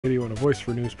Radio and a voice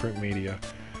for newsprint media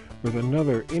with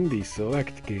another indie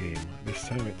select game. This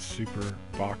time it's Super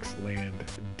Box Land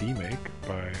Demake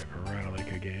by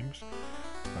Radaleka Games.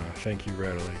 Thank you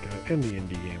Radaleka and the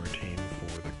Indie Gamer team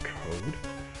for the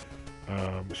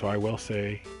code. So I will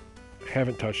say,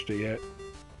 haven't touched it yet.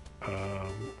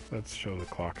 Let's show the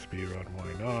clock speed run,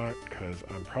 why not? Because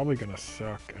I'm probably going to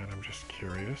suck and I'm just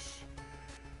curious.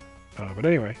 But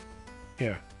anyway,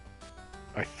 yeah.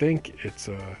 I think it's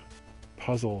a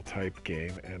puzzle type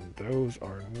game, and those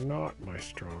are not my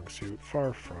strong suit,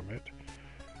 far from it.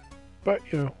 But,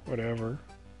 you know, whatever.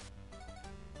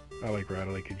 I like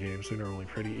Radaleka games, they're normally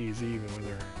pretty easy, even when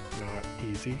they're not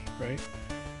easy, right?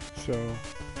 So,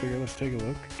 figure let's take a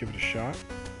look, give it a shot.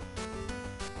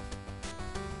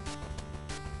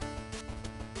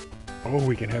 Oh,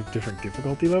 we can have different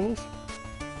difficulty levels?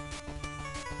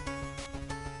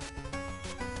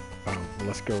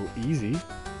 Let's go easy.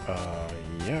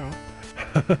 Yeah.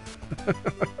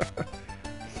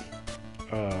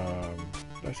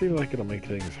 That seems like it'll make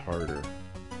things harder.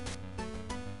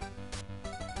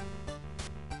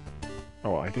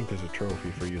 Oh, I think there's a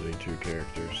trophy for using 2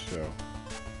 characters, so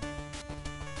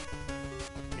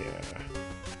yeah.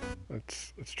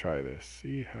 Let's try this.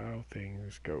 See how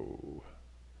things go.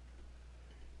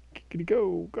 Giggity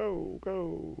go, go,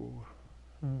 go.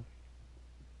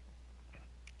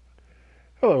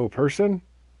 Hello, person.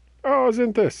 Oh,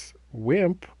 isn't this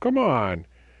wimp? Come on.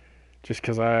 Just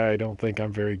because I don't think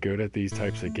I'm very good at these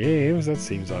types of games, that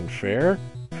seems unfair.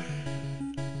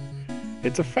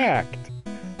 It's a fact.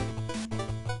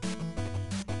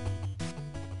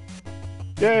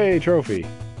 Yay, trophy.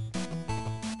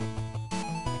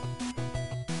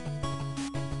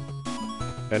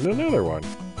 And another one.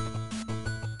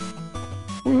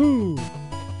 Woohoo!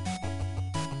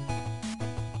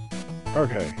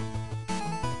 Okay.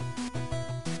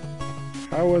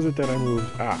 How was it that I moved?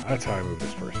 Ah, that's how I moved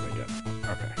this person again.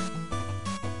 Okay.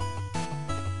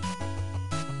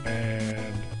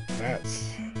 And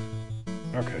that's...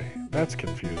 Okay, that's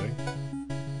confusing.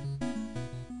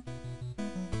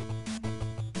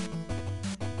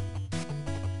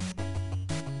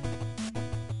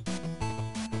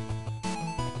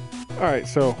 Alright,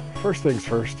 so first things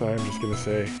first, I'm just going to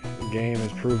say the game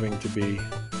is proving to be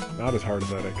not as hard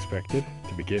as I'd expected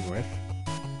to begin with.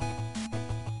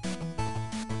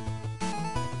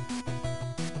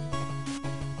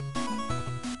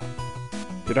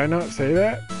 Did I not say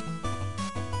that?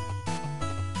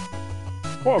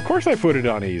 Well, of course I put it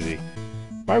on easy.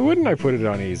 Why wouldn't I put it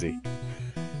on easy?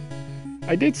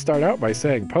 I did start out by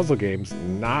saying puzzle games,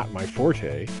 not my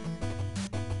forte.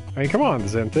 I mean, come on,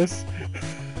 Zenthis.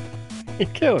 You're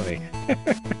killing me.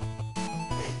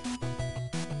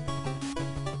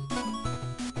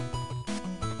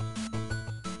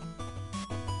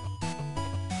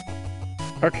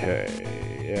 Okay,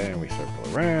 and we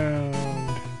circle around.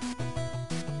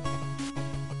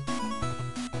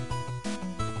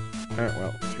 Alright,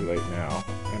 well, too late now.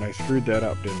 And I screwed that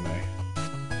up, didn't I?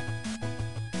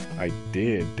 I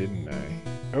did, didn't I?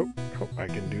 Oh, I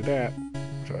can do that.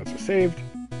 So that's a saved.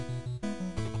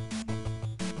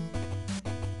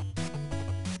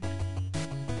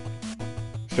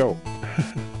 So,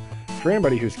 for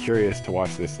anybody who's curious to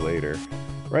watch this later,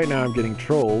 right now I'm getting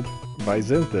trolled by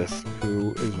Zenthis,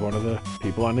 who is one of the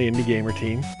people on the Indie Gamer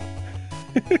team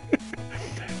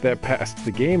that passed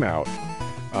the game out.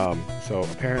 So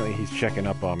apparently he's checking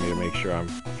up on me to make sure I'm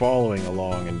following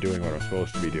along and doing what I'm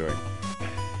supposed to be doing.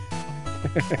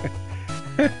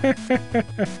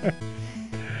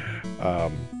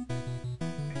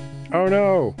 Oh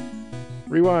no!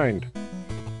 Rewind!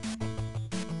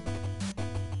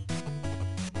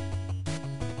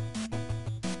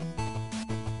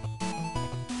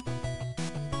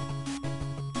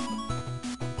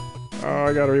 Oh,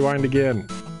 I gotta rewind again.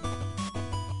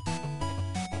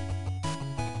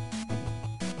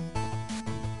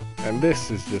 And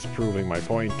this is just proving my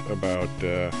point about,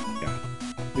 yeah,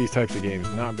 these types of games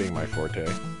not being my forte.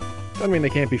 Doesn't mean they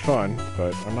can't be fun,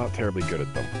 but I'm not terribly good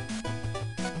at them.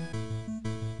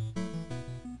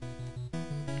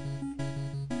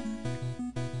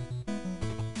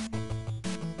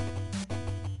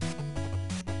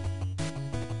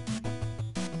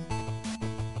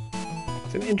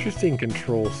 It's an interesting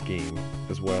control scheme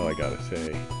as well, I gotta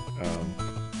say.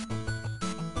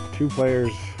 2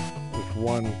 players with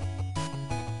 1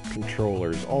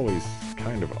 controller is always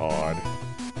kind of odd.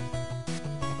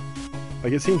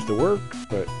 Like, it seems to work,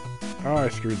 but... Oh, I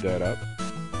screwed that up.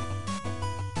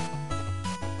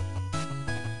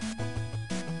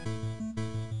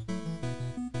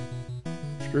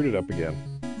 Screwed it up again.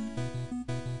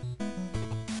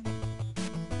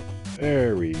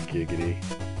 There we giggity.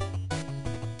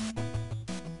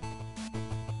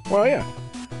 Well, yeah.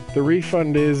 The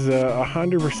refund is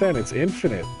 100%. It's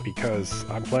infinite because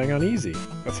I'm playing on easy.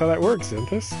 That's how that works, isn't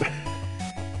this?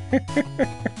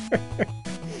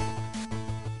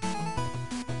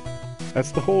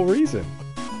 That's the whole reason.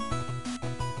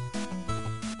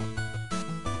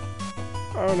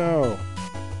 Oh no.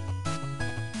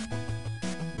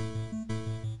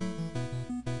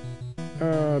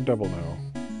 Double no.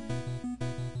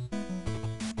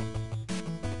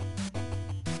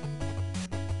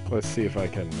 Let's see if I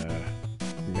can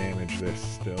manage this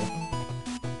still.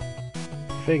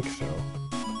 I think so.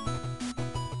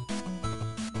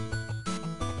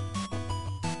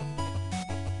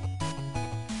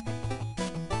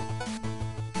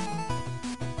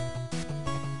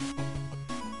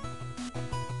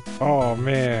 Oh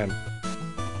man.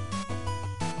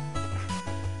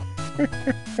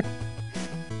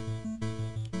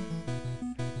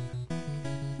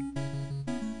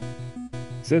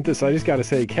 Synthis, I just gotta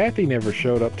say, Kathy never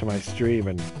showed up to my stream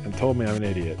and told me I'm an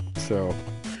idiot. So,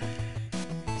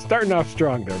 starting off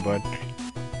strong there, bud.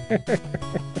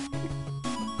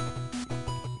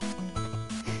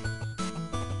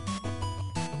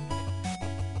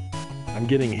 I'm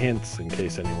getting hints in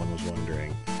case anyone was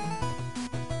wondering.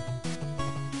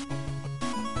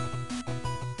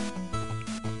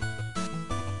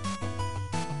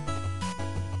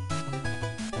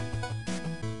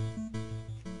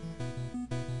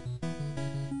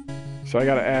 So I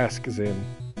gotta ask, Zin,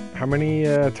 how many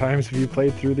times have you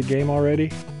played through the game already?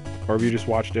 Or have you just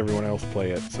watched everyone else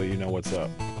play it so you know what's up?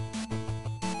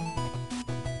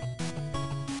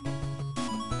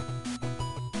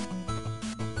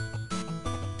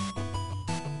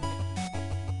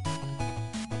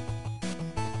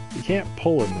 You can't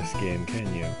pull in this game,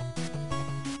 can you?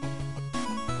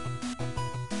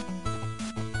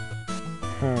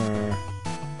 Huh.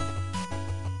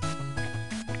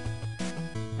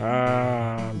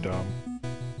 I'm dumb.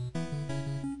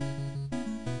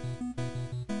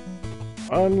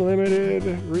 Unlimited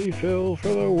refill for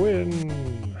the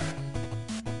win!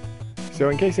 So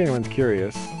in case anyone's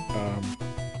curious,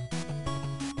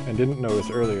 and didn't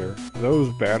notice earlier,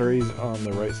 those batteries on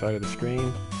the right side of the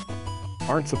screen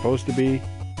aren't supposed to be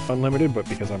unlimited, but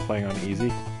because I'm playing on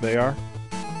easy, they are.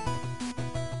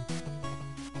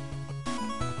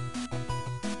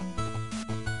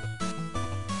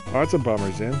 Oh, that's a bummer,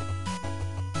 Zin.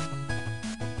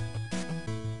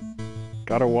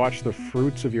 Gotta watch the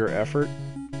fruits of your effort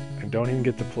and don't even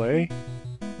get to play?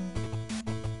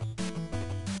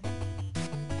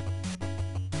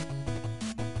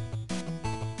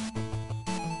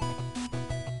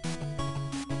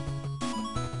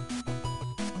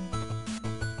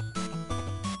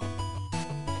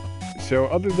 So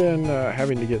other than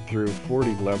having to get through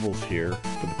 40 levels here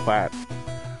for the plat,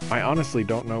 I honestly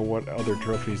don't know what other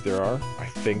trophies there are. I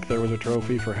think there was a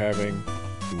trophy for having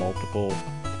multiple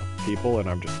people, and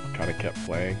I've just kind of kept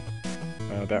playing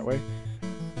that way.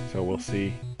 So we'll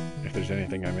see if there's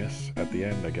anything I miss at the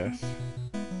end, I guess.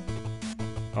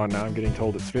 Oh, now I'm getting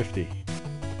told it's 50.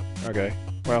 Okay,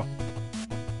 well,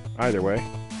 either way,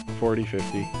 40,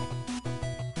 50.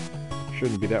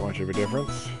 Shouldn't be that much of a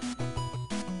difference.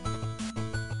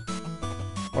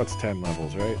 What's 10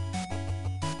 levels, right?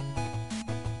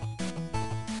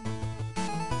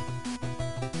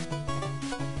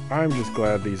 I'm just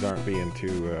glad these aren't being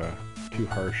too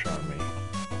harsh on me.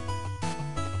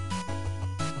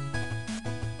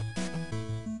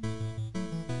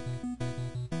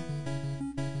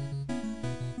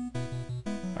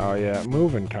 Oh yeah,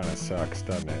 moving kind of sucks,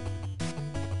 doesn't it?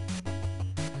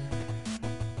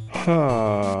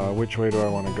 Which way do I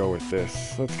want to go with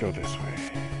this? Let's go this way.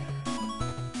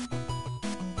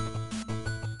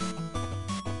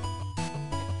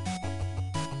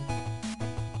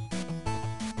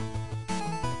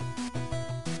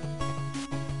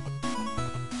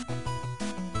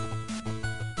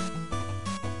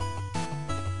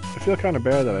 I feel kind of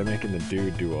bad that I'm making the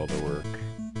dude do all the work.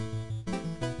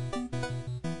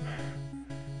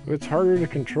 It's harder to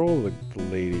control the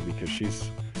lady because she's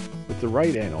with the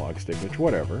right analog stick, which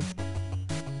whatever.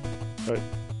 But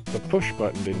the push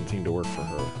button didn't seem to work for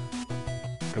her.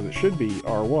 Because it should be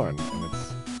R1,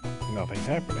 and nothing's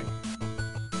happening.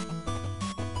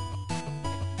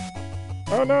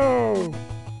 Oh no!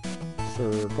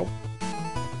 Circle.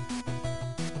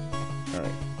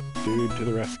 Alright, dude to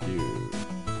the rescue.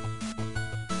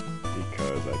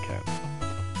 Because I can.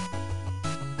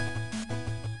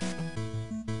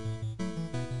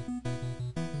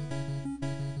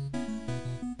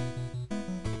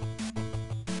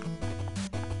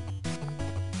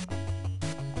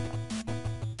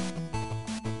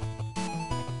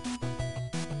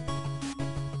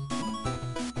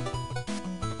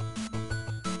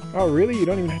 Oh, really? You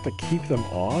don't even have to keep them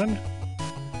on?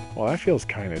 Well, that feels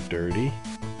kind of dirty.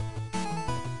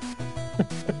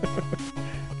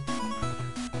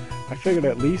 I figured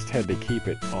at least had to keep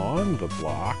it on the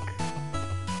block.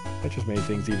 That just made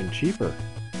things even cheaper.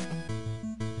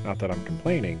 Not that I'm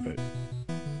complaining, but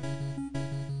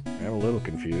I'm a little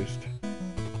confused.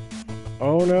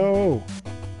 Oh no!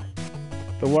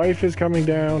 The wife is coming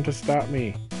down to stop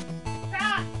me.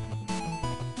 Stop!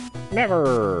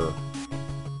 Never!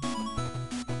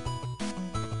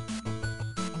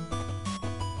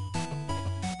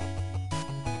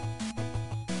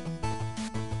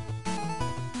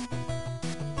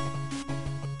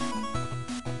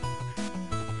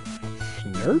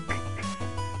 Snurk?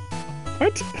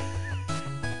 What?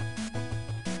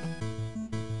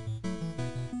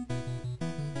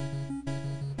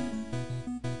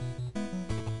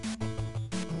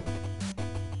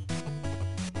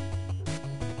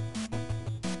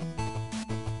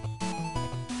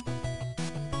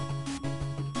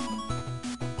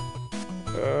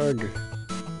 Ugh.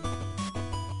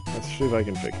 Let's see if I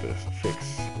can fix this.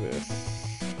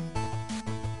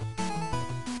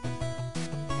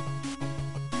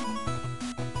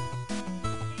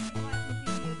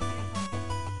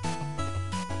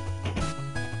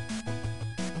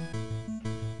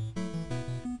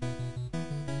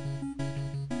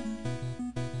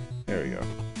 There we go.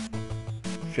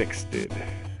 Fixed it.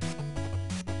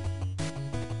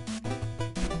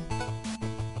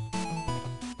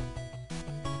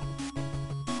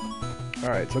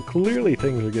 Alright, so clearly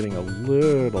things are getting a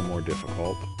little more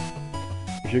difficult.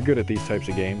 If you're good at these types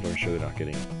of games, I'm sure they're not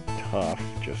getting tough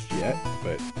just yet,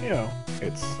 but, you know,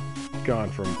 it's gone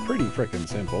from pretty frickin'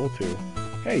 simple to,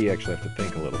 hey, you actually have to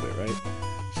think a little bit, right?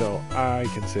 So I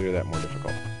consider that more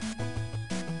difficult.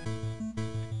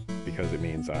 Because it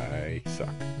means I suck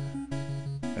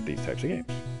at these types of games.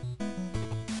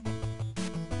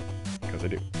 Because I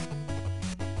do.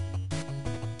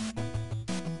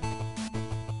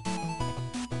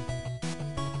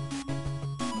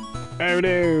 Oh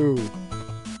no!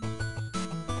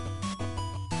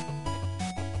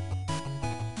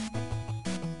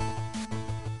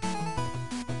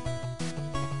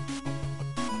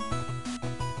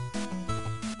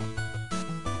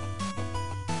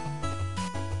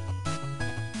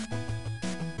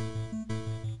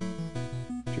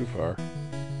 Too far.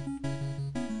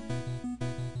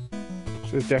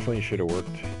 So this definitely should have worked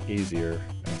easier.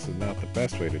 This is not the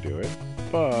best way to do it,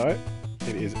 but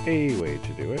it is a way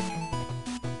to do it.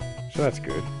 So that's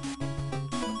good.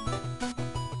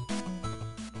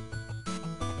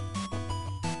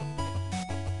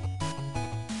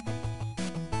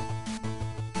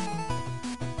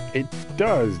 It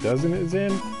does, doesn't it,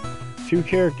 Zin? 2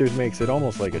 characters makes it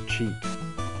almost like a cheat.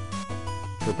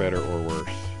 For better or worse.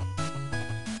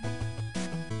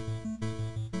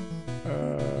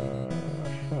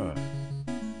 Huh.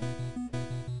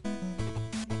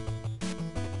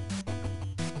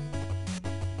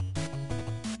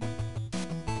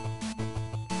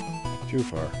 Too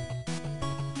far.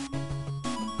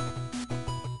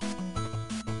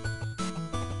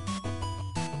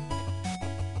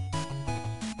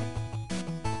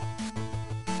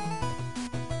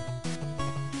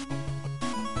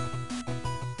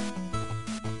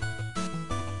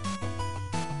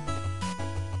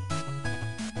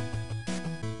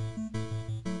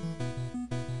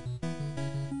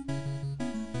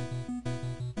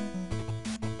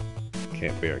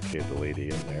 Can't barricade the lady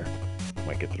in there.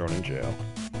 Might get thrown in jail.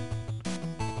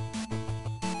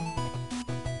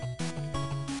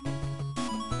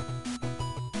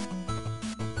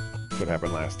 That's what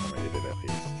happened last time I did it, at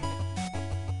least.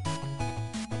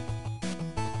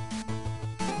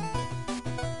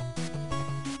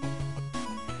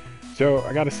 So,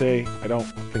 I gotta say, I don't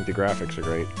think the graphics are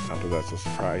great. Not that that's a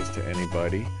surprise to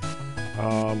anybody.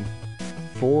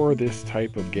 For this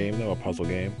type of game, though, a puzzle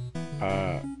game,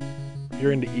 if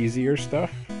you're into easier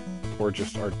stuff, or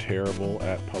just are terrible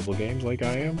at puzzle games like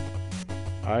I am,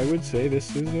 I would say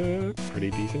this is a pretty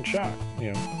decent shot.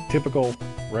 You know, typical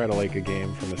Ratalaika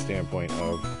game from the standpoint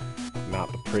of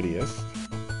not the prettiest,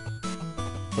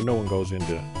 but no one goes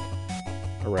into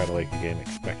a Ratalaika game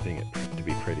expecting it to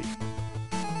be pretty.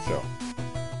 So,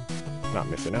 not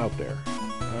missing out there.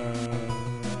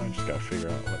 I just gotta figure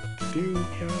out what to do.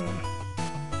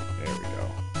 There we go.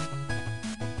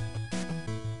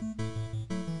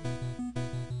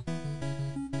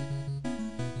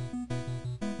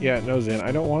 Yeah, no, Zin,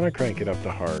 I don't want to crank it up to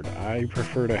hard. I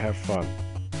prefer to have fun.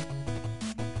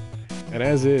 And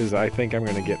as is, I think I'm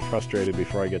going to get frustrated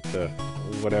before I get to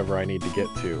whatever I need to get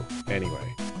to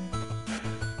anyway.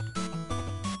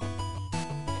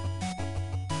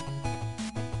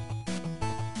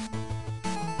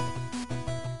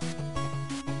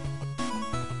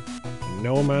 and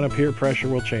no amount of peer pressure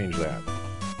will change that.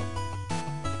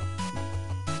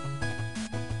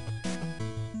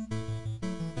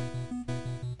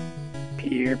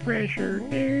 Peer pressure,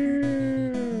 no!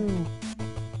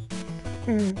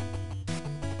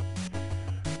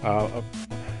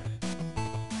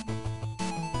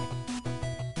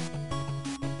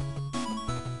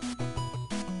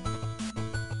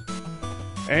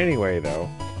 Anyway, though,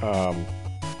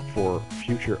 for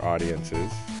future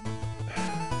audiences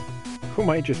who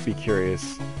might just be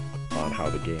curious on how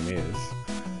the game is,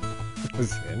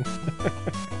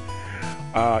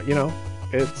 you know,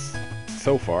 it's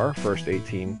so far first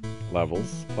 18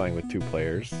 levels playing with 2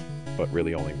 players, but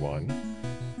really only 1.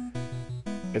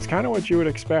 It's kind of what you would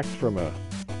expect from a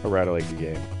Rattleke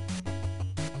game.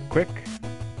 Quick,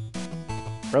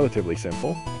 relatively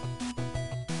simple,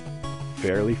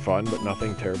 fairly fun, but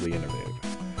nothing terribly innovative.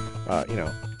 You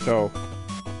know, so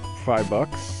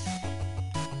 $5.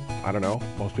 I don't know.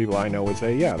 Most people I know would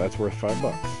say, yeah, that's worth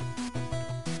 $5.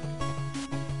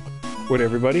 Would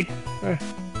everybody?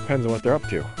 Depends on what they're up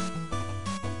to.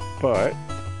 But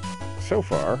so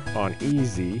far on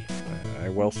easy, I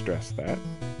will stress that.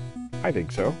 I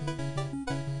think so.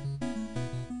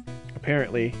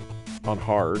 Apparently on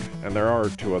hard, and there are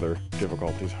 2 other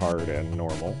difficulties, hard and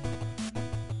normal,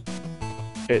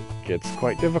 it gets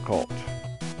quite difficult.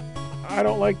 I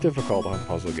don't like difficult on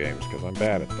puzzle games because I'm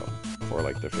bad at them for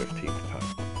like the 15th time.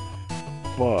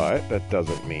 But that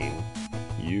doesn't mean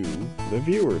you, the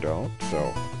viewer, don't.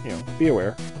 So, you know, be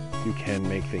aware. You can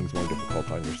make things more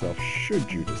difficult on yourself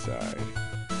should you decide.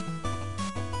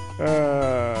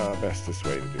 Bestest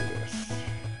way to do this.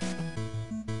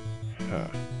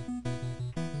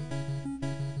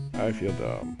 I feel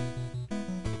dumb.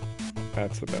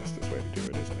 That's the bestest way to do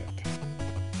it, isn't it?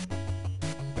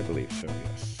 I believe so,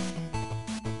 yes.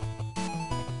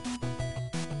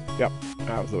 Yep,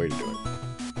 that was the way to do it.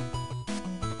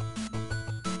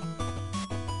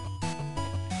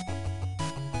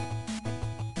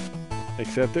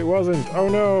 Except it wasn't. Oh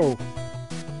no!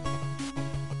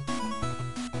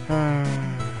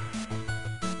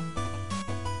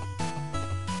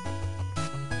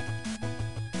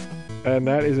 And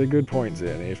that is a good point,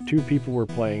 Zin. If 2 people were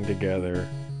playing together,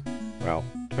 well,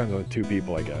 depends on the 2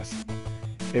 people, I guess.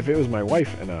 If it was my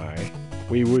wife and I,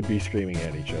 we would be screaming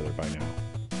at each other by now.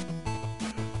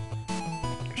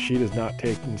 She does not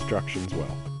take instructions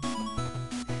well.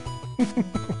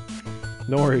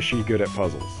 Nor is she good at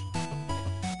puzzles.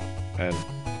 And,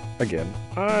 again,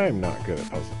 I'm not good at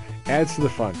puzzles. Adds to the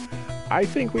fun. I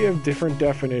think we have different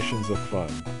definitions of fun.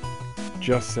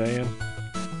 Just saying.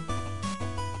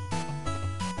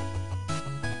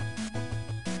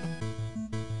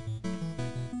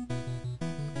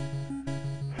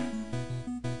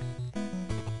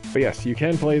 But yes, you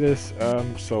can play this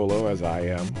solo, as I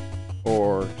am,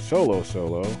 or solo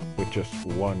with just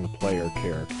 1 player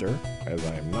character, as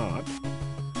I am not,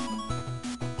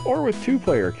 or with 2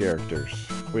 player characters,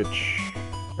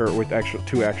 or with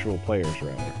 2 actual players,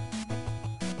 rather,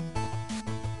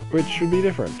 which should be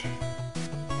different.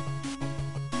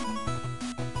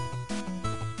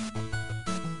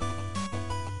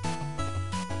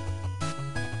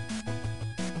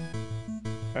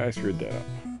 I screwed that up.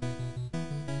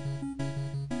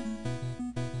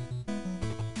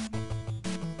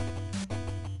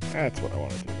 That's what I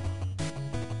want to do.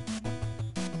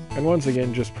 And once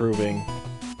again, just proving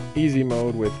easy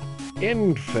mode with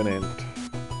infinite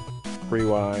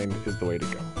rewind is the way to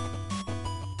go.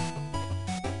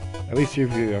 At least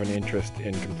if you have an interest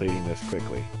in completing this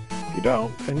quickly. If you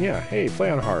don't, then yeah, hey, play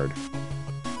on hard.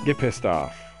 Get pissed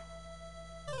off.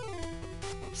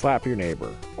 Slap your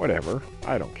neighbor. Whatever.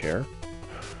 I don't care.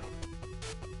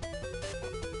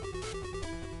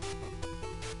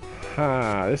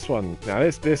 This one, now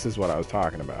this is what I was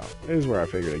talking about. This is where I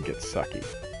figured it'd get sucky.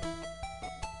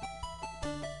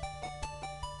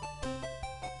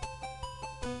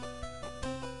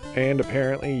 And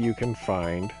apparently you can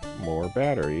find more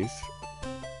batteries.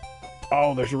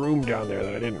 Oh, there's a room down there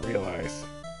that I didn't realize.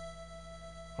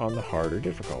 On the harder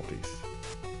difficulties.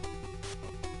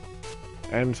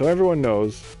 And so everyone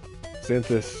knows,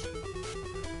 Xanthus,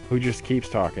 who just keeps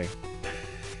talking,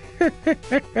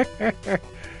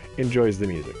 enjoys the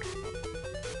music.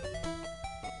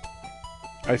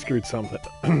 I screwed something.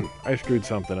 I screwed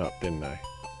something up, didn't I?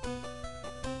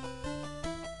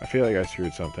 I feel like I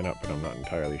screwed something up, but I'm not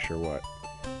entirely sure what.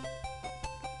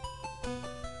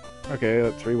 Okay,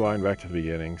 let's rewind back to the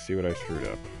beginning, see what I screwed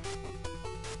up.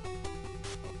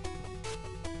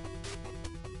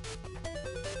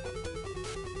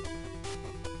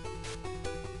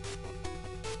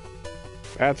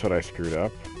 That's what I screwed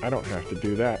up. I don't have to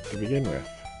do that to begin with.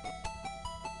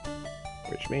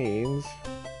 which means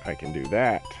I can do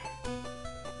that.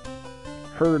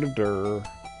 Herder.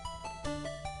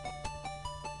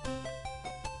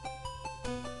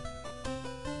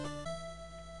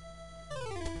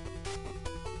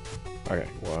 Okay,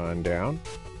 one down.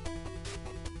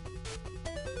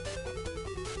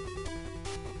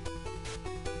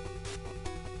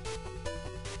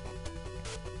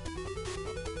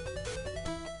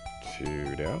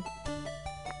 Two down.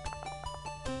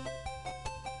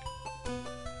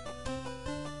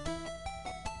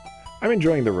 I'm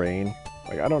enjoying the rain.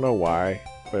 Like, I don't know why,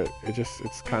 but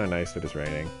it's kind of nice that it's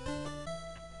raining.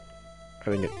 I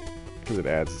think because it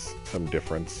adds some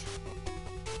difference.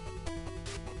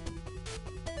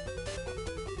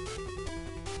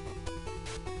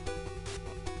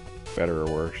 Better or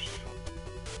worse.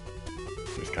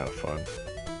 Just kind of fun.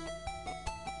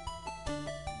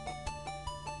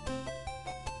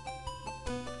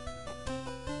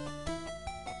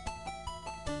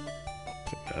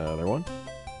 Another one.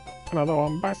 Another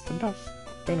one bites the dust.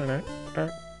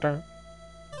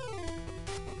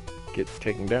 Get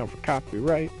taken down for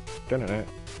copyright. Not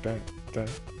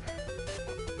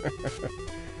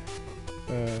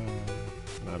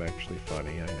actually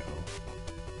funny, I know.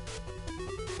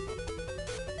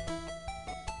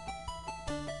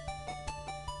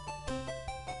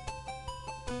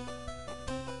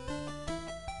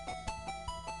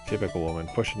 Typical woman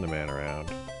pushing the man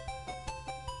around.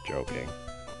 Joking.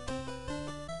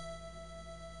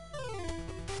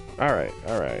 Alright,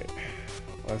 alright.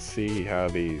 Let's see how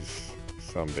these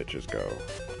sumbitches go.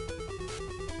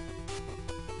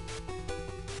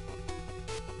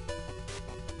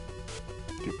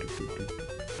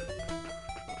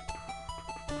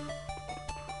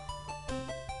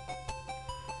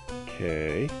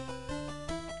 Okay.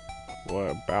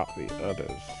 What about the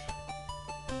others?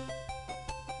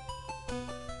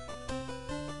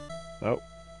 Nope.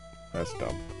 That's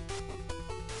dumb.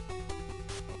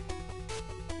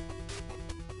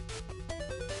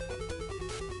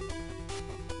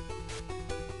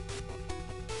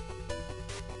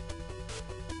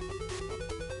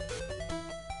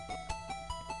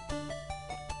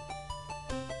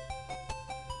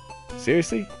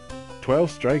 Seriously? 12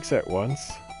 strikes at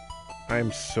once?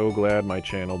 I'm so glad my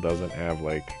channel doesn't have,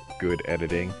 like, good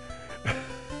editing.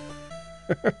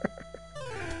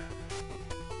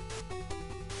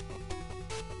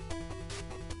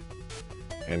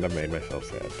 And I've made myself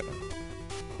sad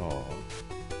now. Aww.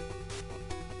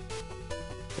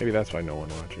 Maybe that's why no one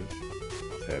watches.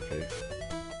 Sad face.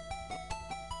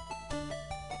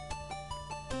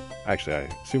 Actually, I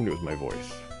assumed it was my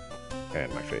voice.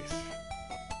 And my face.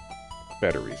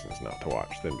 Better reasons not to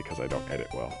watch than because I don't edit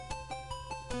well.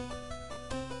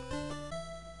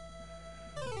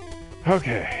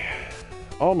 Okay.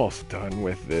 Almost done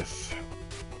with this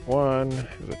one.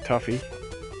 It was a toughie.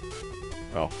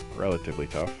 Well, relatively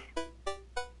tough.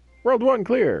 World 1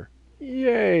 clear!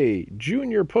 Yay!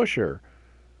 Junior pusher.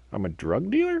 I'm a drug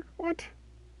dealer? What?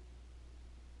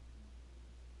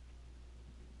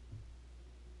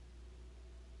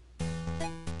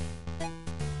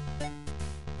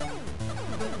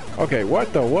 Okay,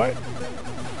 what the what?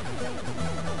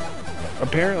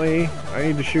 Apparently, I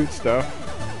need to shoot stuff.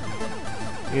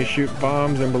 I need to shoot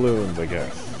bombs and balloons, I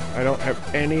guess. I don't have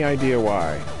any idea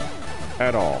why.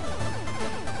 At all.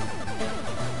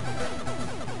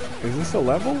 Is this a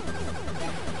level?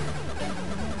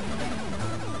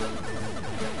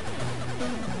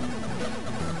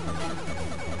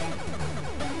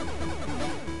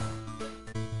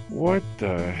 What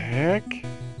the heck?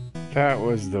 That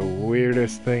was the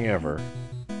weirdest thing ever.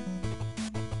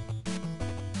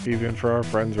 Even for our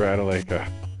friends Radaleka.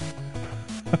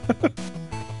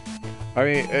 I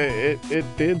mean,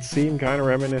 it did seem kind of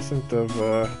reminiscent of,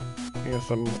 you know,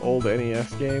 some old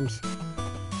NES games.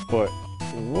 But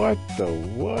what the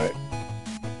what?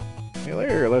 Hey,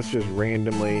 there, let's just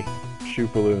randomly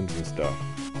shoot balloons and stuff.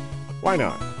 Why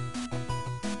not?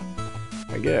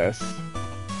 I guess.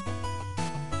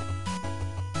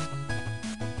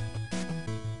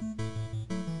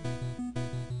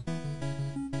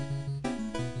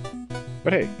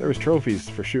 But hey, there was trophies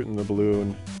for shooting the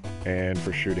balloon and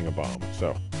for shooting a bomb,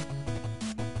 so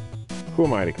who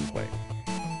am I to complain?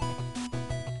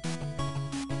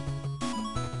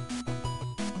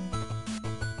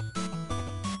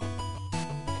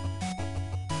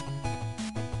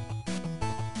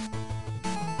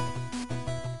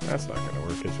 That's not going to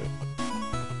work, is it?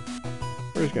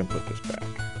 We're just going to put this back.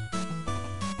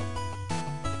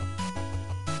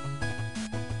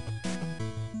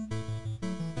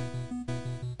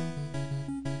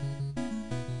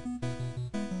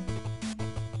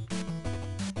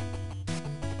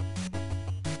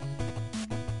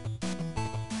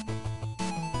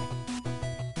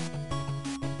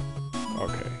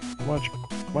 Okay,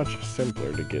 much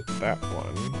simpler to get that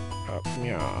one up.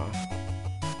 Yeah.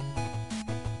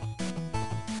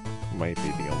 Might be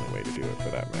the only way to do it for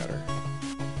that matter.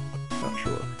 Not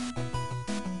sure.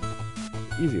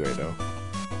 Easy way though.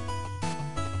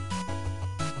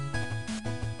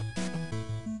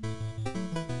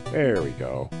 There we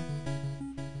go.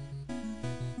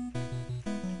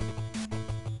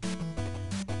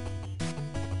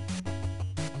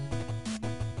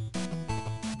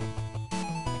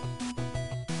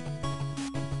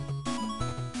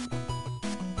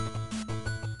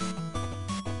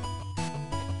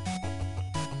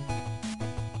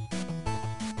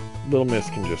 Little Miss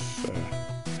can just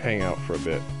hang out for a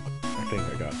bit. I think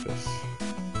I got this.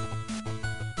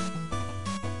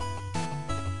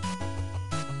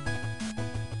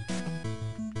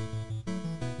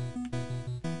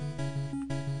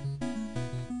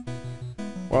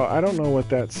 Well, I don't know what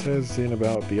that says in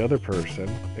about the other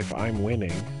person, if I'm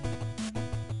winning.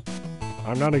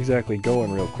 I'm not exactly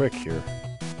going real quick here.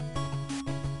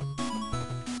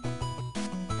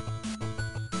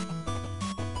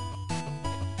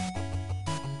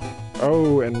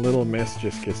 Oh, and Little Miss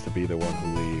just gets to be the one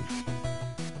who leaves.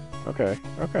 Okay,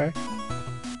 okay.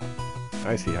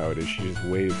 I see how it is. She just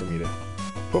waited for me to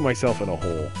put myself in a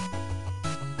hole.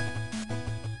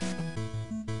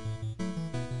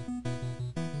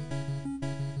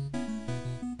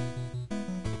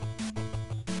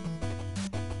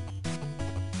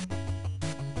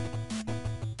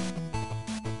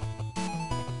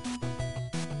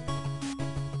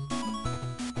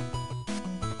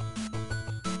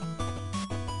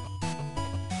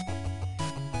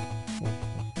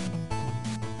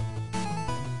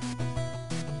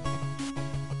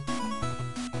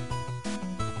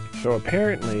 So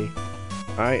apparently,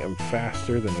 I am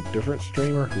faster than a different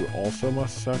streamer who also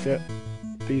must suck at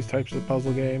these types of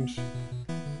puzzle games.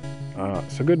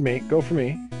 So good mate, go for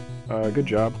me. Good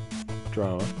job,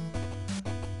 drama.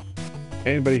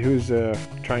 Anybody who's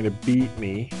trying to beat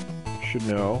me should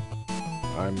know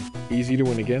I'm easy to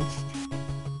win against.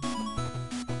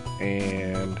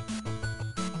 And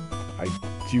I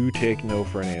do take no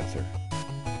for an answer.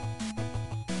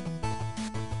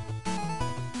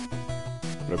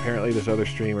 But apparently this other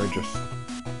streamer just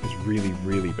is really,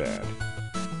 really bad.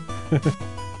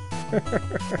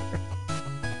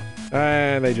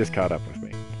 And they just caught up with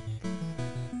me.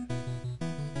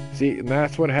 See, and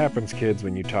that's what happens, kids,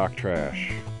 when you talk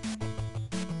trash.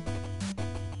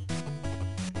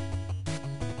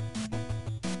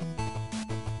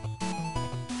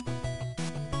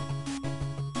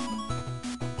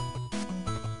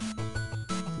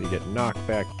 You get knocked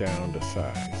back down to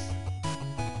size.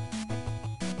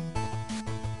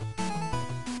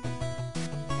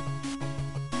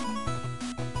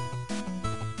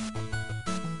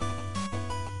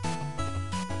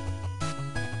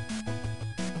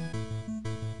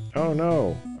 Oh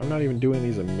no, I'm not even doing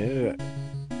these a minute.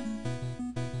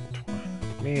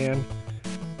 Man,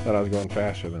 thought I was going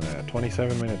faster than that.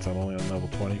 27 minutes, I'm only on level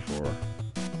 24.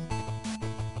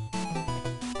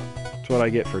 That's what I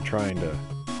get for trying to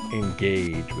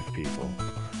engage with people.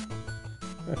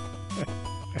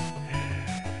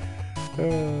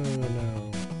 Oh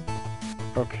no.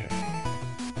 Okay.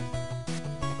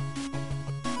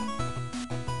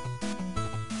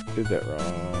 Did that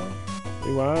wrong.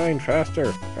 Rewind,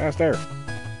 faster, faster.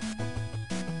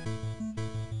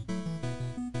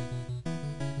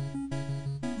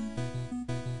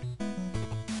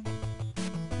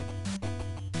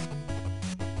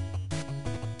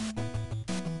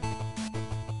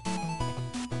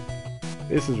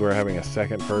 This is where having a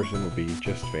second person would be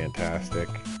just fantastic.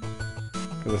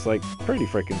 Because it's like pretty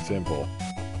freaking simple.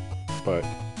 But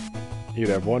you'd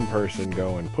have one person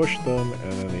go and push them,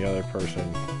 and then the other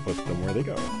person puts them where they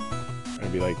go. And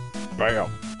it'd be like,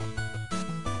 BAM!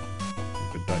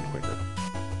 But done quicker.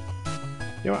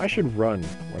 You know, I should run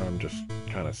when I'm just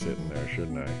kind of sitting there,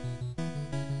 shouldn't I?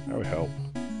 That would help.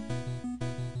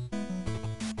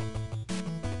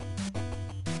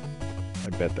 I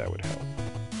bet that would help.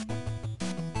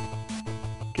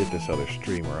 Get this other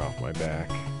streamer off my back.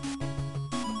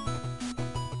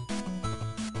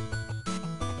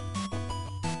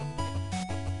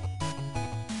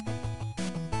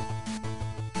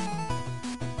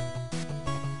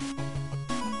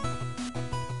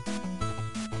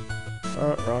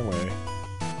 Oh, wrong way.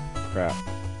 Crap.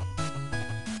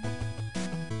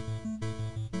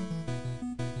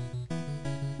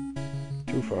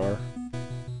 Too far.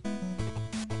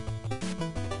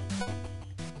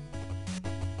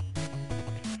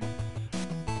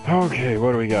 Okay,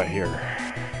 what do we got here?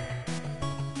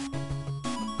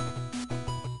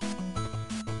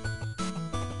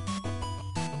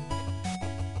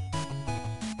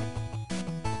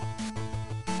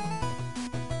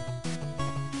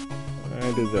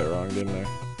 I did that wrong, didn't I?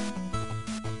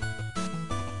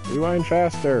 Rewind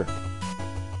faster!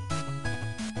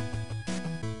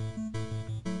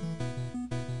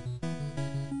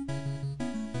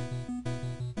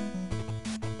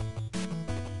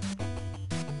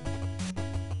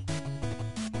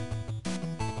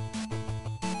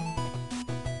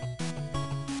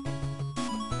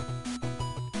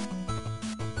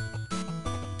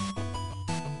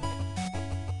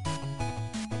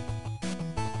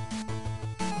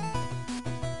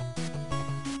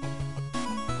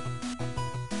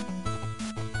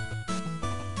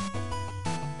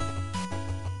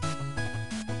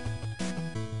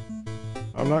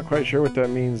 I'm not quite sure what that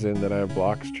means in that I have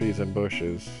blocks, trees, and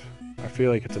bushes. I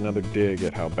feel like it's another dig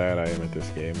at how bad I am at this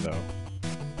game, though.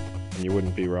 And you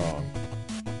wouldn't be wrong.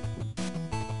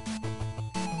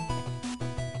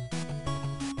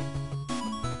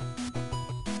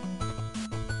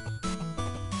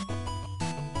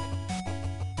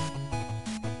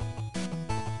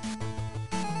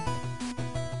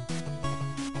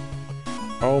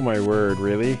 Oh my word,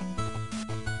 really?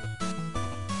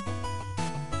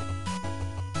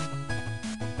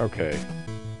 Okay,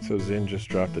 so Zin just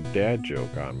dropped a dad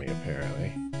joke on me,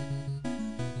 apparently.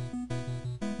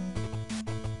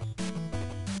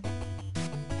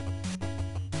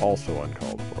 Also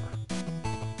uncalled for.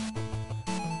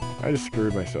 I just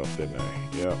screwed myself, didn't I?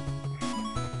 Yep.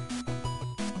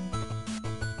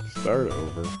 Start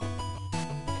over.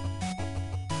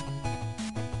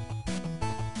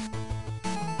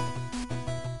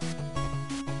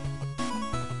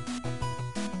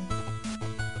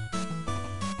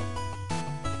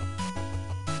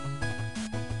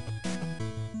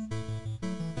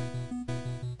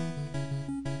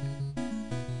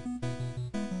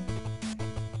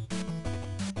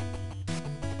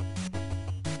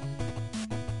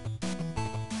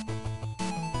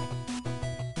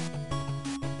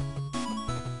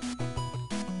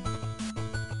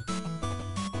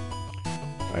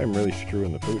 I am really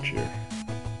screwing the pooch here.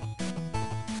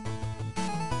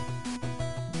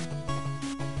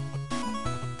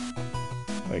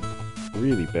 Like,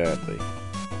 really badly.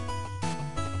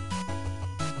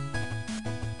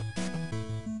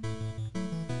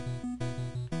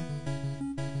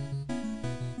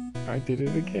 I did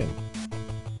it again.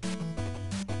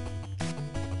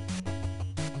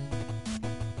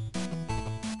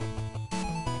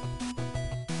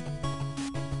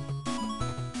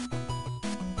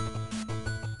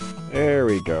 There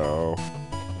we go.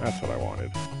 That's what I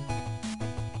wanted.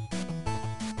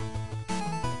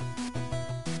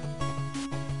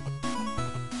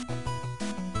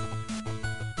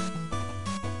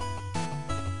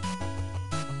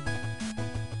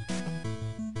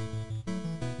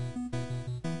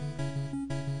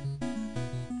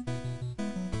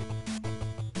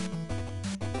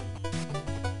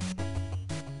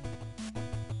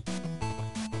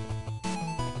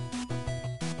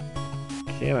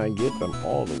 Can I get them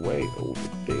all the way over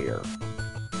there?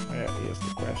 That is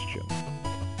the question.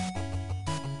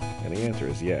 And the answer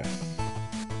is yes.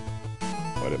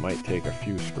 But it might take a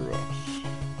few screw-ups.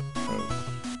 Because,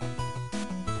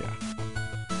 yeah.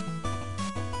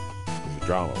 There's a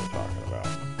drama we're talking about.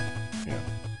 Yeah.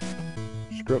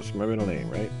 Screw-up's my middle name,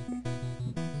 right?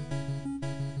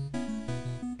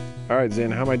 Alright,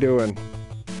 Zin, how am I doing?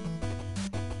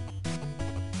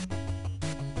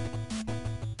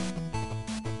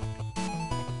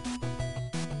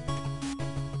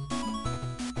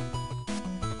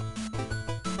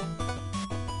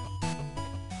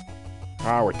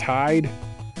 Ah, we're tied?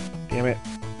 Damn it.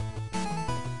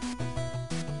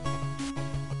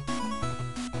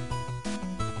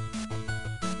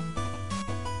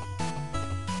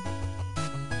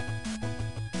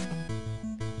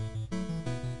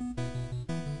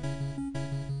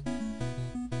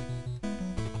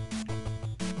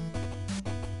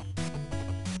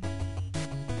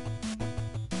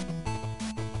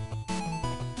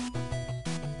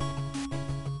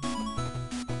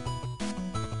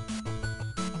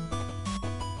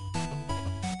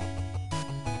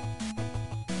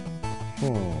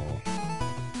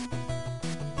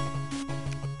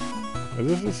 Is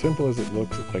this as simple as it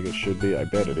looks like it should be? I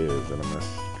bet it is, and I'm gonna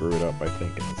screw it up by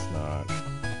thinking it's not.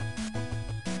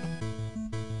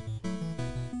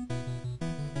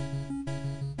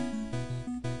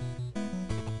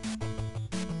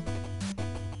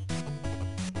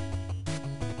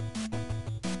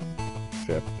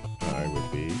 Except I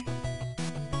would be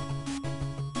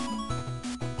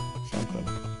something.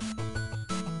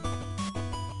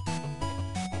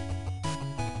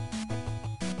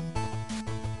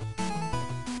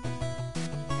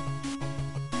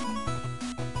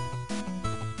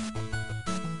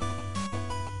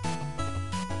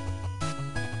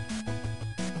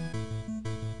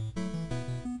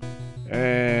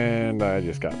 And I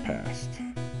just got passed.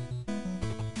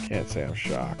 Can't say I'm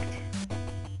shocked.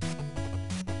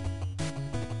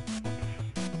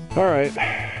 Alright,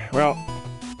 well,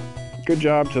 good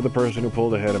job to the person who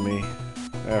pulled ahead of me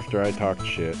after I talked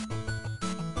shit.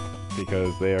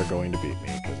 Because they are going to beat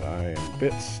me, because I am a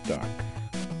bit stuck.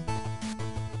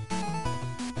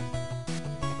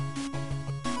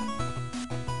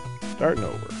 Starting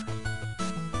over.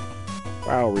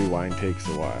 Wow, rewind takes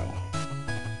a while.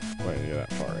 Wait, you're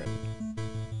that far in.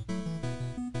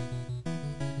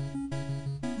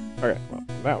 Okay, well,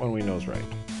 that one we know is right.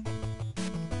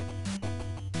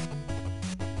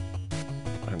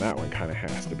 And that one kind of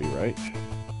has to be right.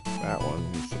 That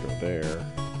one needs to go there.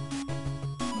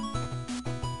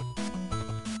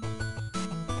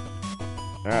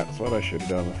 That's what I should have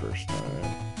done the first time.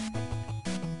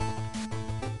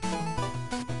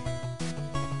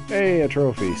 Hey, a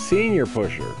trophy. Senior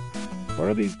pusher. What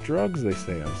are these drugs they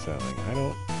say I'm selling? I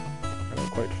don't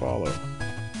quite follow.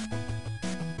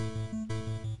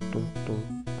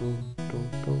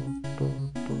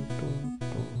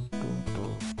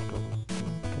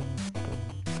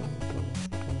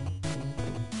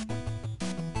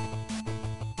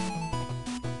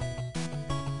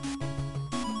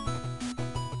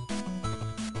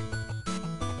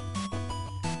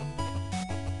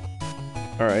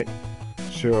 Alright,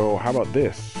 so how about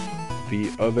this?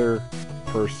 The other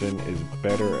person is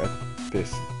better at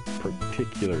this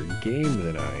particular game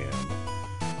than I am,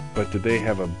 but do they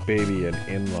have a baby and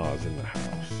in-laws in the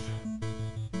house?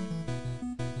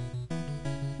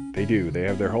 They do. They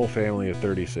have their whole family of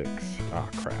 36. Ah,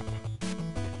 crap.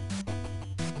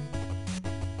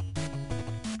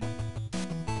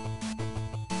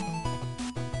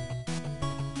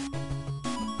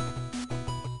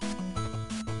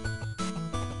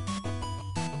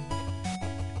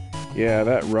 Yeah,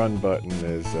 that run button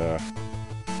is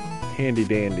handy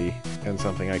dandy and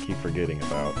something I keep forgetting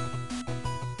about.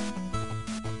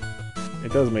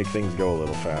 It does make things go a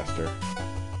little faster.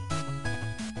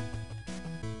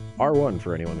 R1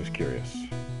 for anyone who's curious.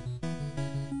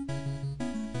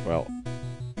 Well,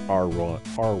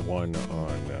 R1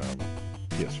 on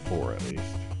PS4 at least.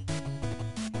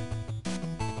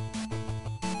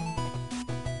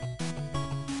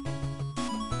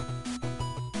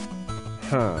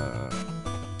 Huh.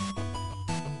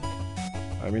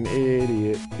 I'm an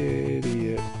idiot,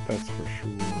 that's for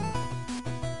sure.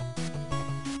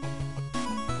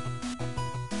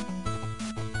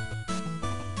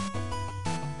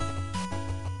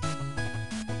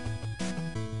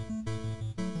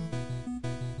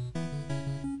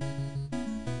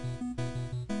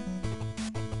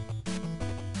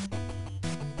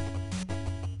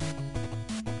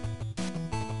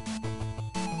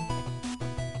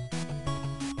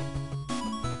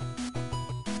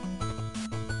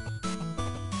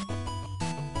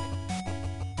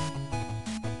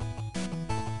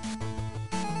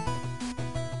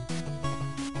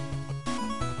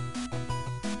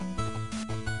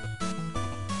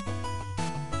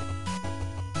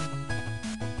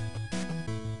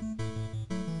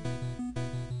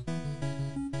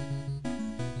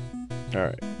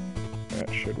 Alright,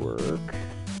 that should work.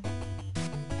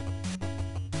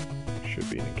 Should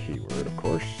be in a keyword, of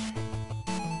course.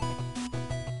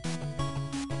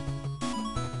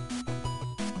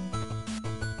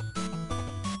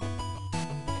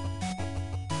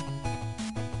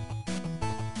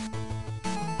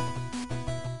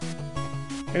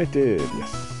 And it did,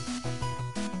 yes.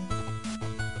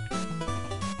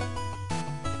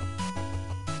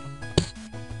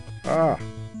 Ah!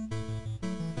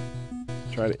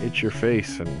 Try to itch your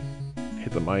face and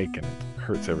hit the mic and it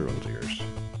hurts everyone's ears.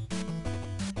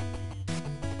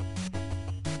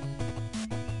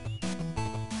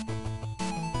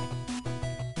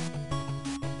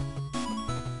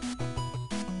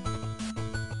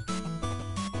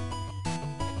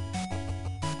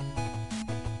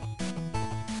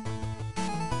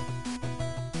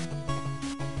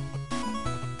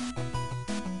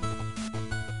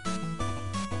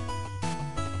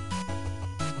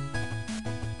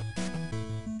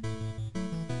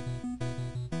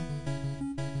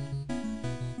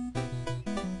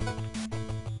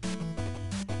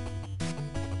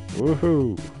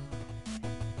 Woohoo!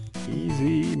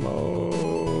 Easy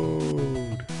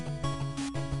mode.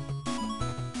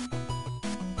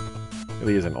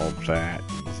 Really isn't all that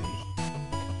easy.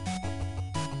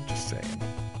 Just saying.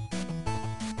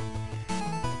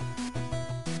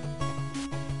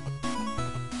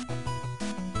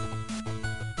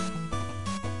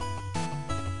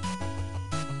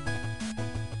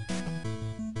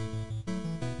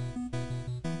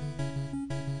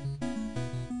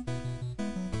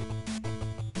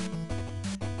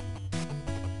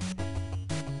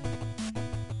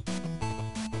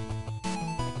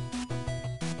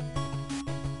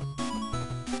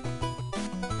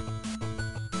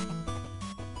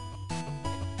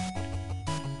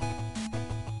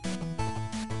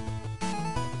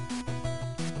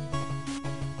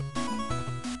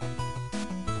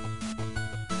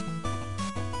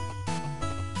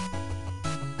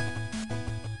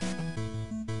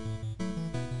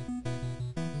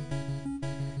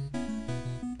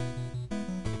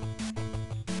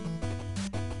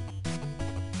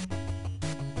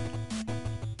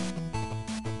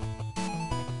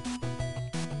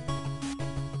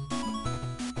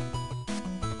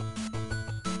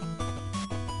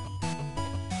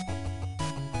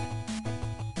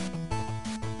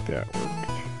 That worked.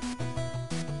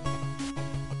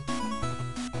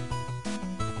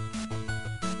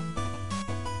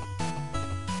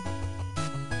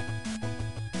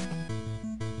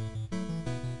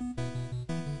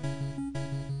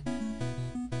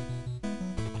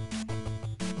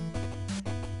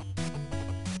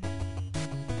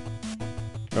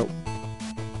 Oh.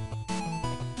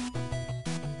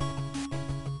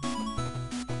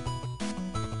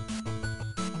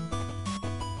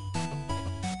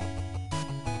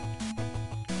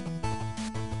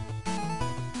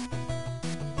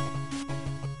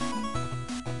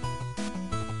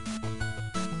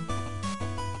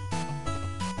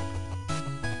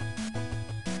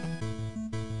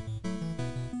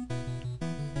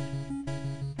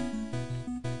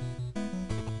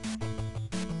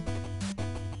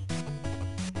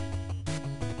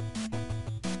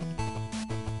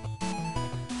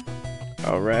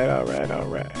 Alright, alright,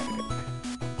 alright.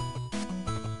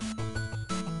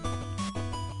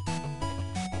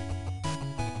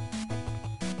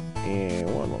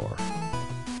 And one more.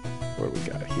 What do we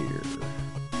got here?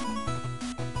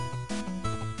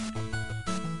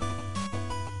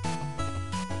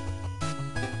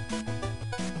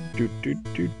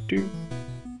 Do.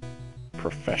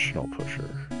 Professional pusher.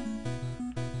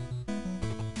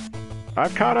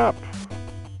 I've caught up.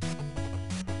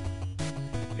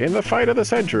 In the fight of the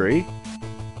century,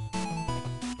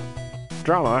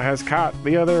 Drama has caught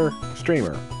the other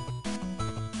streamer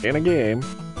in a game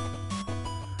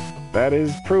that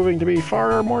is proving to be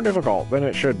far more difficult than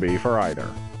it should be for either.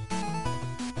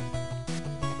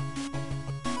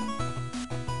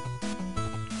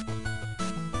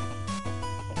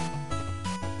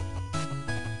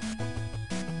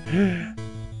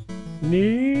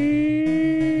 No.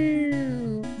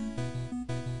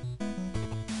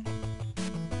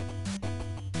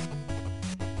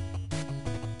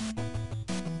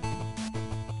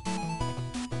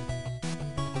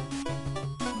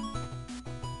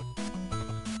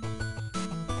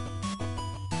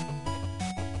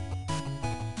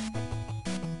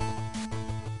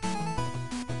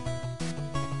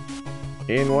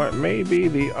 In what may be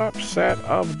the upset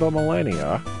of the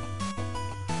millennia,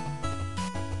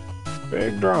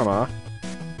 Big Drama,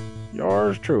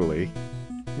 yours truly,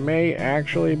 may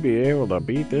actually be able to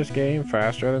beat this game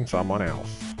faster than someone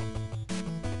else.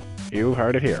 You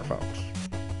heard it here, folks.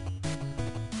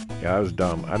 Yeah, that was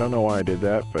dumb. I don't know why I did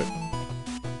that, but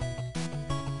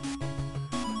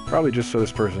probably just so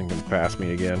this person can pass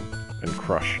me again and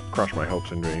crush my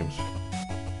hopes and dreams.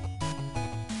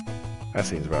 That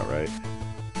seems about right.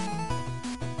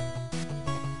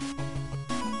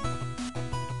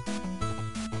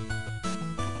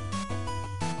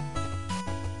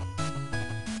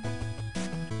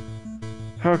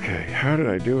 Okay, how did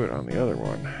I do it on the other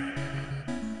one?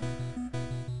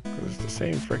 Because it's the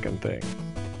same frickin' thing.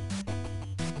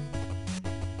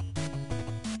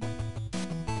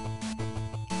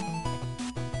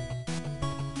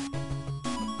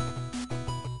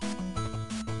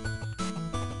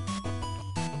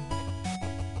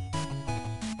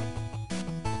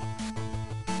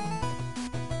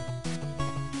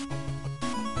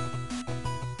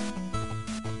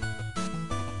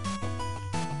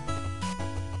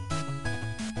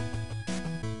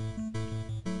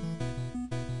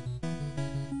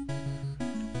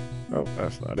 Oh,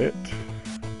 that's not it.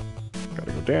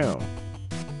 Gotta go down.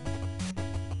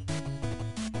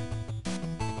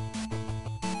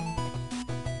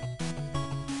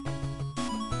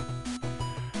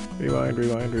 Rewind,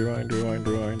 rewind, rewind, rewind,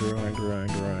 rewind, rewind,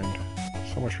 rewind, rewind.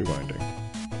 So much rewinding.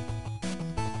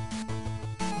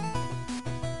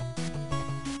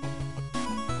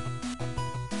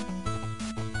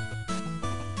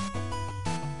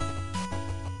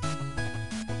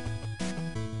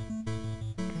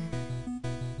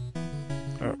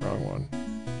 Oh, wrong one.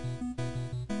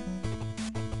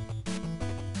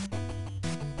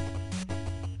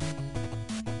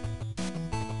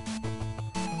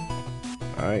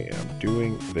 I am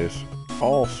doing this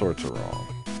all sorts of wrong.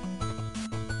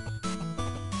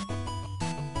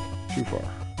 Too far.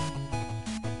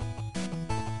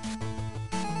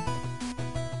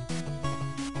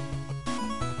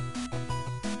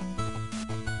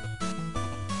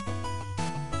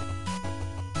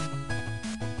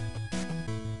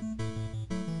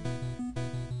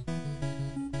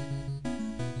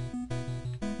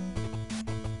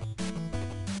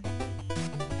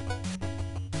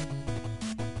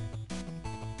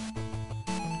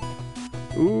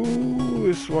 Ooh,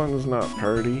 this one's not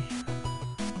party.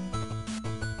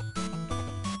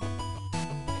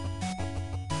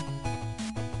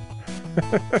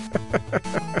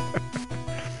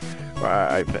 Well,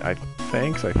 I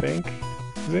thanks, I think,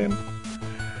 Zin.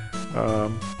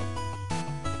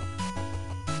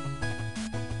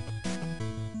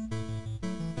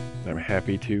 I'm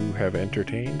happy to have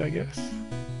entertained, I guess.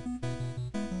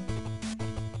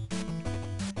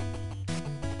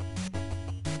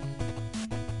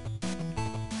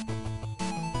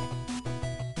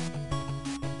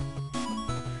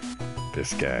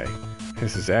 This guy.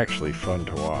 This is actually fun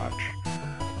to watch.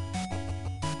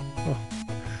 Oh.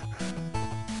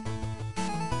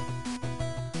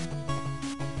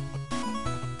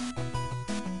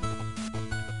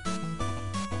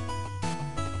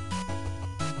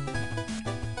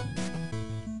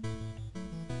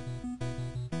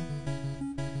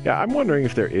 Yeah, I'm wondering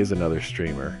if there is another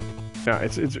streamer. No,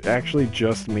 it's actually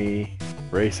just me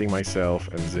racing myself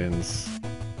and Zin's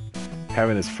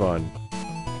having his fun.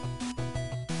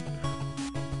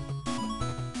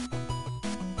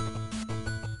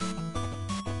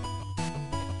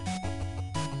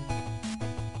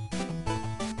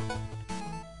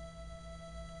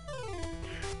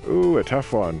 Ooh, a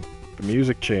tough one. The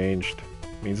music changed.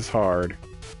 Means it's hard.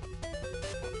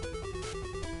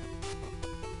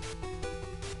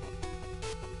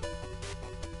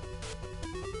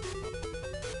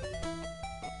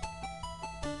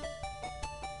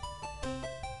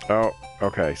 Oh,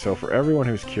 okay, so for everyone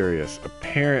who's curious,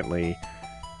 apparently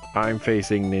I'm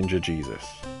facing Ninja Jesus.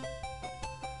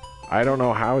 I don't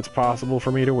know how it's possible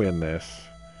for me to win this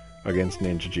against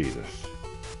Ninja Jesus.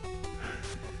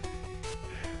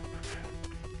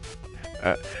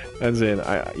 As in,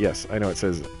 yes, I know it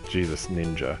says Jesus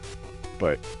Ninja,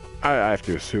 but I have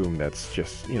to assume that's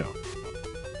just, you know,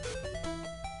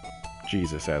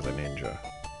 Jesus as a ninja.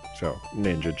 So,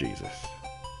 Ninja Jesus.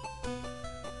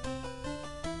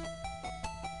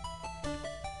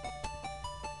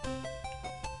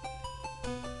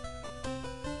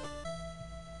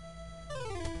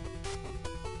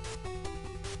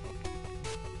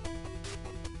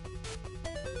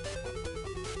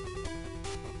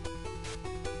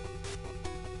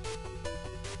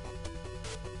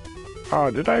 Oh,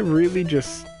 did I really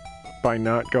just, by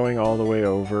not going all the way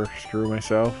over, screw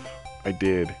myself? I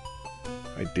did.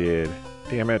 I did.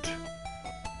 Damn it.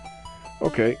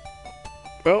 Okay.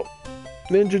 Well,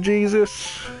 Ninja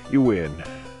Jesus, you win.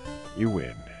 You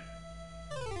win.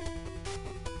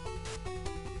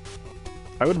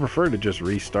 I would prefer to just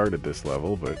restarted this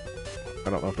level, but I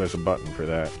don't know if there's a button for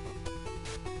that.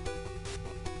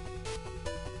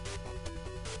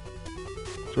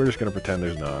 So we're just gonna pretend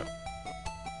there's not.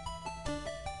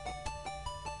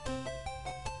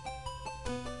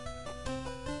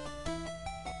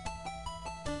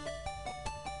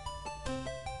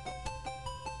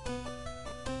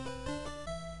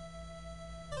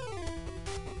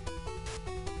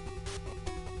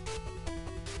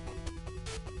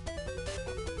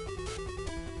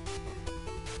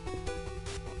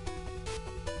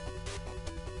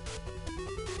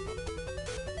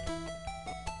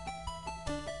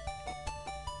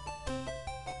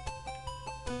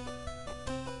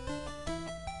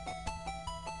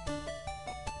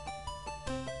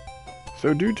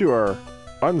 So due to our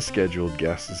unscheduled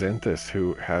guest, Zenthis,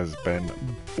 who has been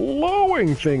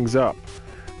blowing things up,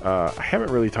 I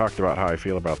haven't really talked about how I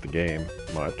feel about the game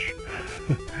much,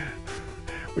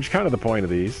 which is kind of the point of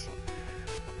these,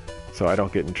 so I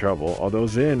don't get in trouble, although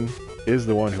Zin is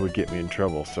the one who would get me in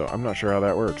trouble, so I'm not sure how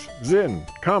that works. Zin,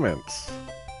 comments!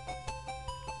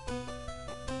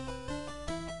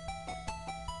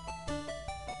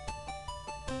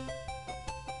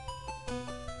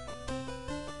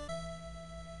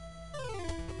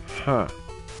 Huh.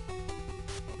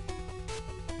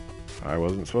 I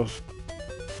wasn't supposed to.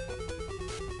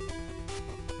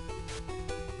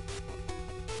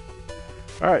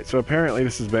 Alright, so apparently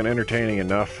this has been entertaining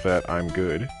enough that I'm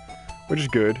good. Which is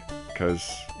good,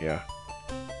 because, yeah.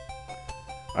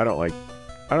 I don't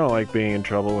like being in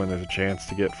trouble when there's a chance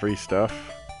to get free stuff.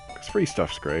 Because free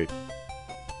stuff's great.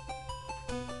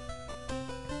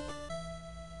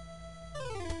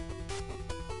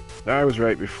 I was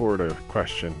right before to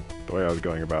question the way I was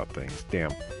going about things.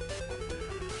 Damn.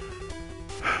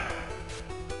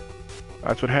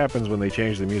 That's what happens when they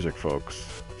change the music,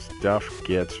 folks. Stuff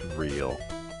gets real.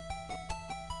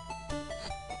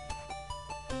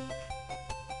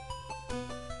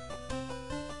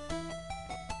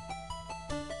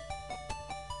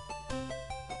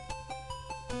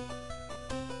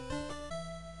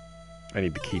 I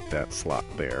need to keep that slot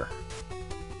there.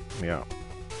 Yeah.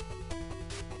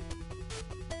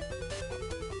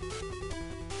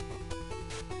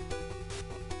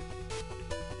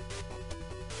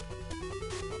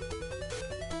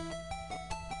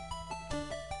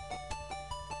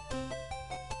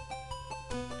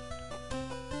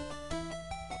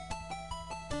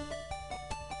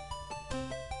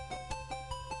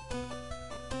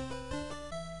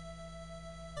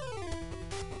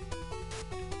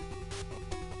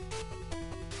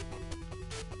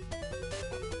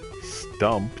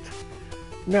 dumped.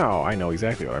 No, I know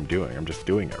exactly what I'm doing. I'm just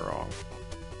doing it wrong.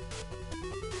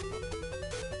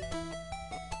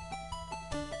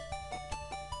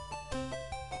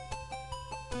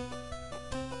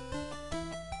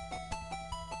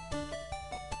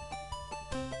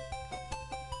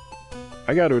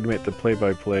 I got to admit, the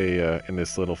play-by-play in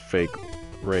this little fake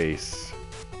race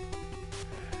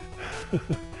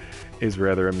is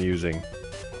rather amusing.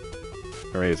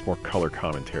 Alright, it's more color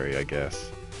commentary, I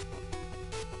guess.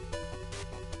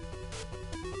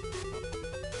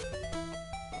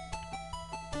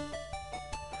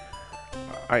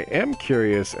 I am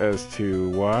curious as to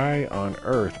why on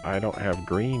earth I don't have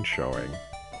green showing.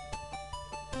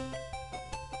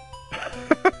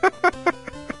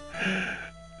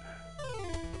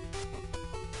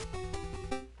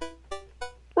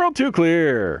 World 2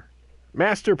 clear!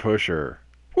 Master Pusher.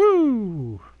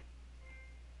 Woo!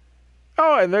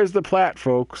 Oh, and there's the plat,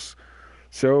 folks.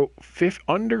 So,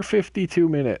 under 52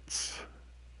 minutes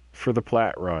for the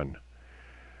plat run.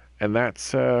 And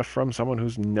that's from someone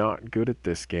who's not good at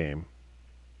this game.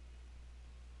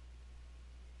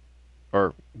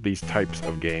 Or these types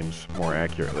of games, more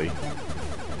accurately.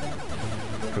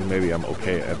 Because maybe I'm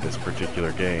okay at this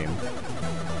particular game.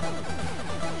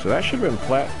 So that should have been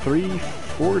plat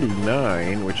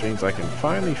 349, which means I can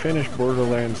finally finish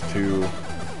Borderlands 2,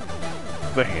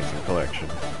 the Hanson Collection.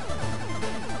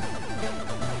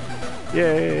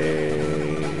 Yay!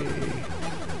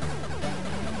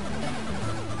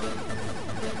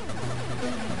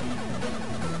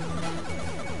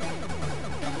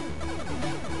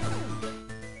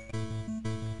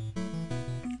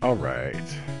 All right.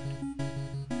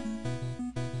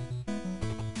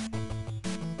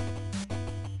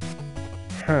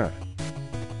 Huh.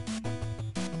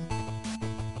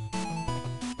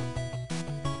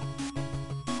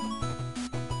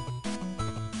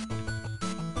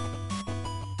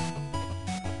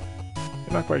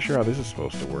 I'm not quite sure how this is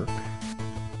supposed to work.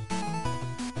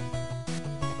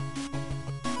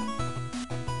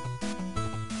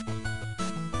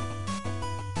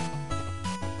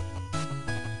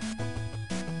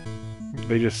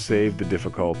 They just saved the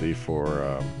difficulty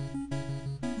for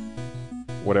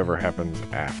whatever happens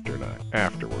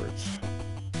afterwards.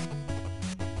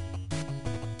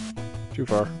 Too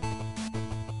far.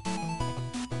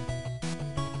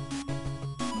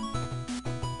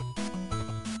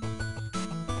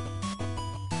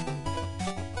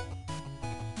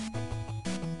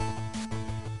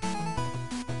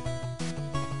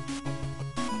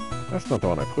 That's not the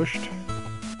one I pushed.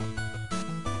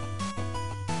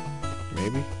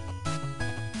 Maybe?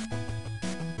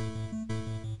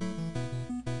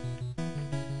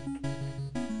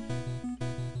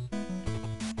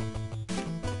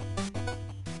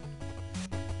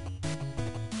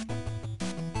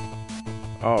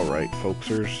 Alright,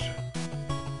 folksers.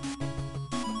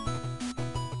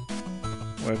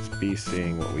 Let's be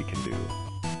seeing what we can do.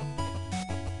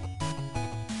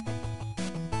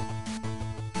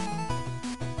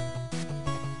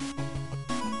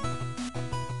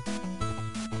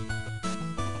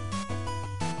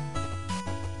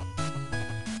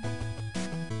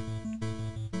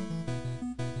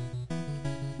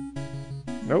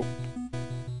 Nope.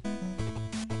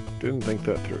 Didn't think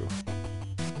that through.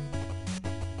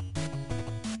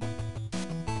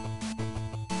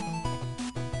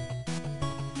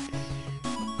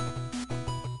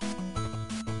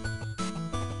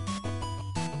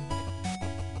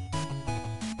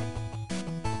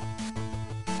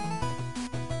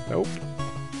 Nope.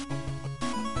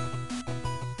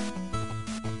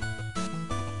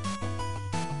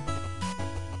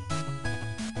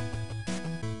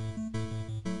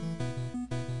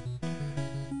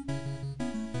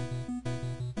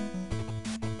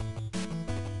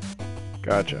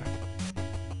 Gotcha.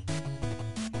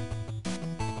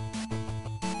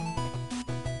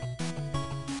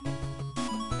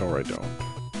 Or I don't.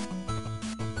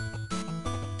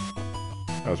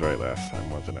 I was right last time,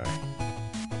 wasn't I?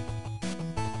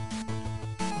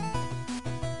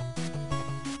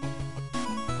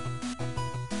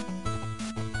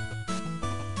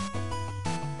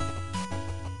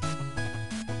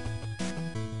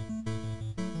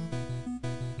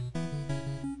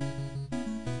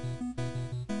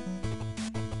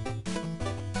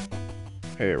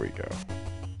 There we go.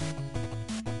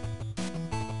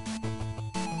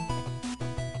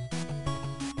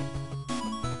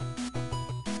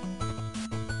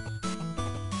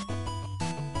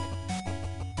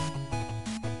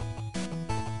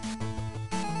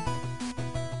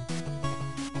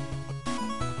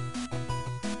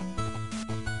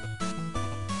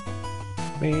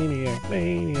 Maniac,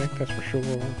 maniac, that's for sure.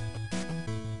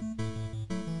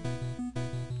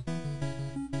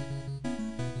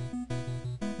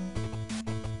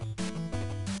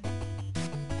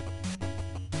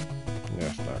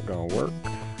 not gonna work.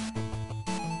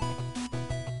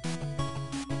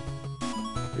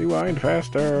 Rewind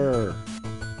faster!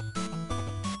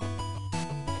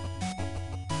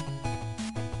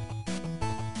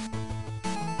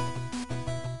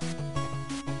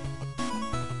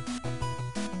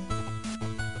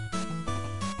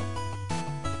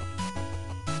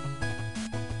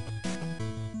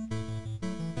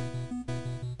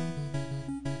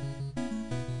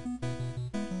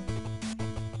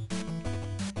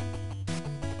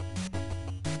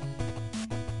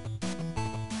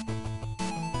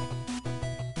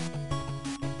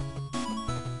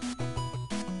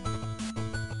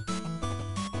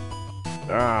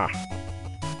 Ah,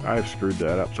 I've screwed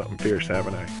that up something fierce,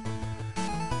 haven't I?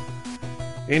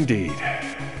 Indeed.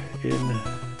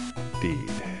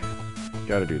 Indeed.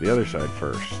 Gotta do the other side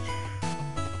first.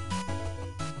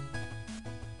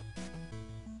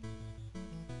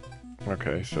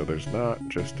 Okay, so there's not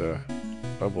just a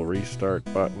level restart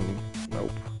button.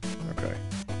 Nope. Okay.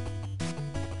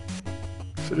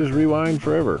 So just rewind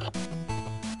forever.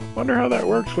 Wonder how that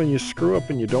works when you screw up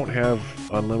and you don't have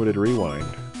unlimited rewind.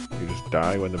 You just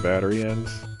die when the battery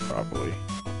ends? Probably.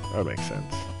 That makes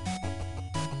sense.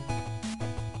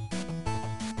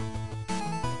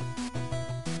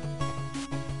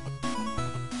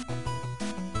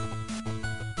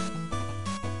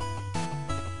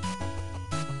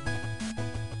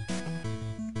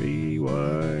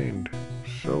 Rewind.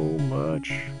 So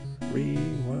much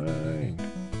rewind.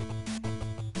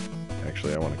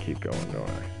 Actually, I want to keep going, don't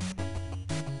I?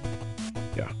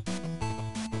 Yeah.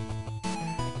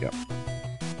 Yep.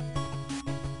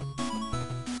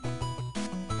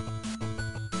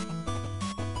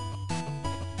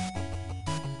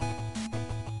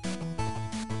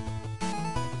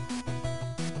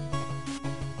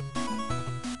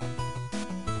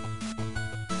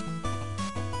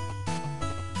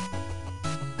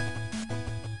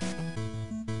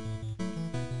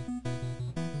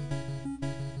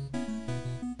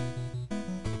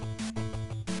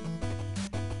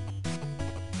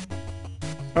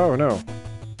 Oh no.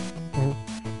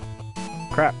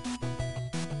 Crap.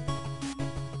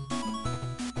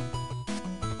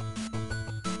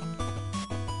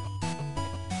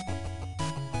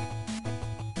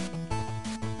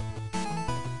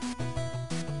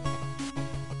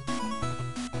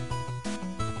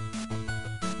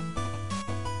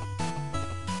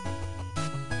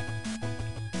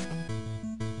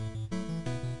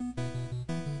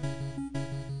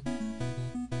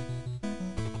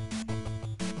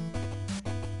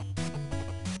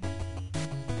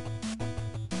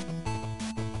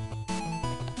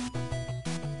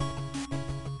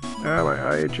 Ah, my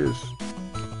eye itches.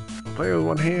 Play with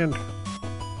one hand.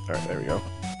 Alright, there we go.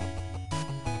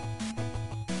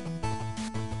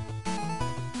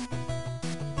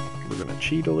 We're gonna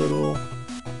cheat a little.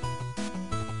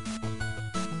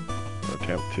 Or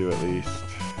attempt to at least.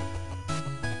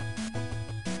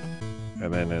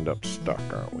 And then end up stuck,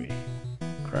 aren't we?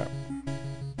 Crap.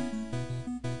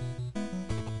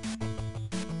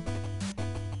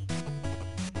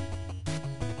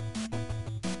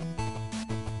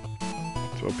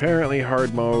 So apparently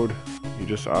hard mode, you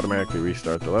just automatically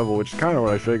restart the level, which is kind of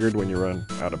what I figured when you run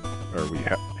out of, or we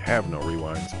have no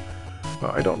rewinds.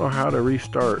 I don't know how to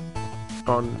restart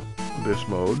on this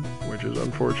mode, which is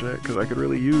unfortunate because I could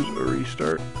really use a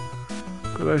restart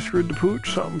because I screwed the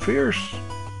pooch something fierce.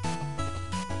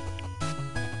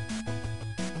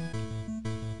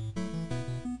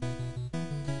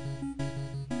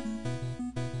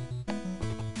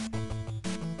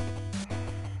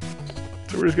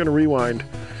 So we're just going to rewind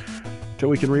till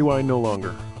we can rewind no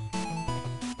longer.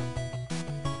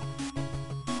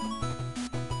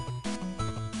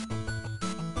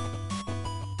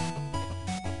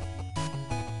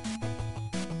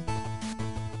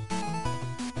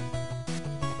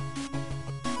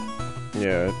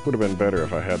 Yeah, it would have been better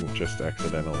if I hadn't just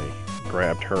accidentally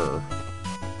grabbed her.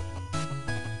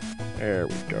 There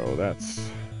we go. That's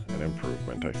an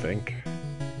improvement, I think.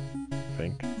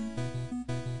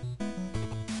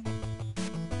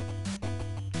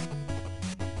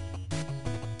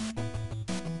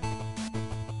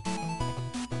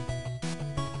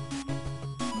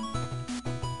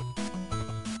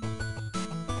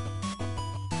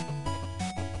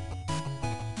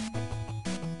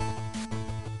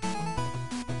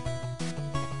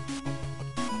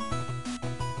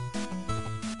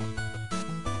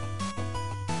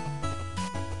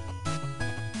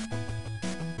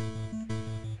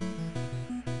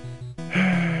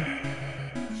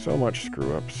 So much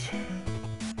screw-ups.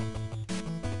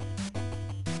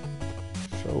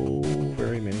 So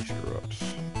very many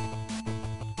screw-ups.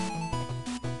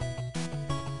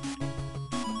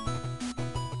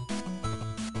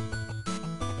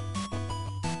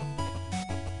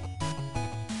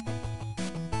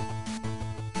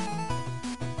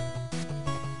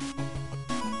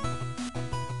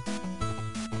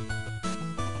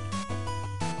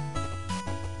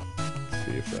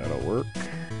 see if that'll work.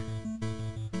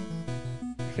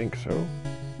 I think so.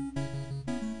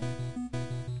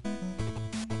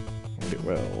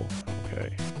 Well,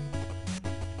 okay.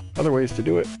 Other ways to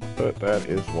do it, but that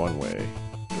is one way.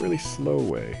 It's a really slow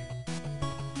way.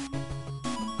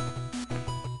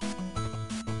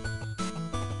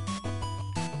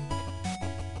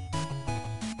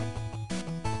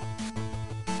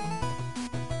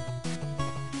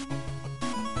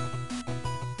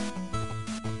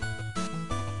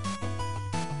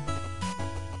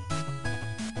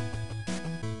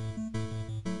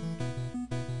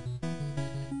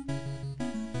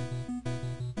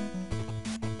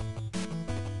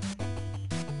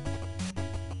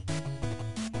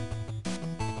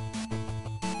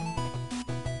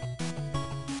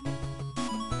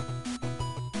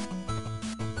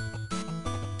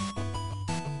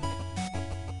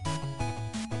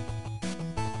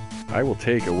 I will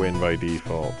take a win by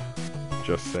default.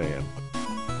 Just saying.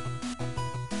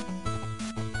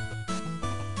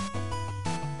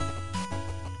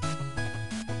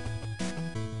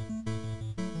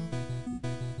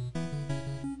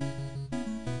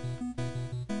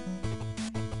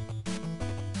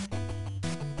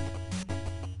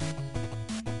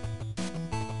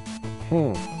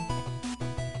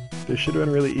 This should have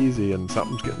been really easy, and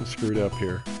something's getting screwed up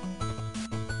here.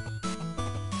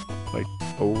 Like,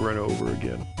 over and over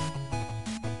again.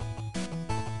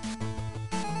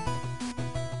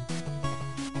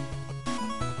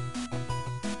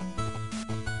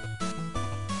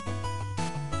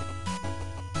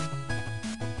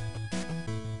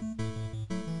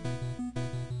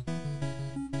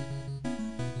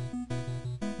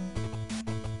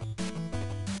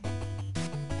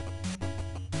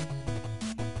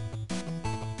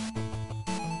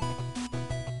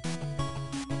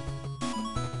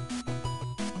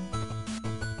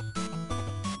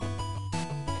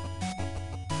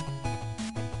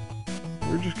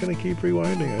 We're just gonna keep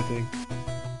rewinding, I think.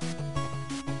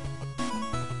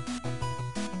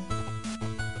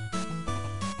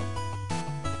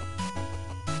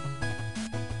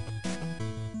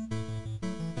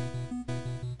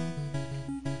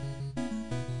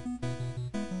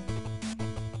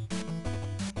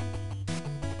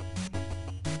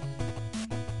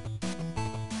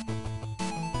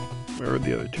 Where would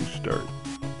the other two start?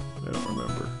 I don't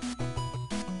remember.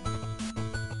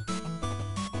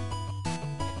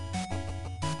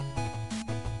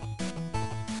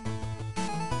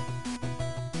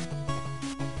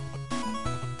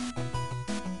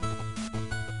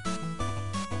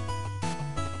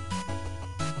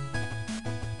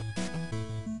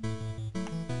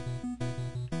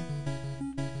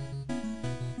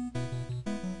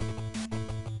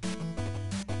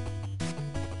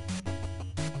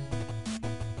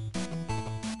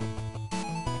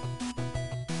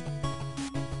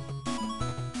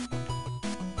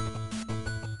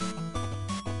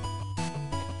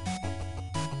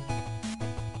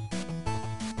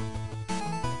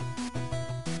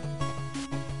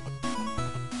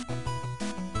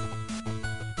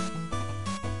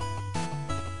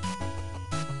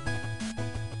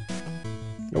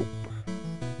 Nope.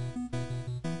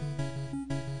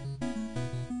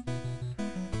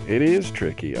 It is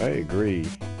tricky, I agree.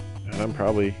 And I'm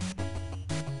probably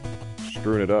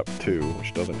screwing it up too,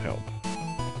 which doesn't help.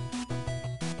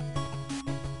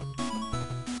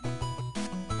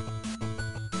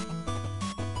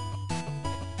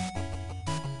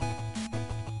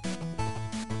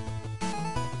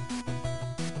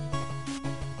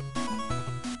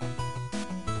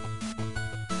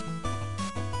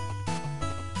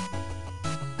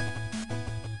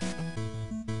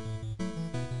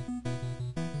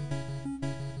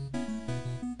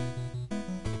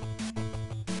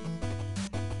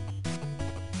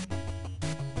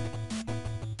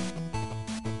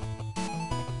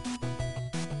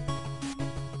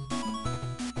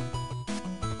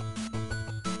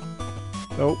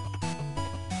 Nope.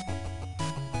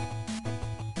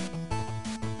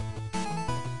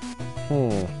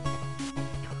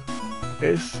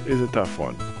 This is a tough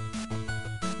one.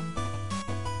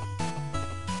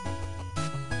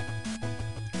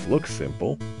 Looks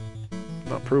simple.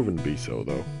 Not proven to be so,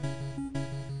 though.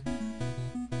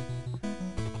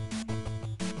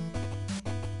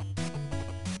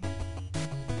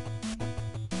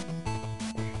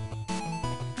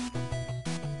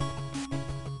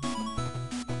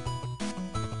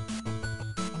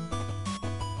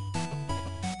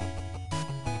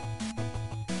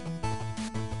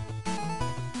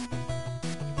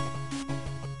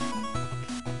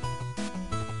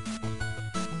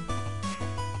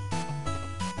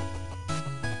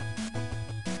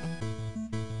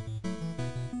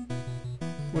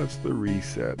 What's the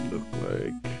reset look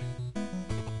like?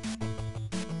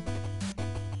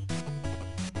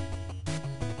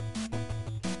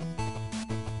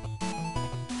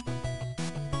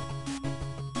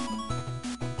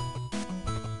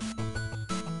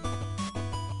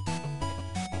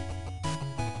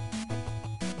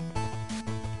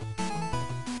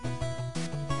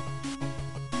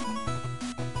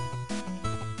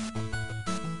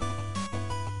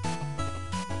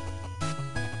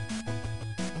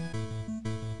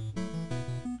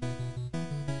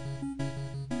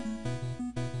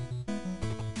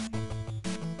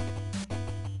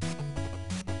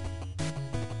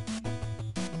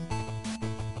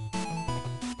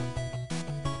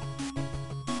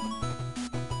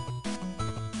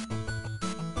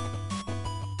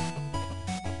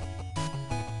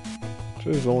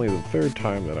 This is only the third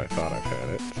time that I thought I've had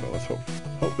it, so let's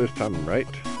hope this time I'm right.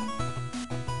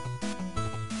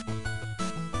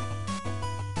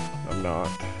 I'm not.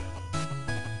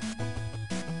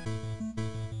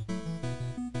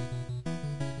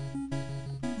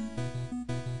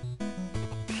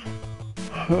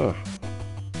 Huh.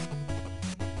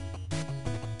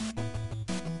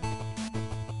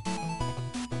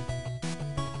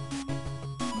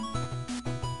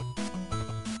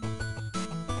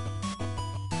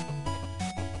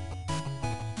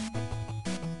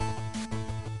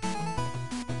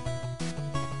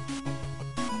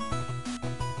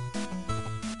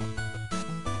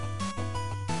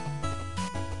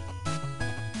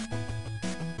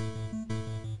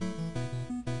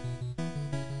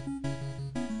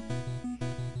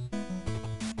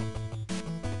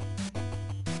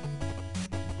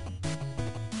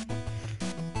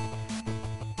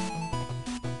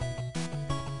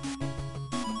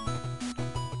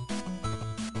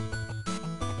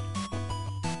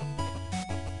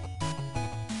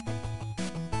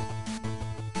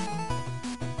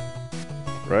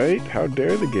 Right? How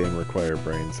dare the game require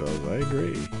brain cells? I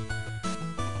agree.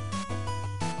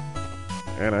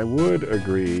 And I would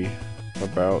agree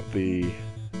about the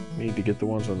need to get the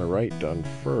ones on the right done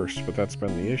first, but that's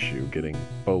been the issue, getting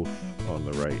both on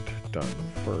the right done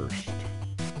first.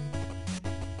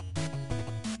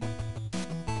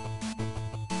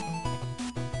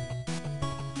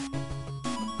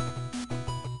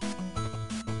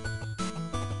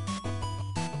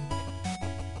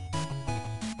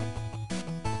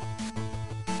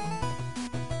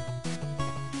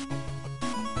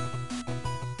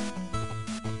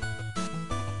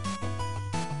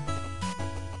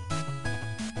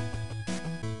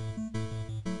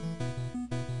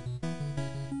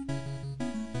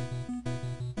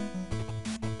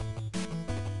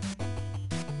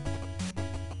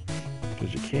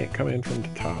 Because you can't come in from the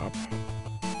top.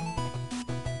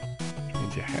 Which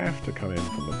means you have to come in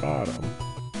from the bottom.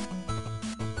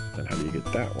 Then how do you get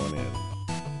that one in?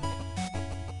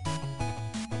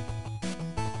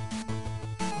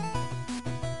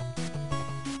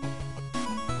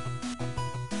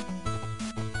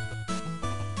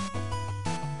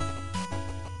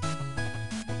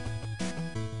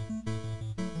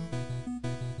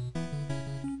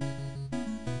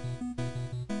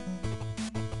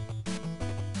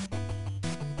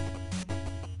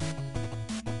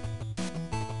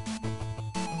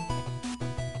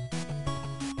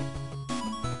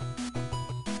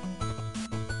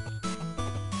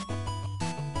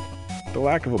 The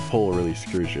lack of a pull really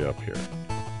screws you up here,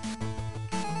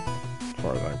 as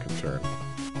far as I'm concerned.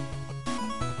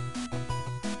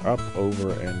 Up,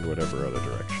 over, and whatever other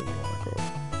direction you want to go.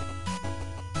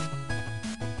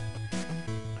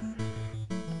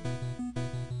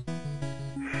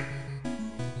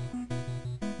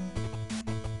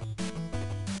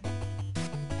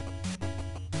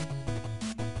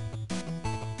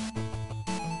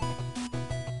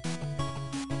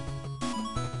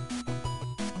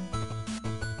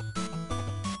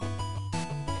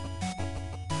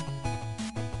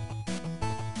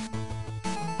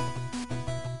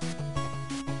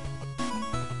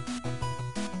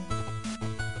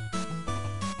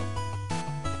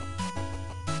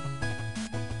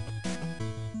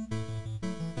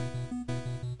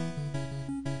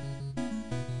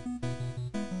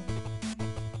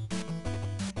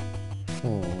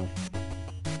 Hmm.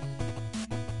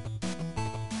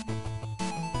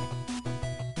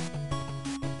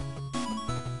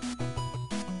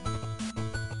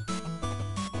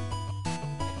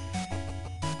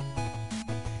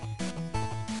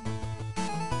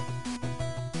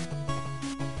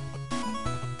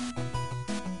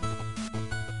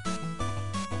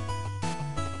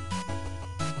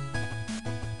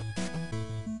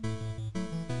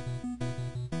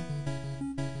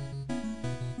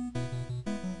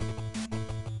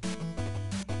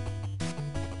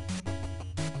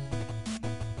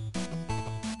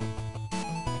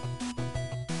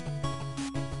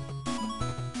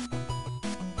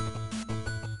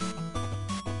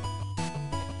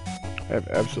 I have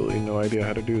absolutely no idea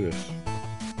how to do this.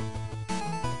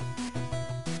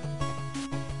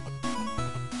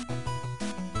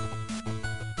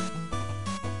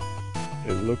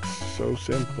 It looks so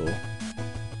simple.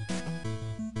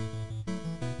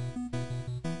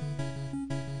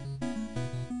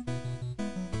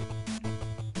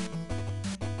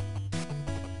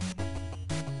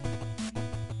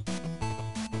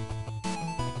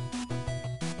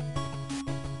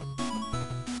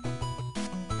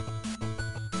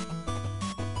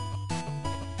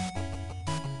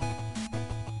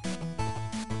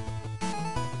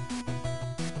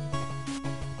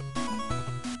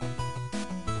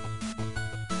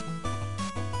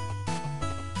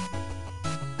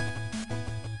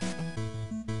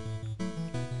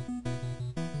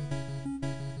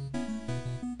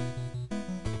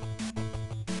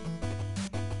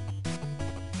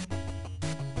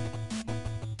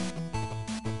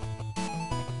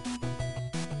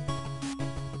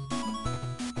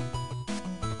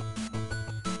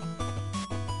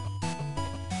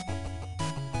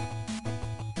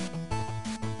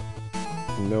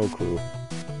 No clue.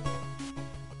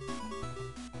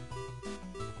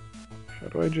 How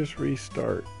do I just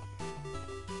restart?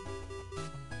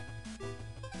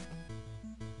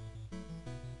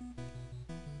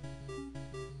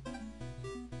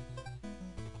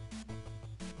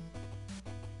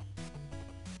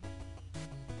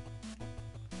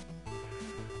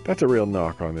 That's a real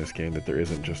knock on this game, that there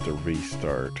isn't just a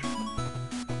restart.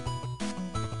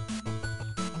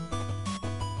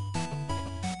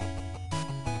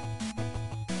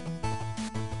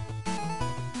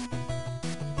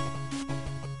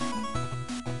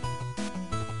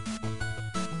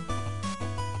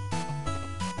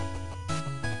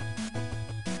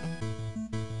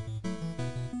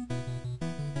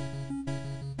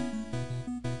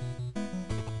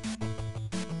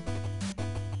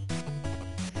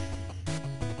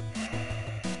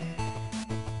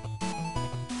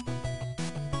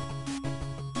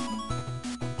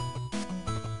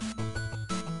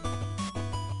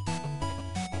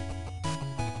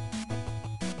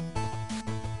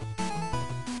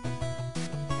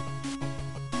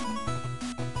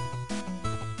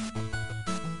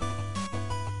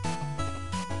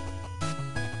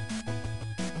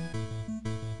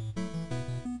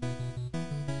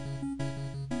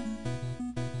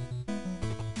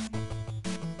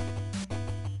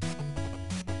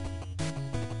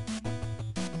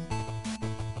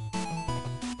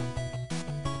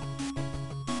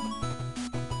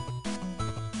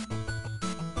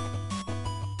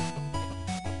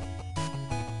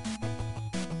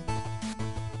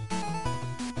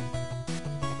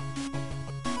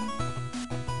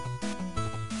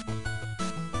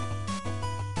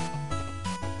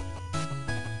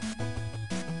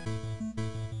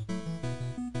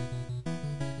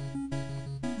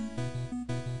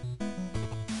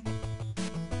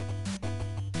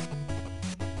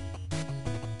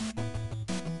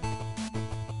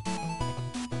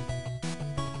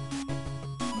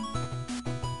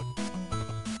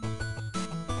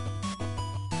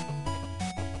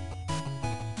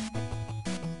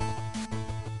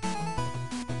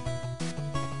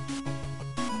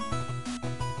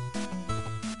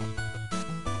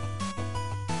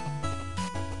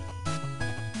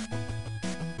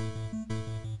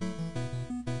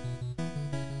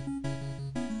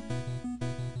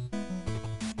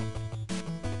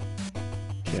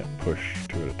 Can't push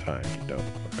two at a time, you don't.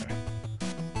 Okay.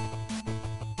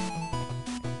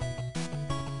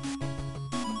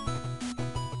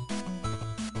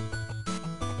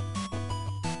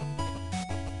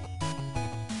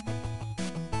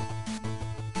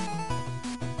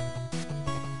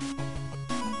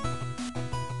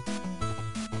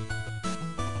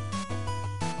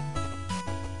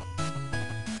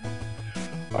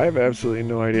 I have absolutely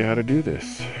no idea how to do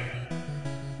this.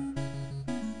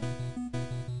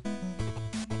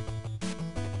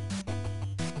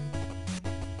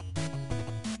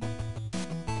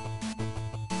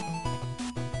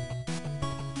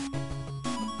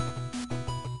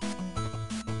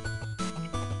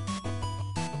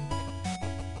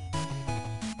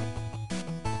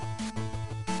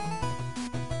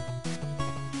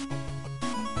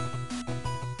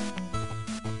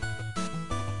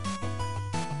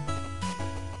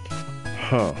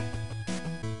 Huh.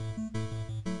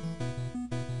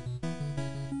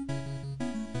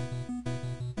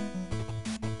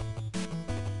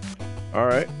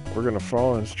 Alright, we're gonna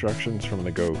follow instructions from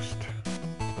the ghost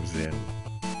of Zen.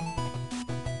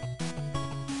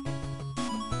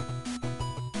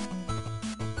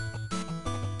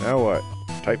 Now what?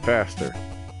 Type faster.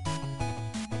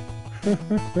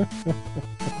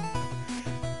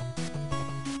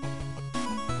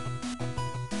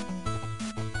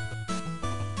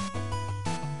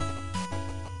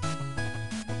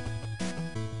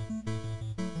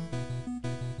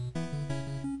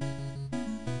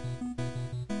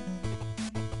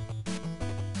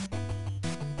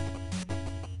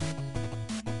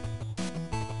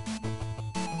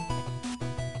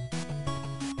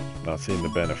 not seeing the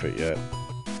benefit yet.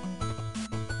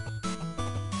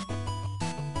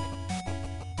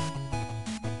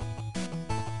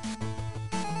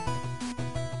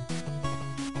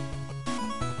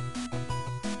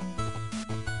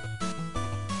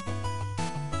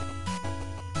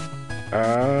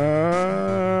 Oh.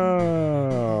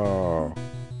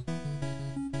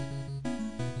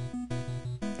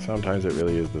 Sometimes it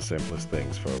really is the simplest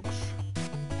things, folks.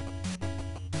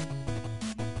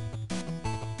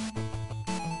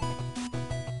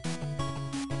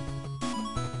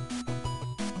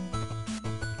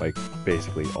 Like,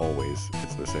 basically always,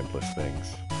 it's the simplest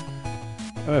things.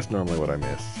 And that's normally what I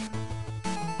miss.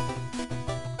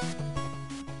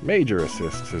 Major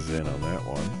assists is in on that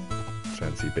one,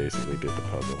 since he basically did the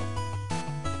puzzle.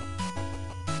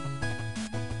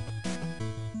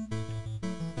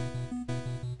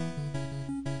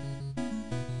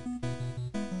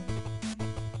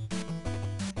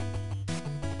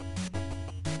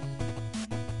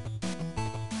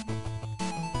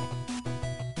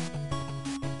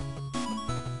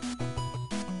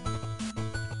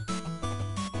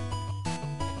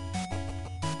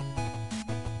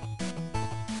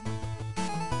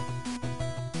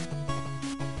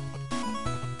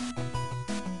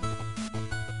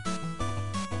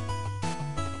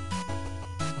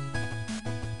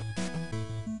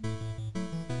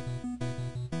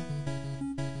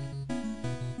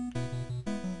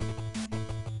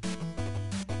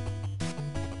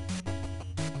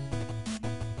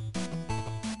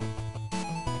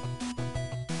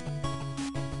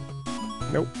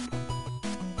 Nope.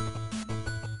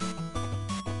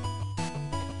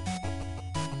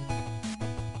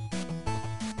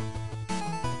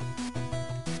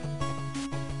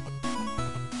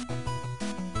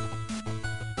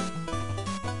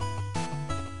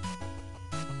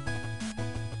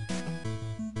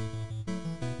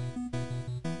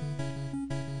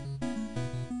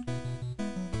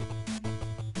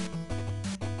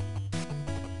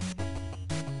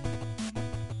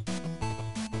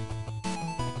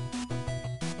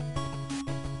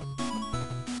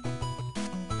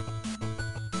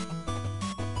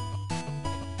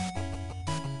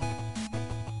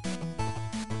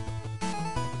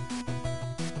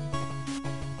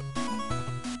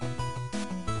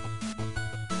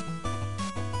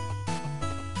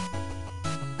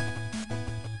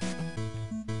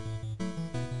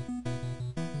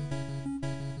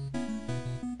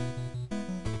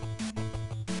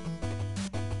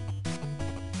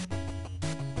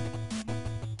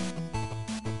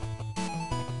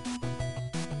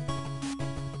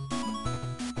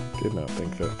 Did not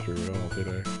think that through at all, did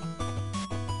I?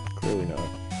 Clearly not.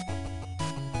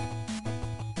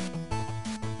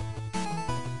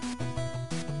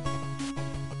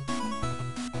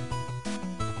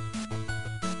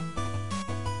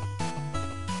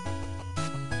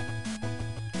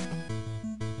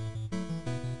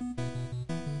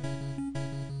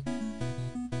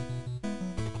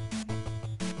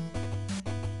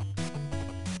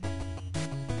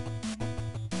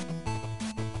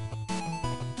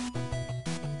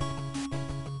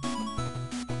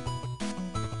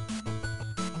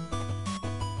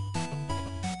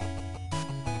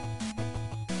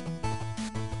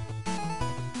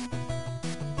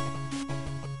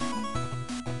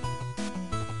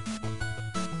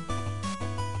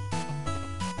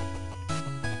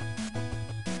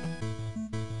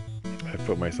 I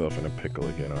put myself in a pickle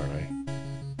again, aren't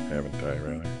I? Haven't I,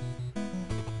 rather?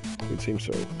 It would seem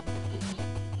so.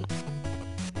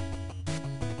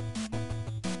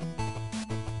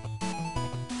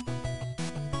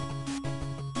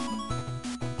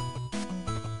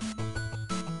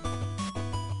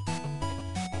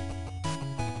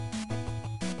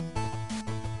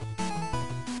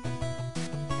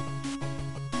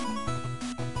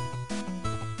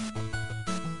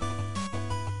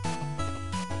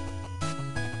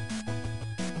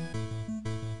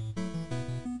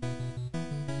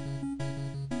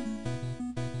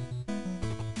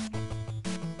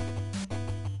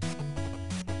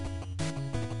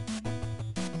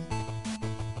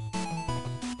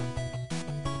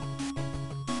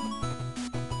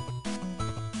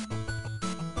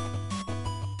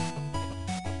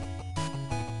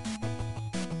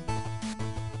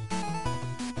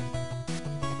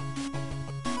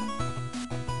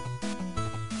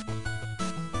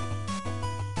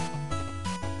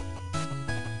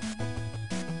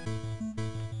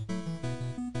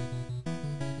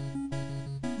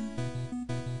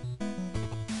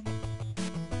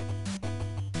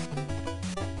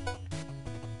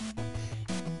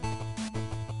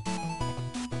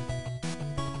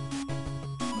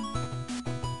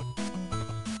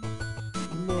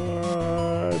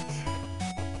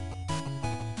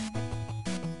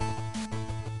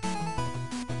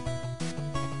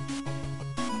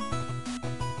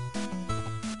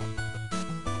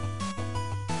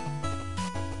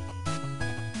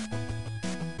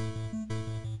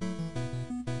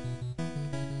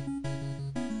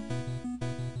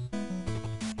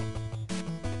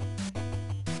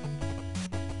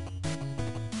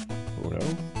 no.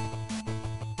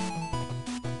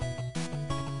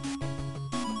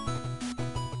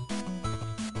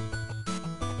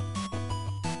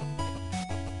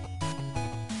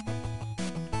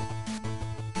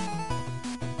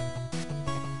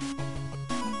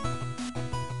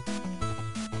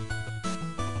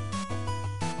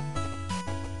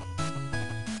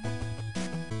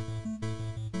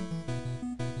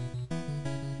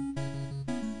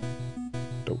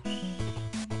 Dose.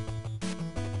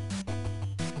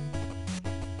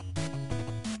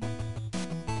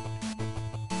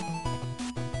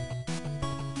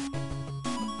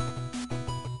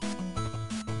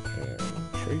 And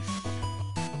trace.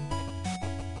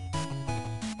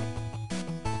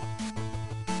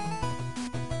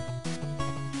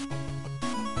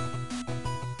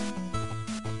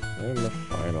 And the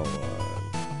final one.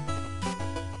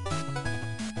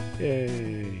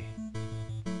 Yay!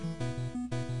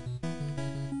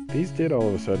 These did all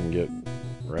of a sudden get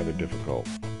rather difficult,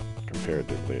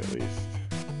 comparatively at least.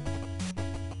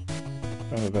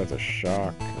 Not that that's a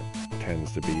shock. It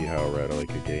tends to be how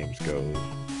Ratalaika games goes.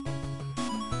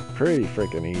 Pretty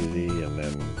freaking easy, and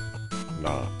then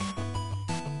not.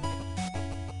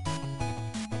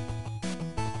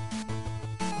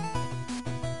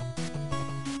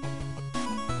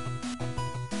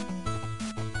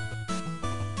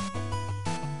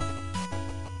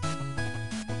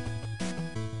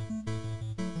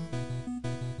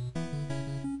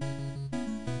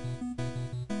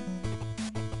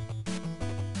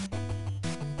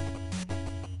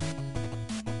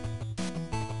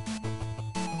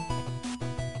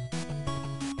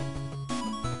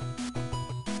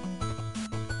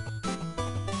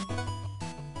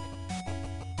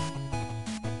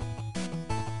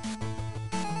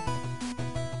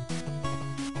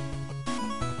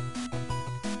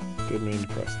 Didn't mean to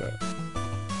press that.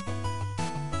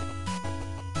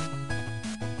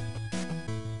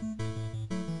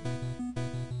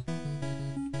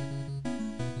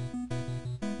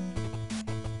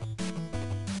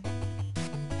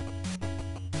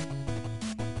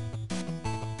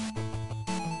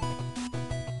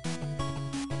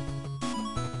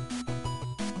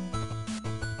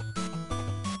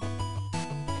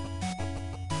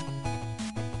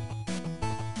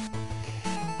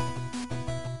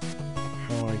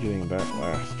 How am I getting that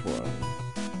last one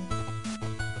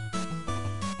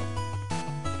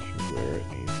to where it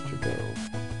needs to go?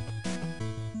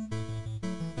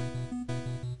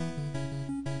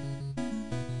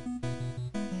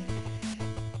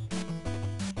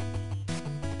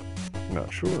 Not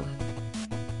sure.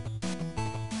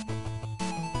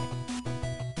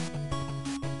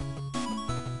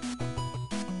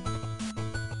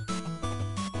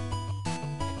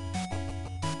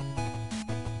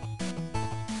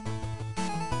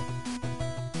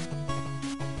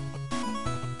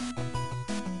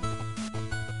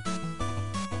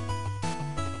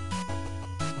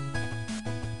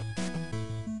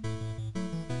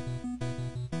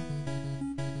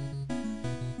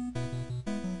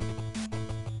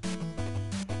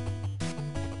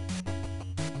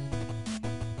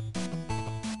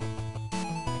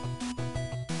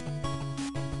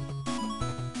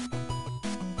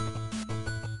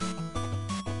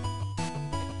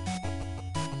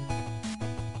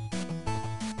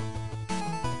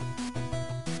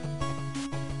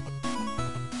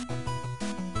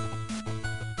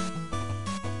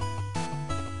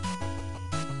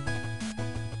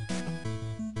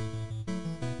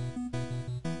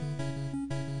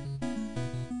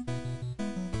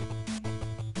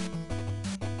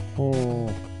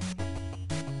 Oh.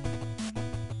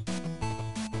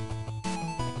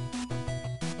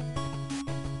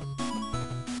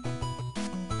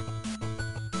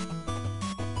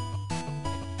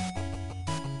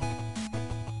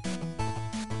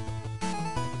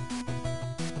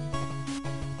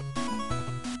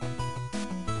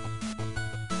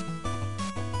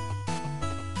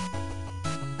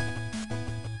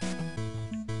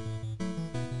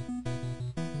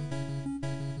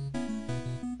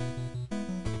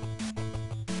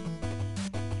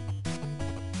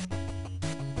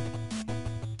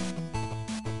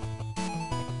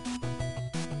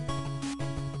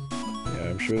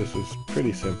 I'm sure this was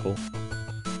pretty simple.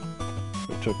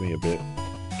 It took me a bit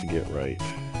to get right.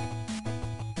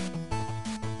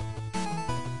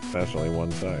 That's only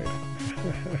one side.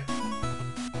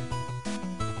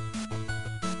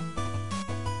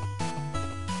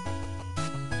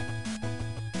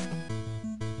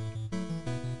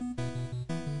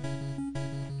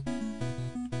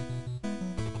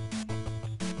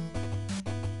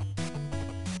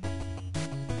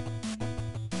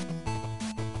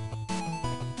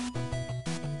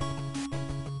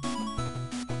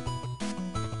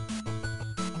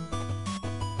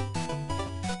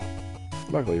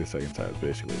 Luckily, the second side is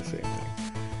basically the same thing.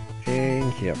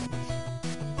 Thank heavens.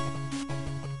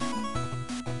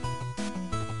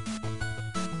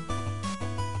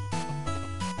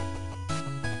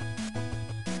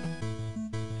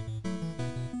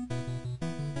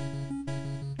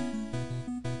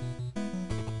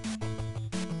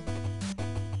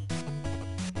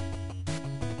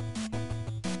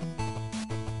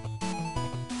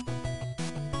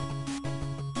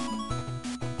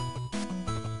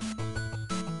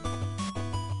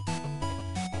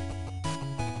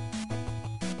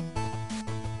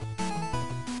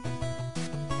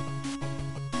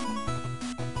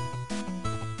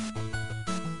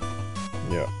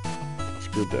 Yeah,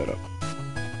 screwed that up.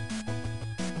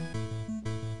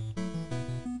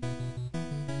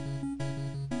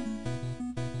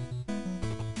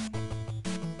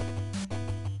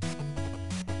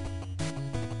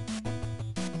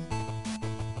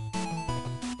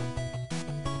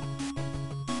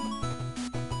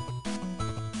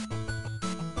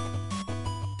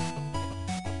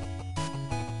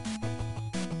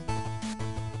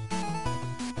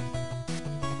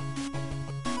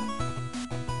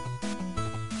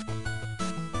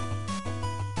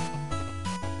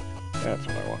 That's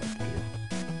what I wanted to do.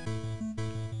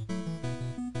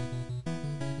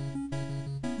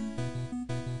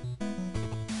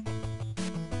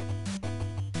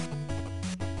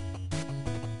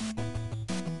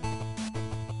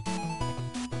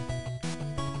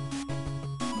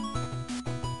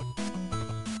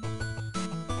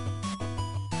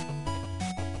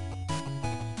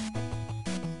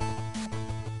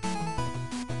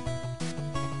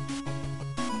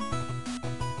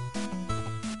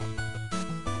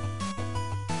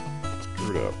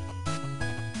 Screwed up.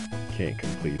 Can't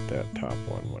complete that top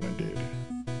one when I did.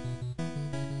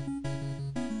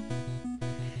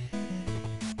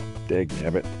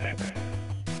 Dagnabbit.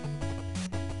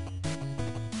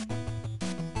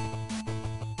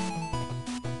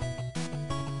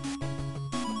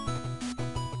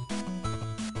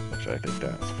 Actually, I think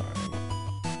that's fine.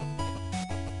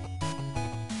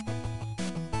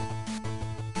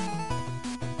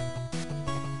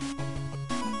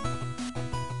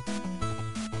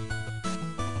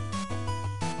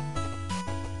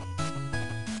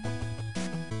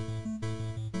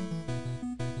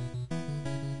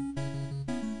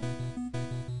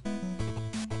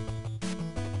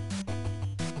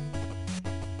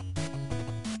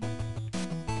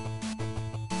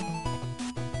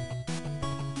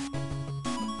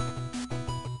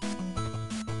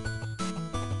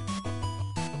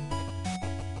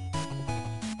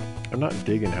 I'm not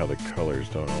digging how the colors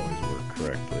don't always work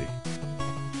correctly.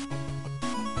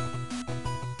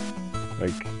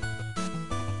 Like,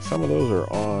 some of those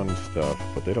are on stuff,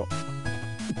 but they don't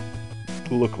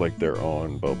look like they're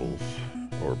on bubbles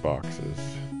or boxes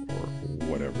or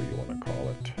whatever you want to call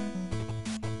it.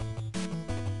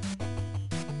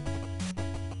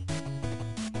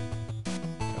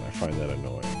 And I find that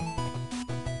annoying.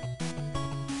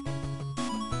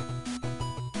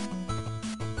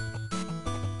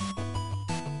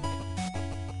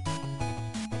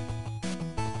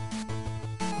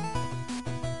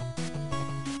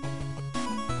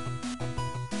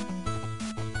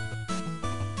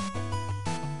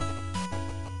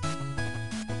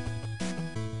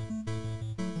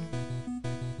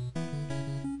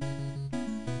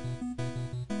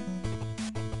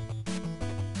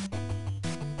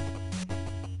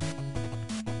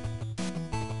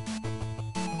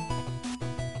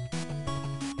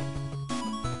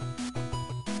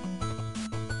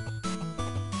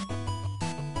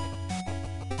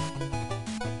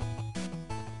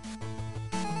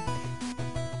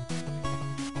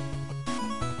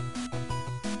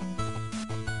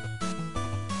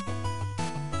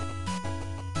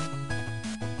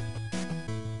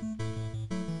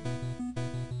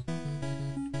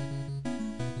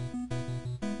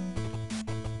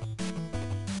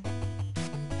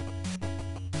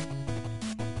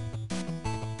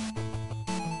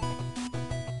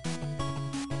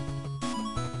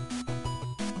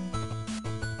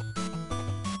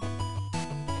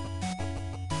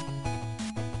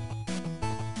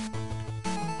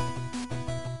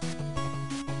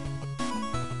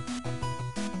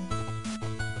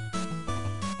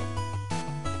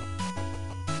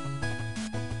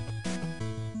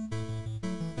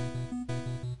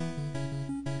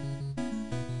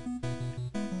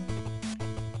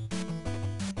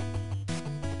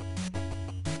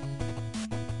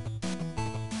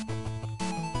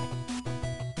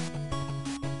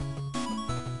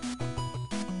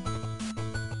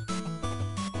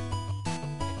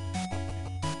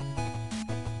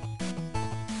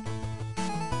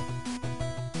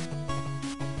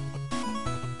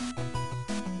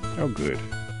 Oh, good.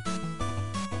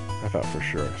 I thought for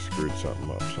sure I screwed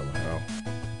something up somehow.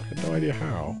 I had no idea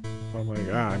how. I'm like,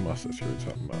 I must have screwed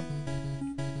something up.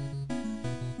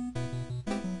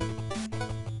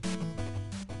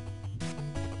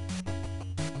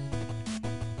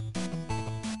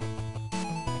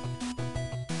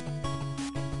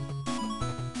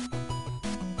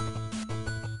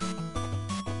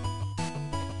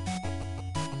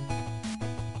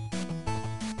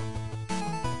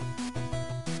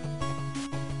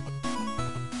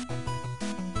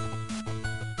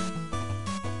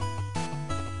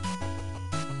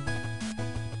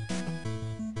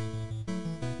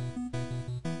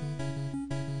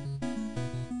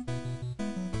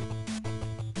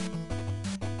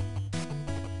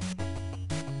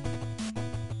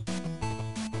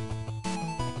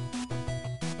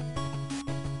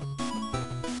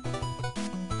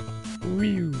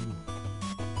 Whew.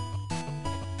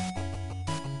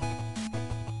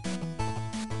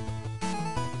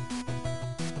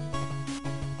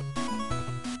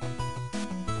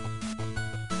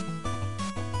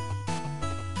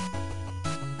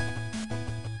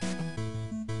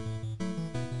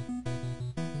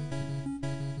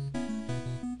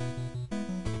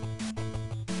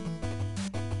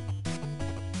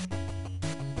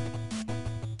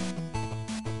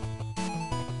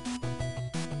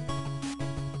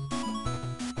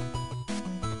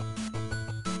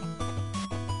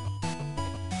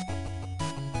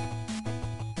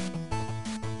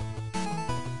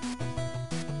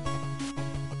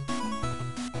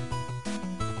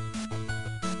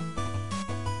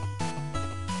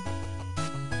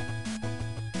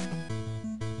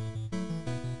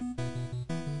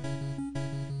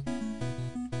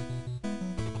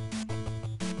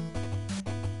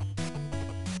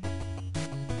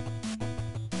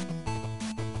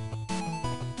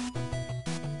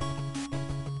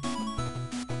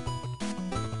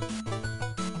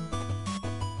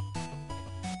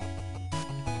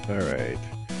 Alright.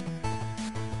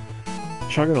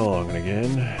 Chugging along again.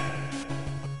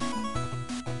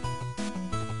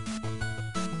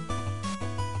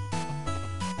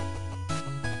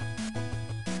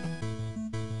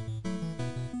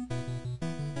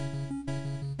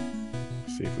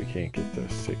 See if we can't get to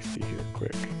 60 here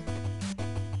quick.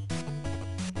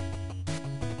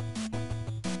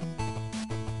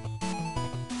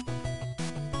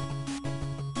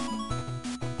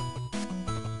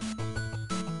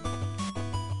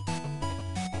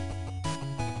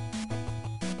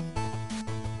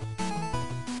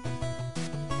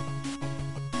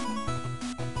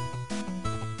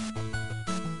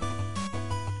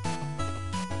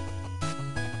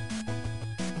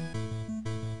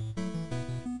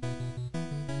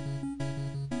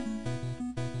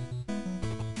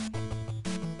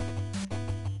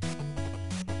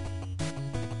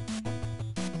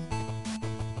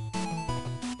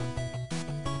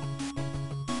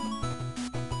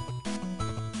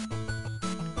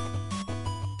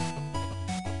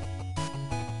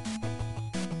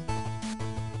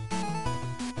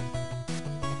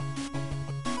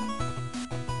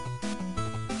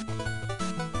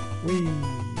 Whee!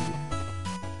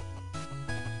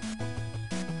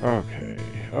 Okay.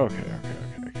 What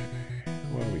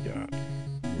do we got?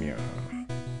 Yeah.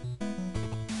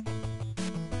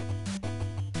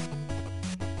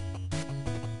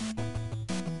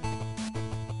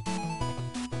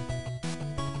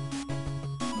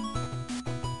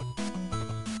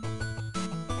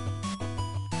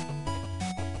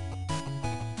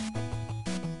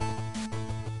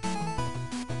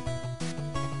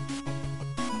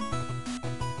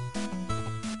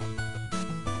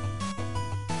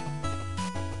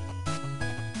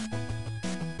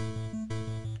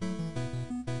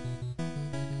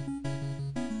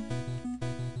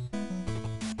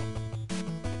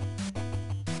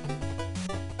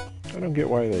 I don't get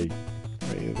why the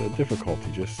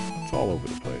difficulty just, it's all over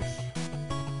the place.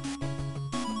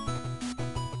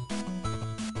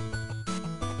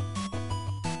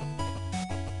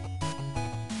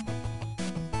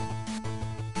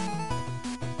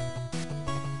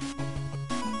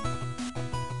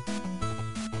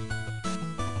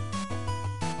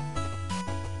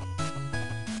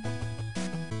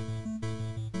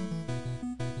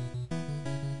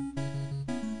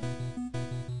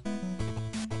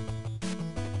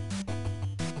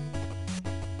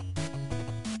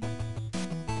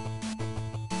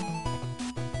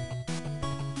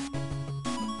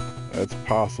 It's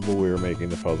possible we were making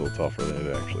the puzzle tougher than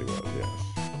it actually was, yes.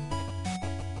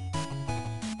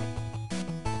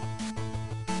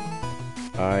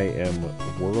 I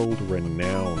am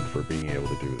world-renowned for being able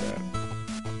to do that.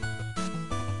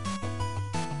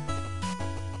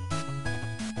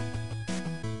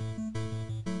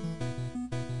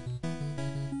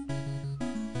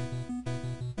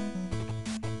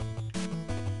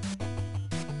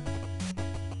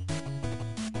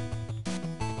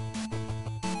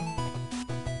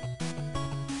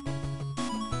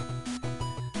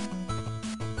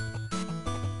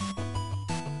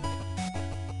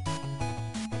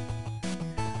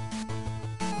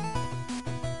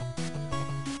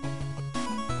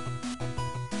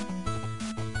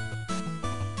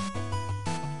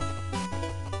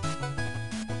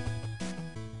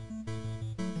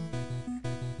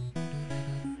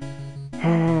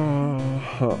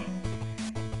 Huh.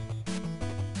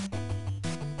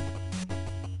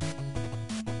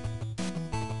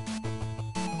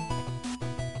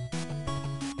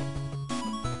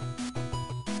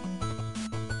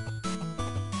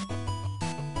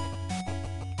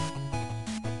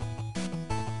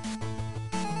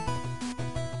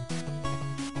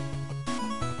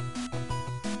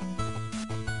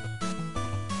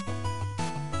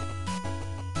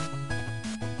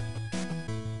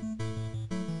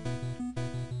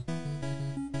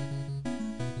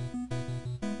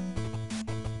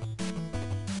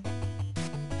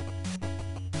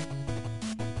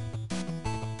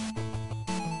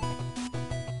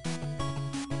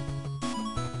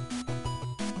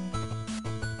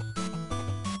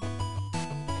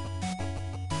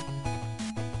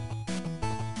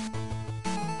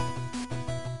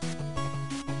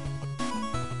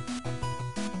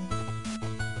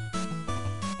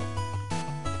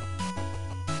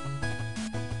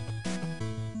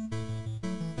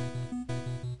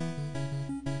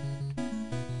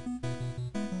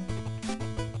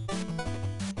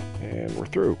 And we're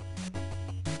through.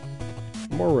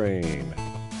 More rain.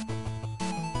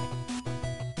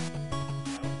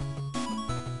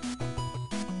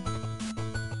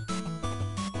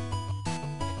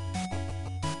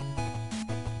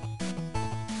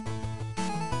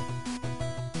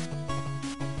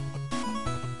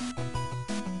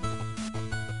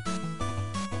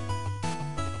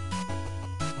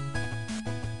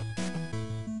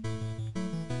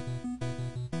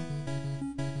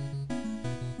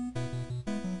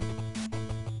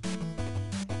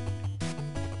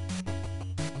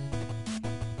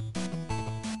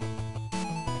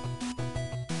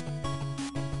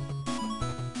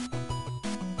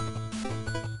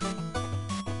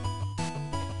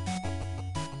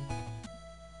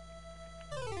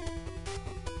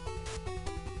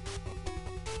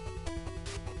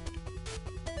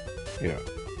 Yeah.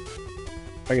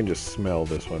 I can just smell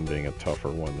this one being a tougher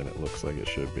one than it looks like it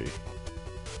should be.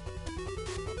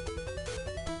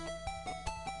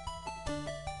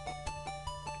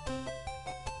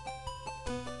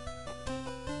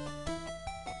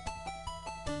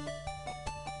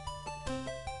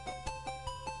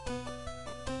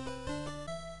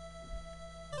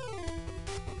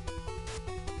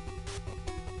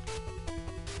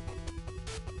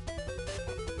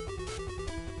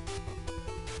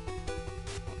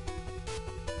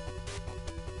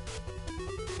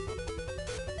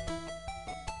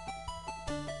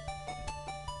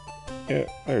 Yeah,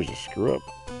 there's a screw up.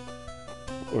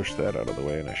 Push that out of the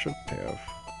way, and I shouldn't have.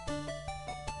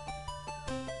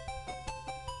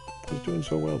 I was doing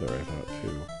so well there, I thought,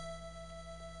 too.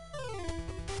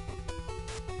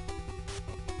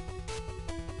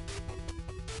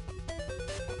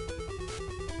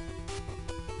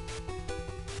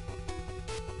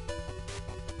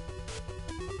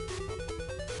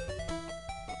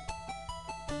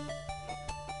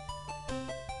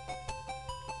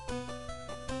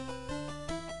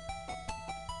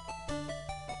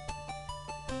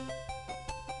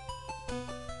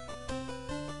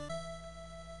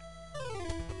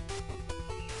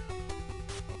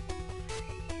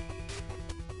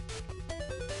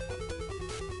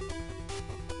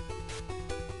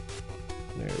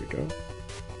 There we go.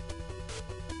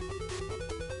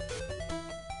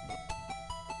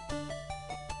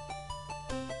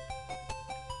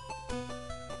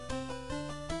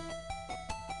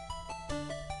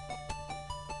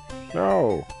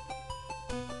 No!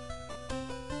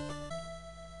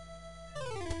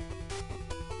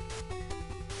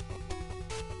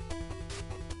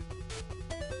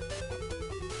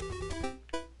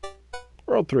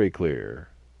 World 3 clear.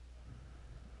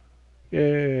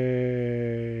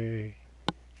 Yay!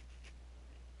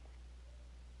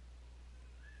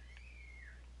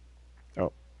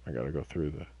 Oh, I gotta go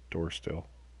through the door still.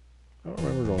 I don't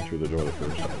remember going through the door the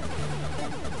first time.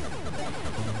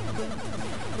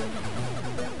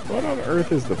 What on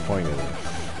earth is the point of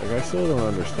this? Like, I still don't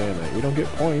understand that. You don't get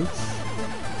points.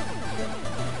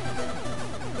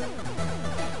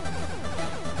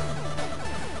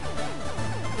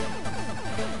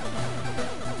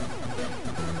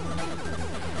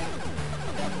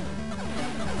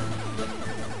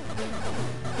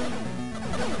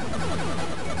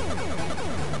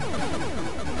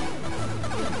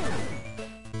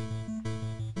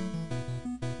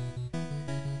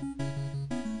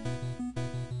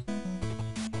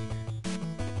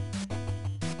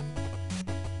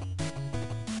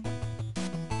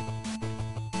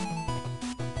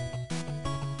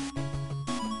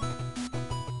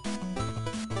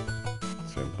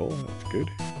 Simple, that's good.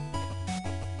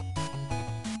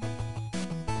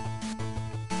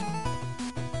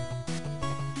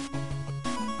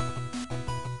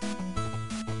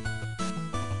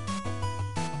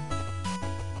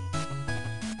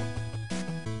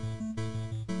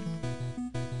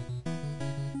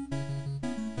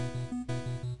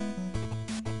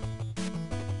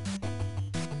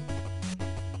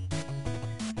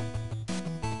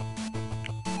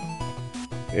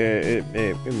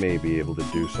 It may be able to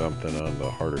do something on the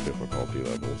harder difficulty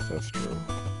levels, that's true.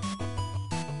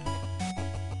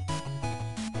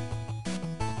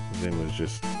 Zin was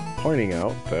just pointing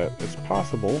out that it's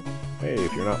possible, hey,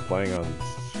 if you're not playing on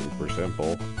super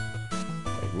simple,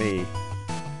 like me,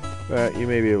 that you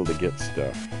may be able to get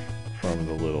stuff from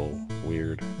the little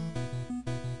weird,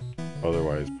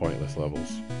 otherwise pointless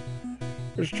levels.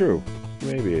 It's true,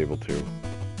 you may be able to.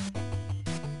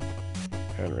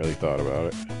 Hadn't really thought about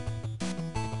it.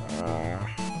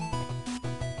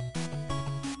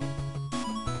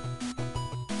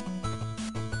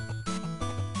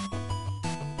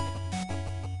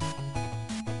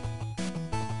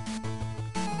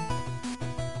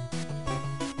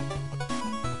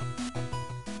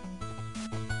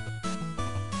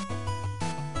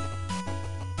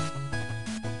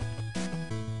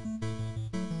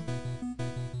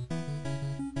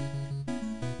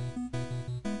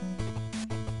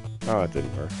 Oh, it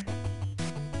didn't work.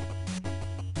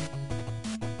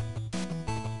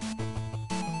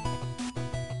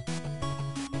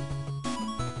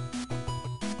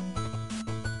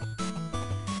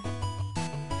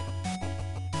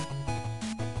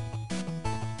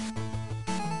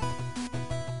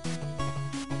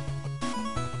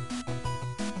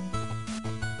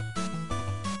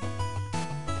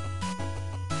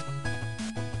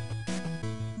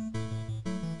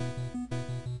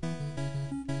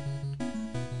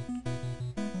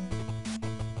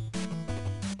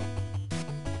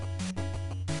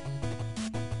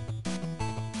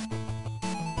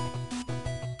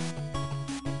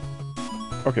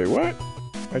 Okay, what?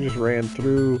 I just ran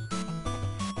through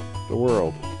the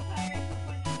world.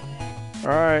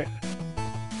 Alright.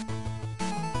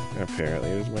 Apparently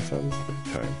it is my son's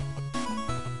bedtime.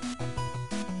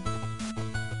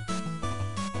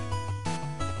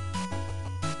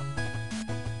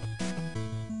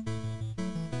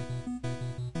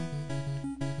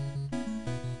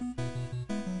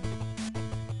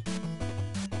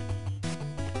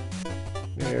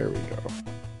 There we go.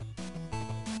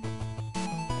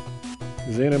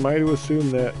 Zane, am I to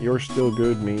assume that you're still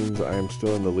good means I am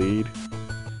still in the lead?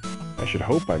 I should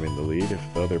hope I'm in the lead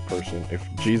if the other person, if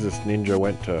Jesus Ninja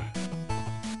went to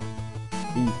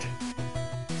eat.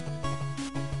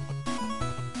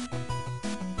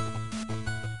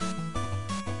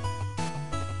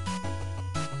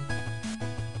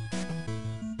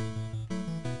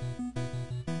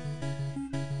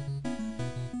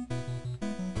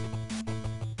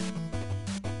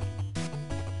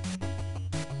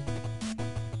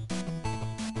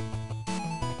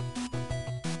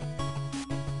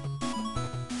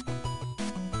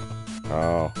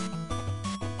 Oh.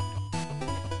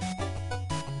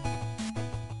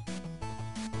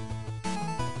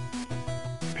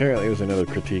 Apparently it was another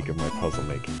critique of my puzzle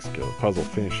making skill, puzzle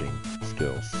finishing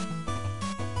skills,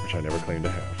 which I never claimed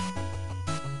to have.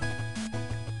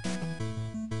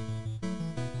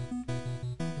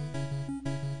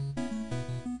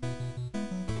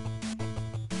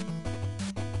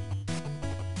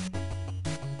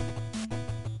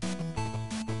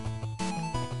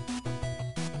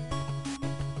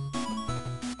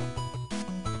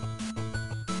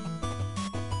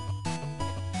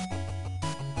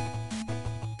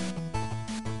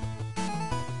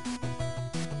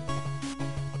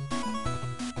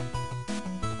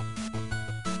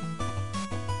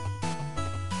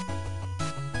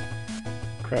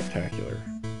 Craptacular.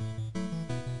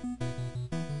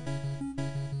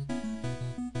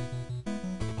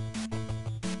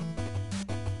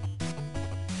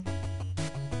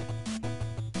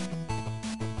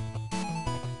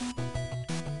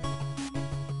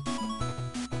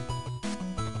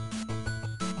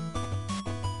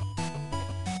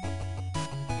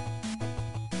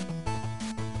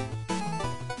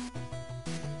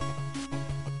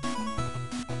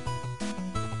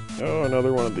 Oh,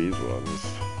 another one of these ones.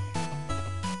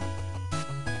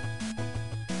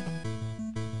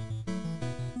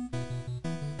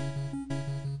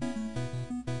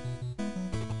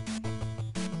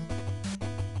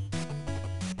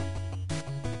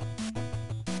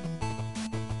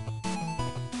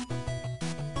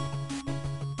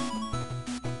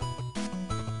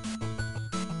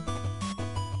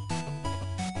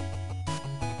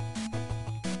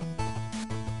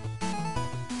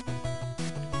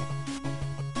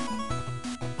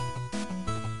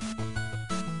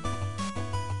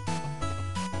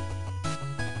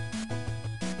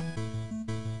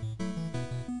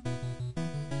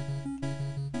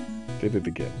 Did it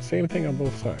again. Same thing on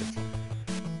both sides.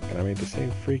 And I made the same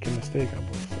freaking mistake on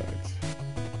both sides.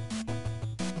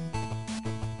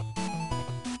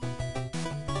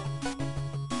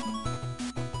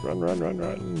 Run, run, run,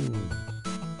 run.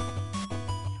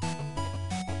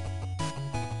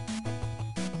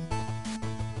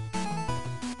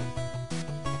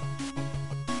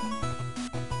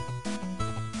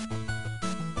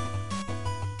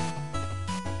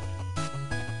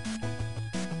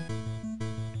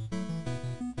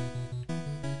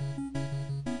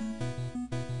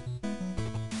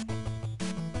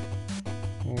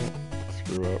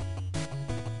 Screw up.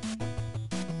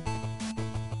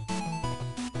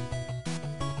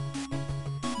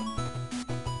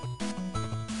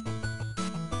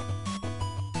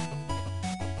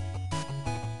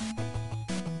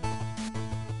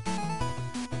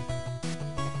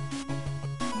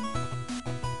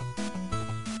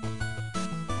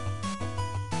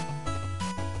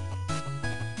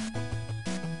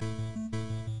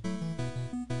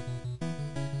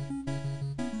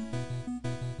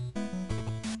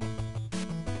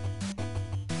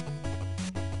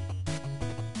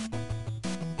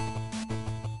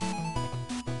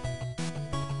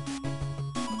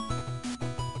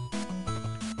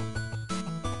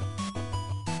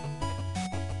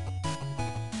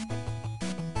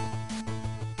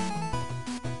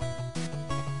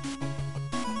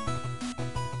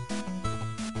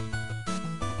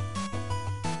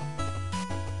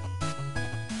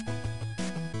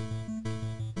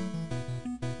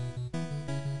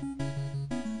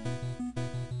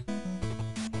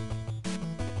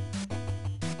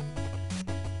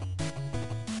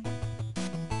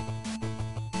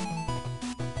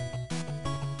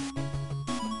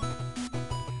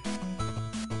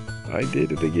 I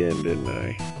did it again, didn't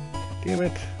I? Damn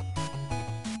it.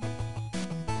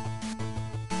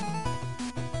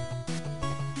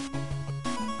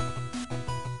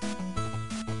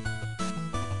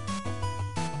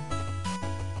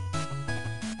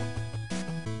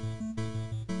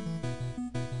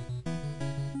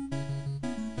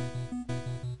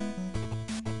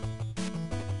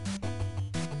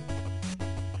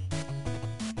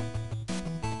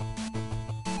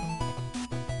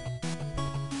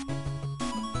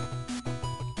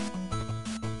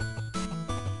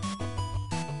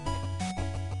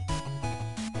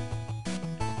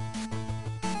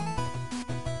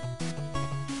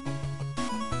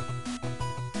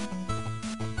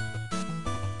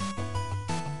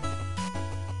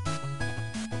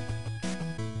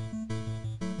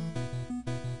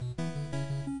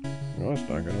 No, it's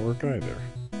not going to work either.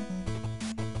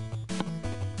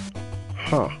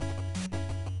 Huh.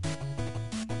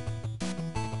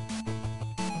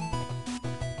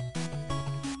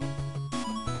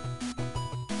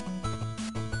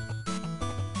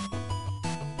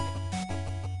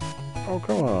 Oh,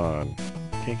 come on.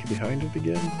 Can't get behind it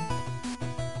again?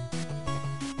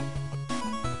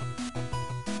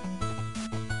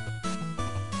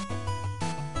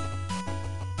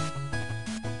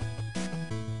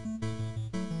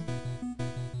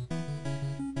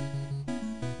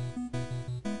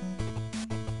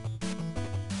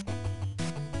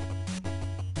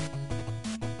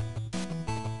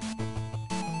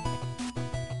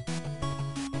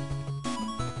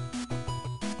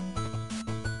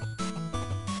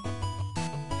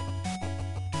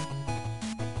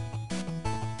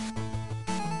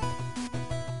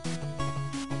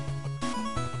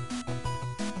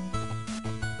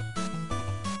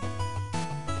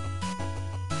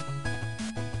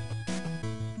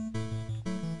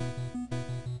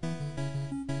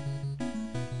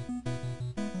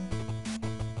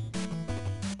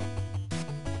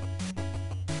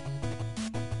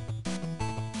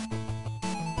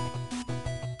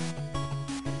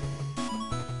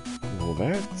 Well,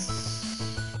 that's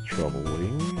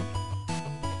troubling.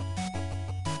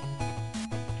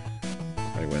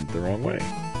 I went the wrong way.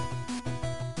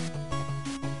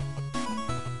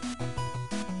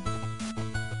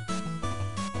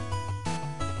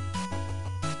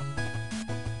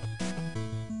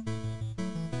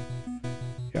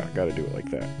 Yeah, I gotta do it like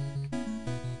that.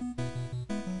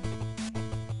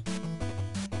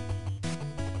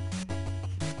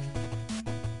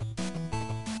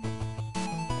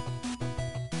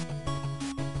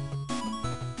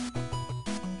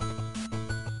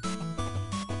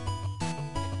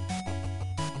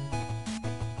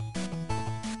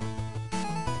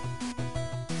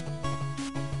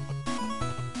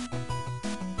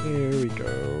 There we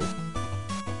go.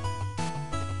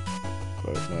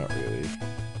 But not really.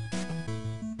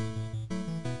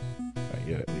 Not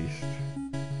yet, at least.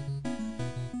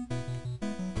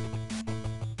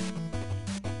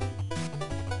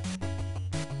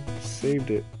 Saved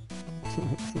it.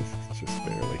 Just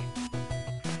barely.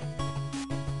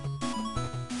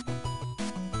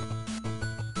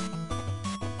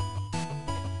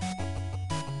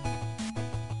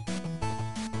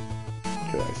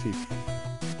 Okay, I see.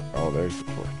 Oh, there's the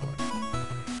fourth one.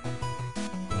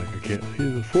 Like, I can't see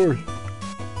the fourth.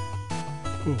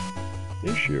 Oh,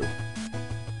 issue.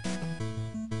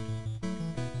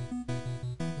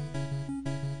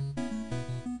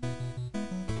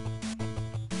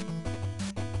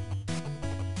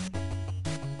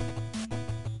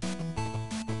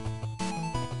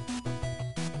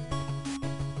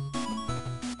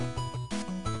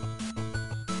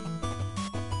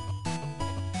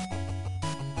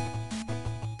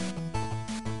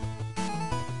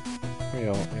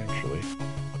 Well, actually,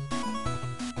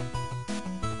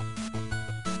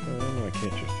 no, I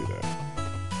can't just do that.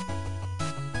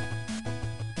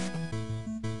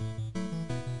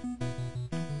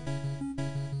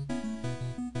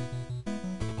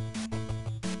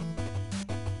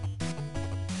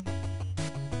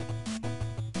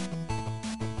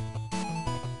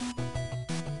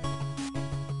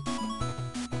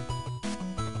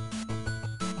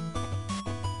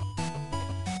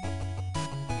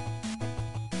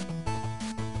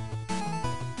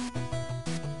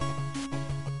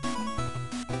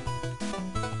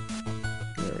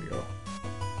 There we go.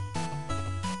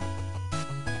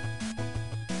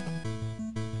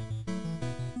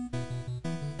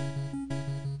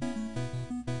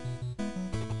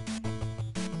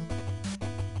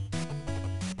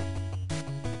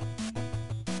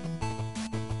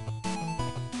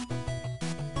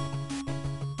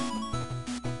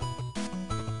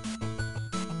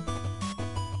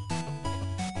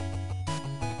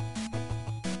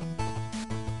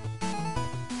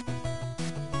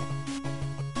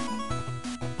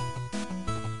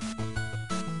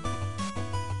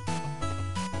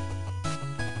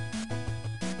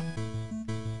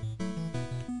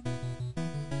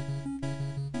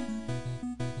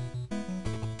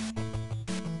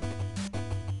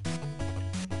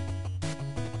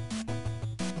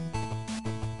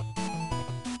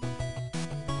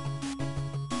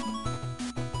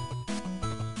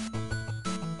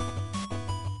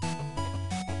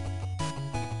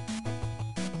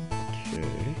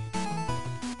 Okay.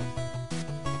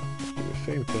 Let's do the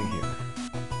same thing here.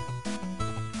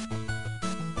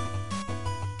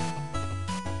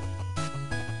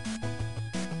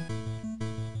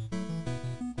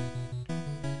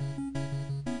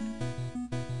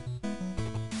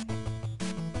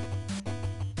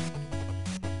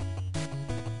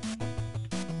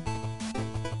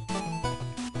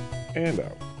 And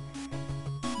out.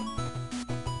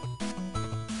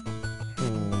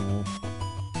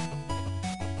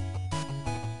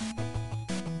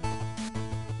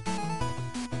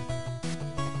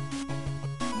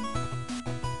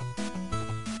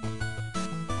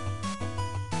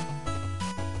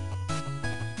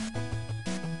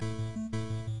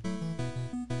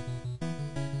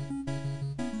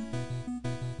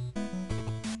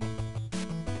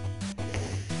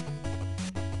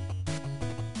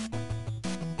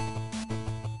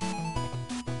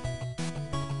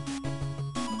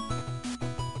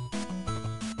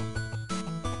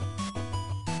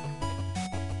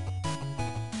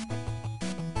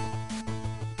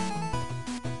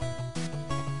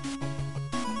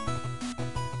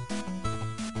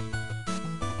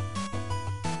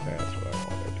 That's what I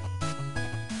wanted.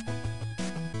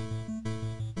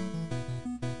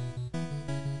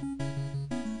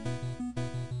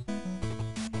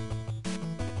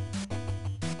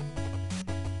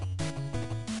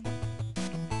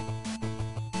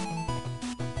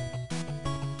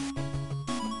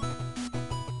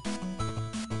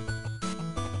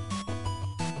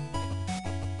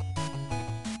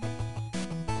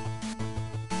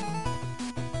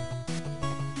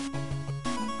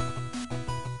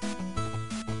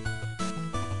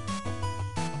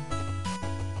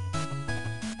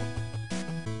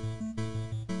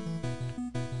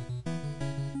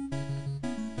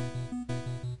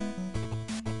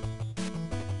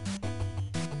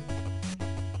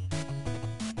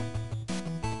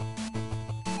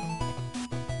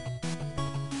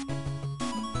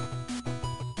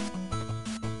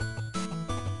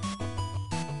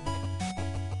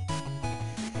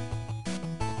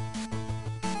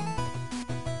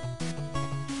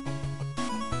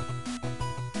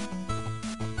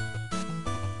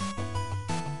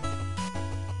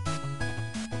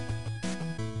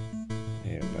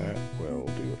 And that will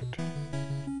do it.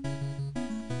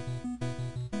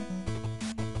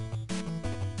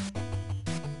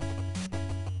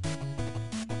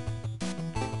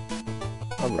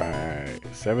 Alright,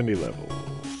 70 levels.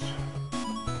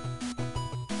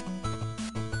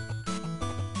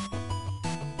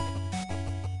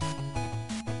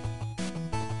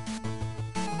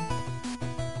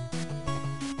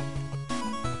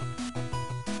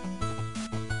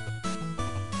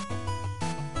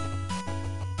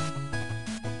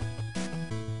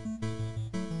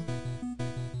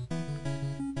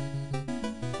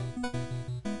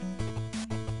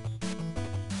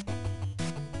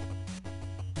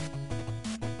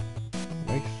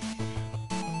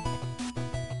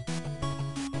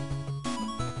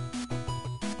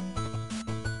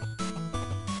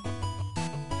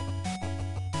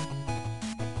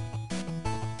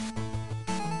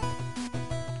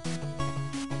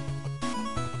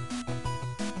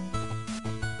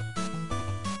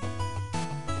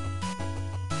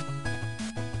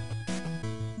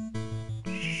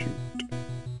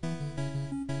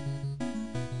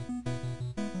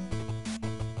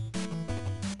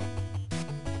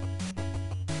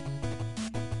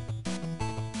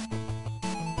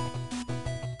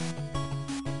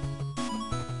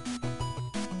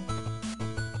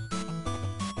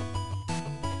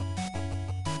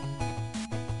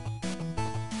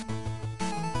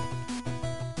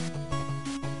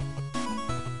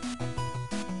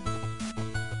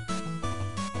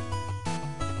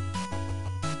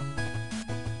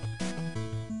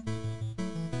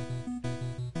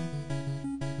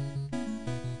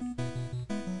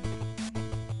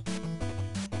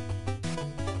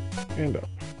 and up.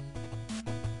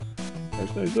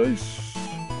 Nice, nice, nice.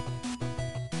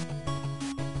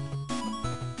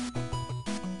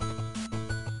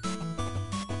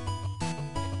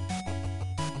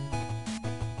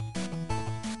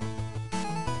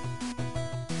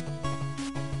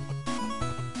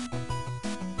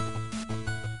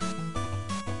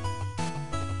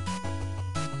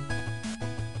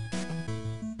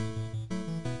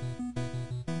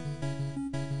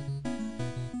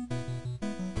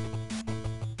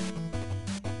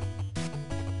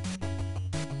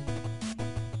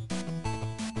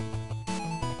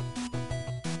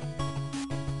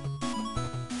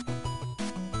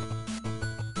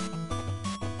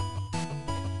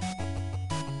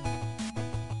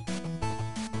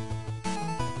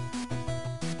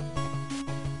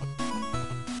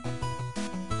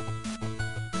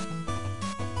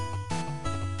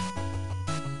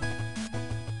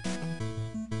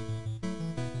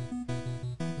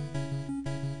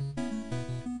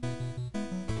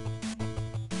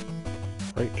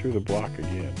 Right through the block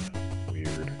again.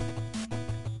 Weird.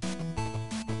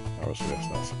 Obviously that's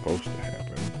not supposed to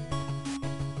happen.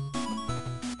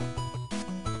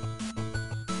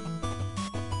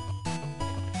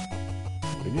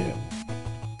 And again.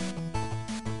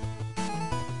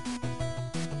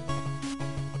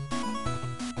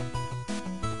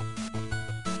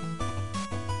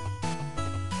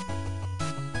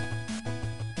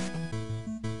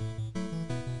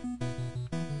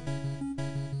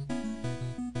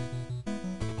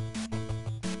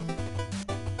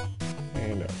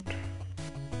 And out.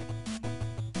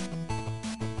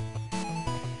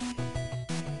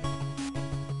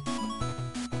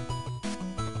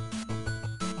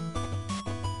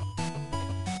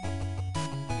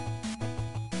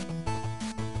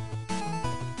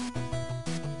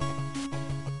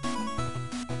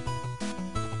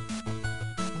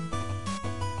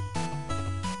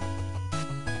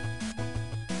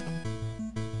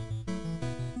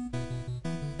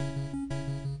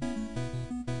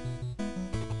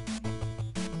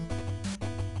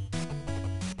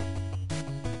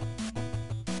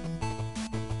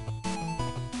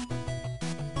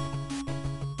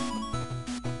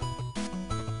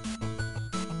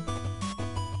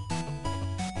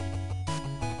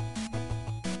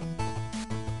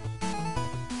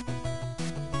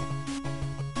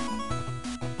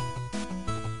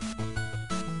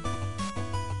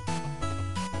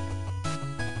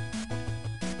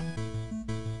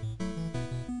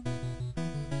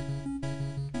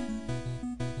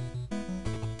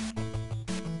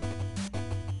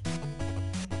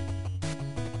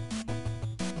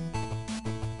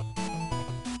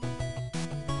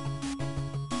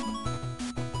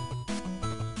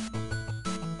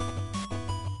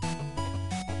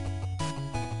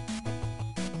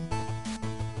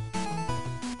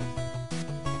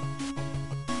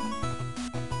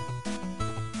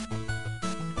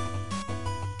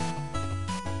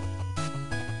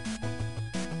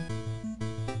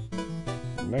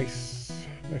 Nice.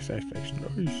 Nice, nice, nice,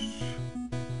 nice.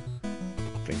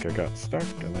 Think I got stuck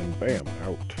and then bam,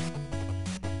 out.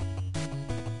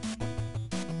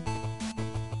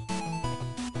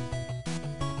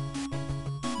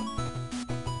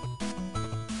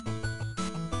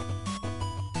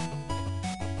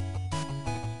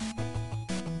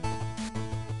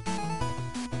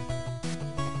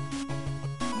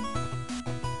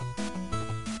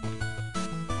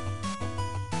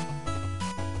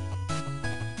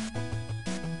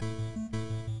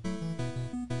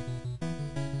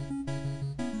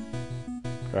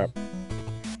 Crap.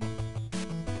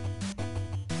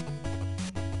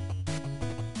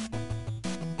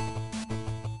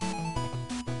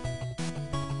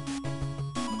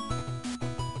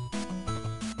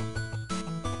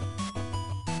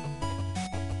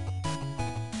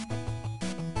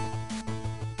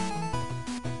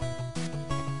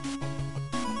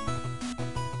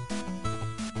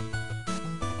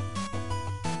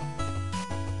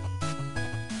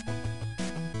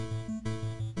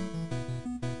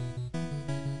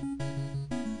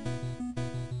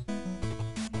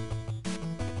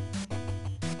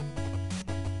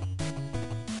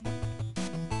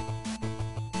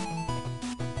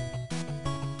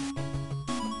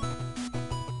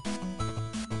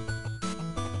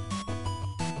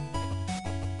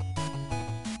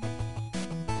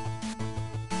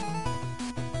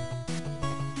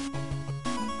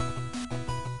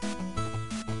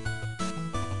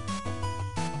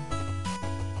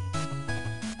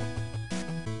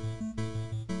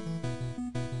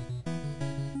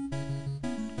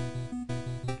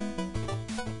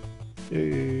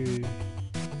 Yay.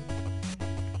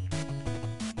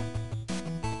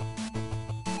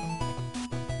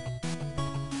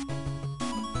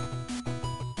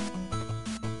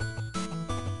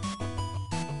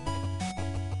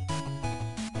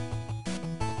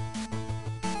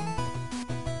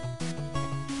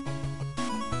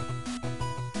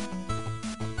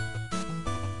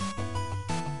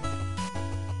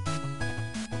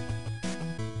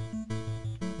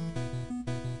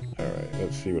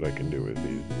 let's see what I can do with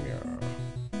these. Yeah.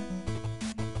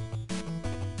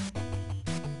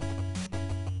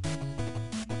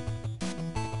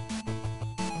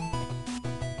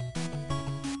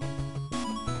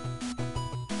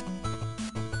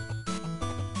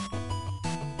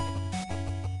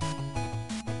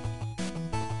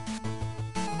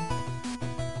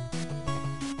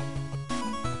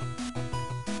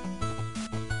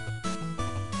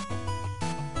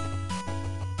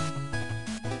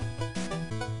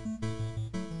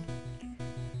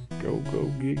 Go, go,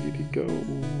 giggity, go.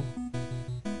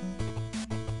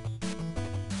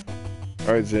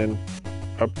 Alright, Zen.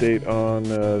 Update on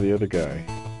the other guy.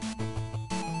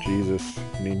 Jesus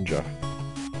Ninja.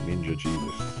 Ninja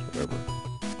Jesus. Whatever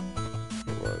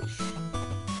it was.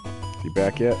 Is he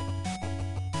back yet?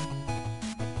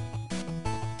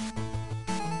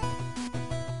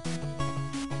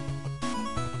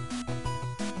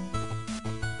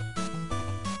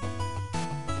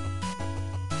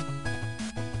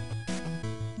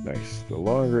 Nice. The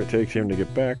longer it takes him to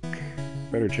get back,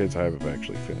 better chance I have of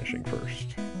actually finishing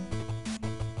first.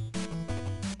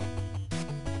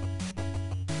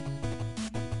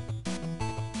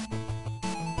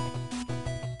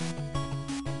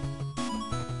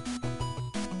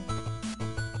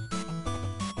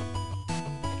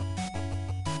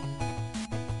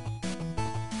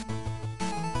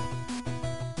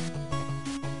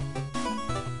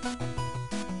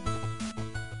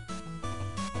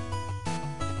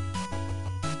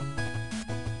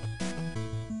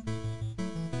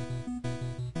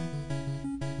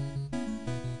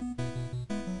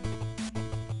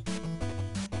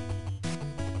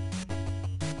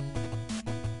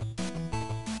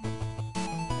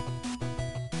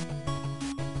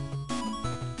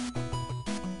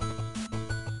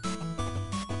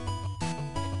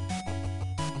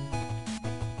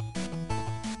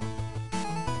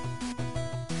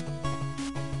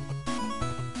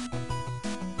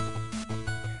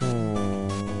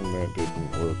 That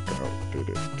didn't work out, did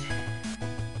it?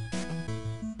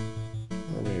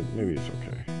 Or maybe it's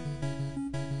okay.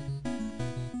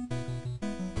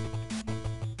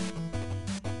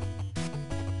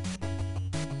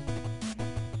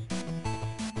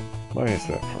 Minus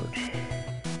that part.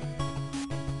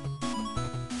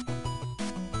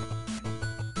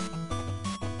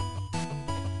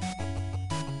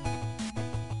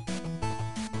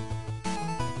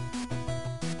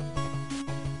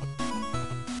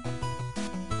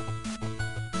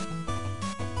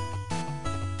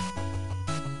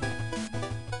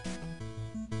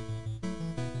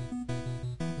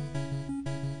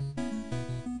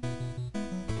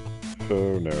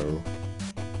 Oh no.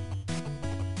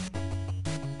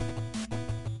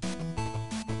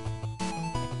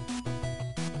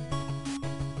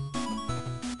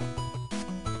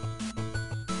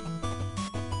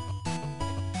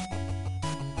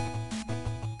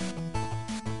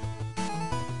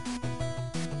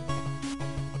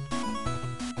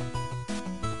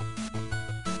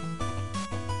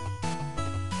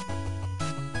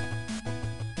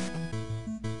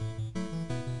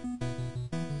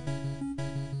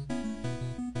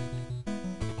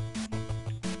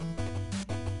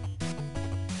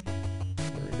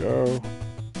 Go.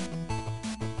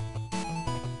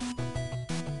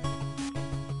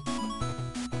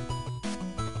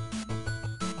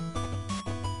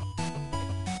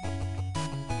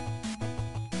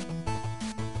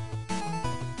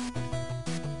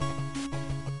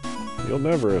 You'll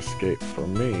never escape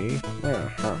from me.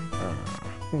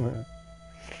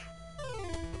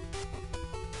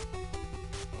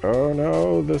 Oh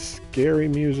no, the scary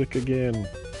music again.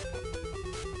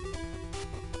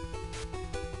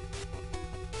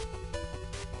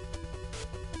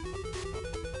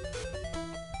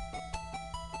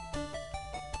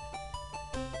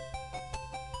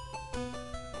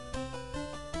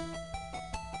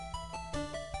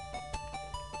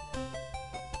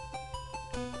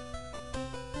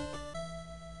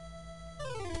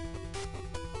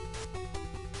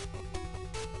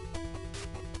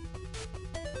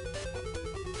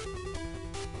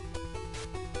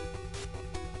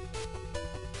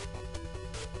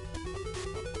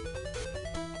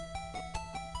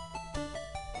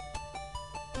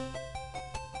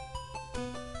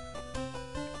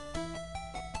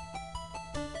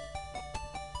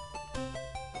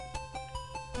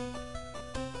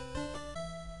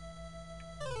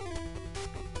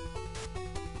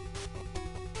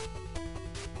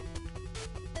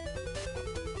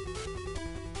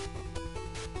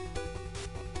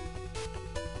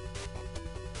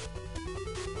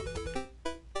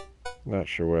 Not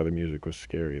sure why the music was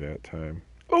scary that time.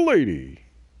 A lady!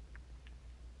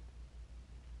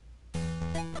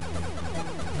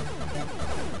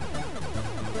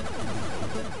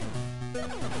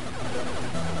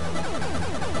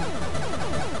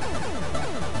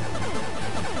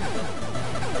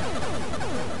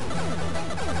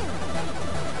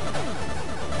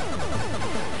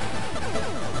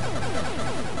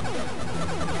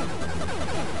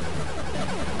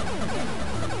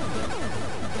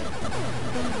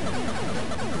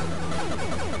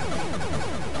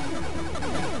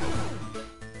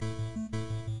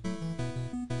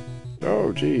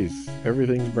 Oh, geez.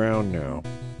 Everything's brown now.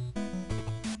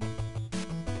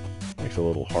 Makes it a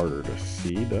little harder to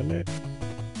see, doesn't it?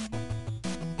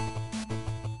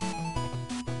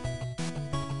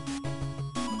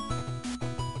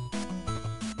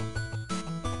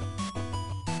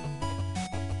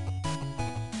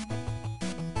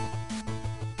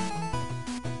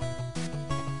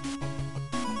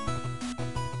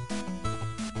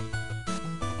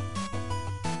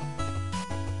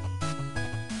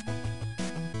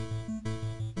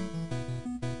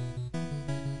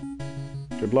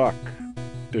 Good luck.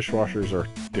 Dishwashers are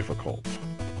difficult.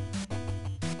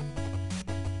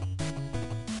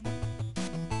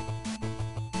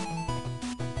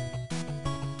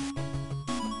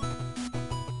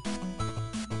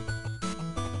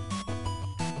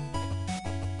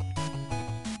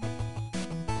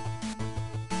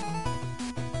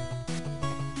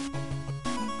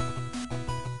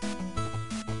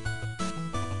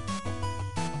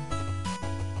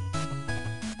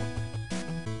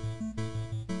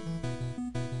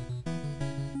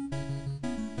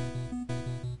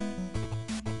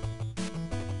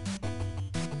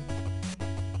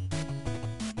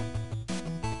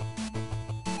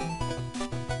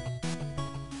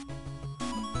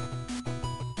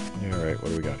 Alright, what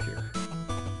do we got here?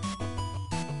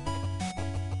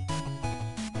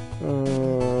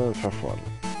 Tough one.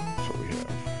 That's what we have.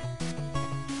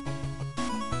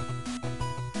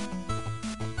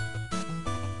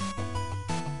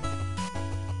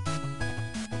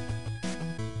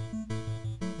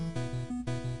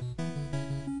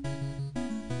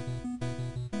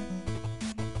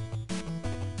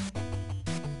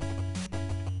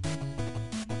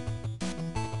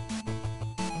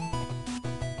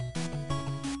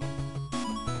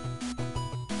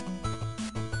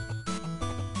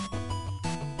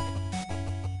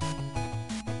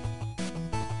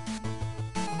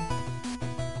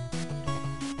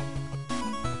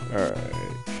 Alright.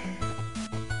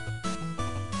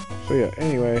 So yeah,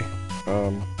 anyway,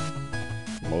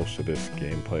 most of this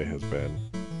gameplay has been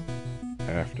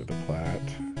after the plat.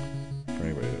 For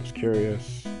anybody that was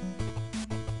curious.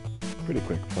 Pretty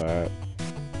quick plat.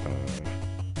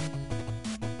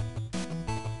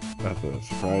 Nothing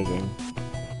surprising.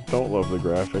 Don't love the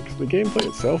graphics. The gameplay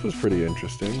itself is pretty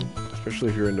interesting, especially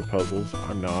if you're into puzzles.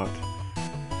 I'm not.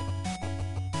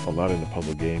 Well, not into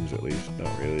puzzle games at least,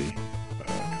 not really.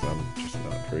 I'm just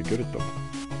not very good at them.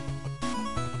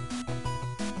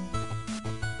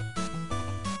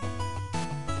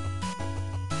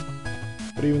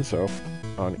 But even so,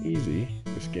 on easy,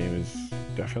 this game is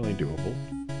definitely doable.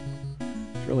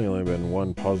 There's really only been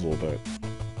one puzzle that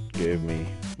gave me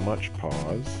much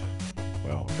pause.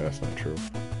 Well, that's not true.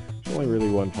 There's only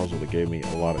really one puzzle that gave me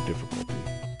a lot of difficulty.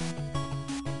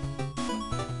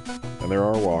 And there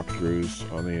are walkthroughs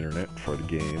on the internet for the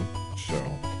game, so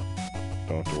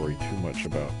don't have to worry too much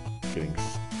about getting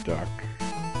stuck,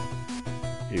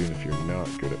 even if you're not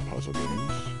good at puzzle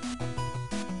games.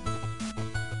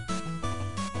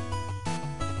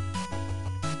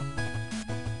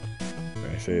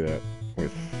 I say that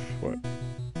with, what,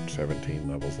 17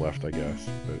 levels left, I guess,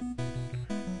 but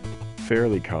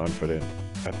fairly confident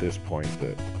at this point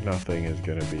that nothing is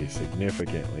going to be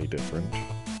significantly different,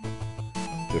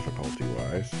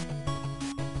 difficulty-wise.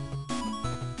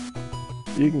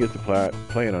 You can get the plat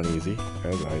playing on easy,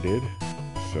 as I did,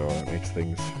 so it makes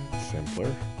things simpler,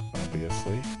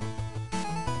 obviously.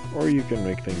 Or you can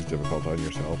make things difficult on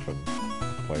yourself and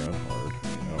play on hard. I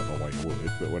mean, I don't know why you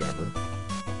would, but whatever.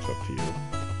 It's up to you.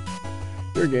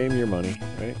 Your game, your money,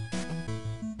 right?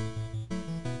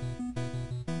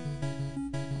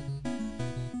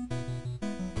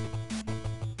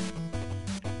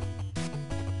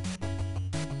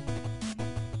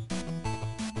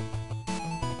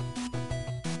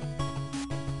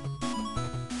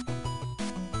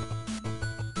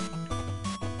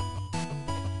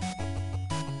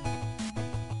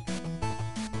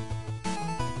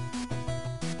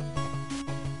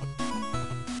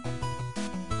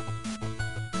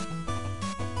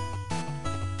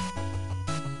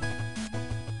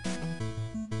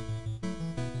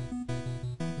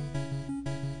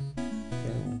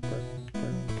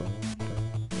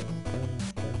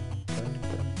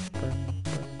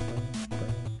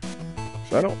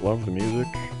 So I don't love the music,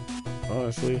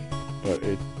 honestly, but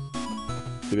it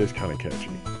is kind of catchy.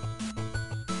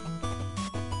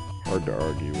 Hard to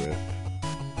argue with.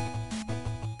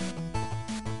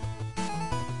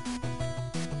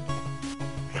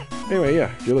 Anyway,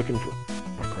 yeah, if you're looking for...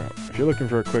 oh crap. If you're looking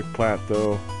for a quick plat,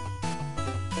 though,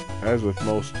 as with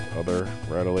most other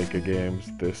Ratalaika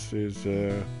games, this is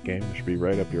a game that should be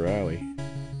right up your alley.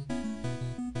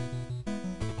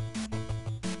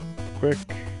 quick,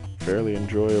 fairly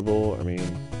enjoyable. I mean,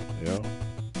 you know,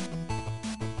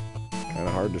 kind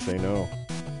of hard to say no,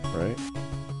 right?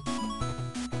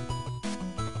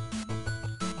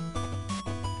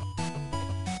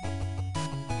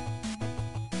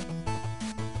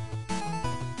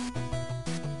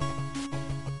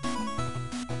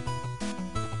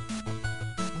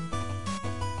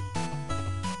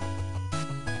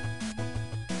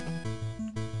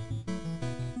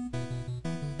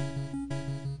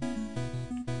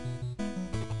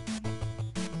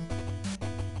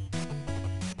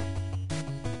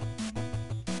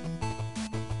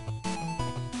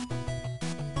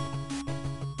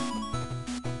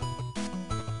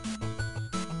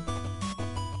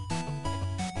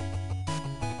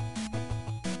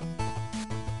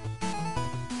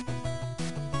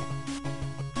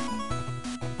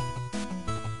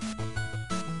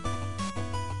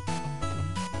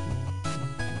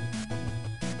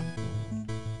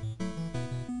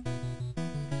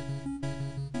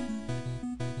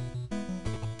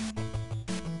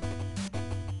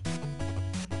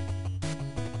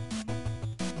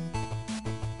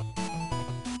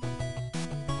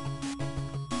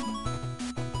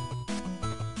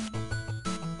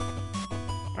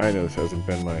 I know this hasn't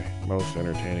been my most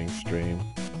entertaining stream.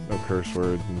 No curse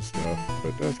words and stuff,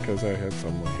 but that's because I had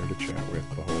someone here to chat with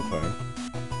the whole time.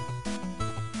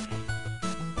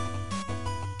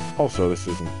 Also, this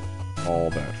isn't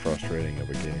all that frustrating of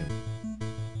a game.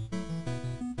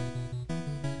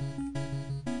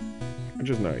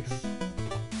 Which is nice.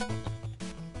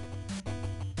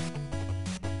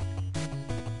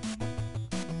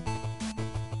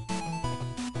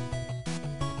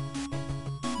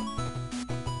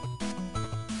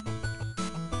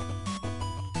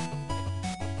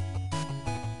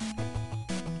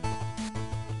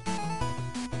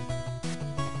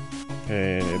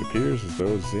 And it appears as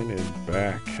though Zin is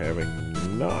back, having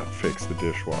not fixed the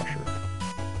dishwasher.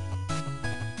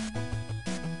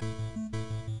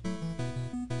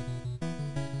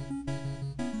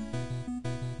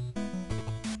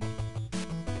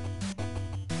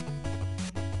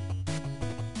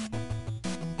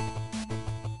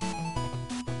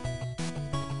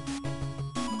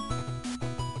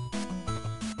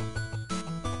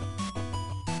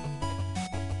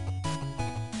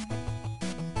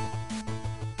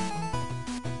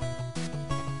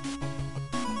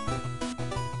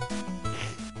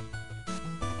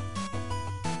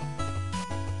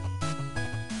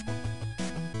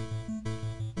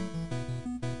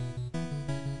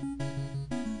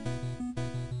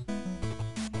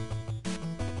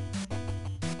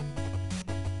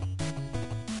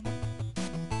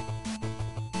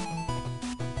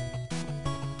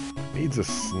 Needs a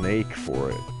snake for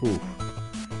it. Ooh.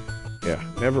 Yeah,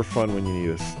 never fun when you need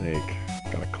a snake.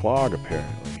 Got a clog,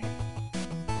 apparently.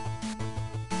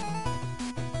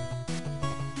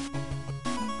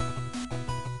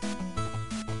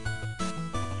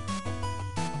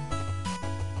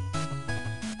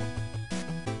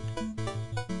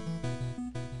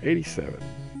 $87.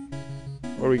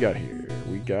 What do we got here?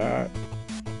 We got...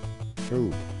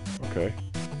 Ooh, okay.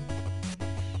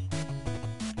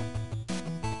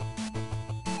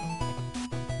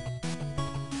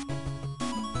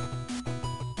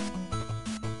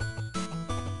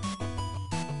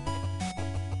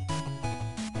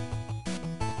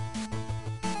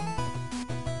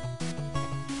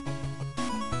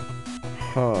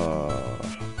 Huh.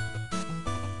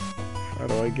 How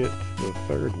do I get to the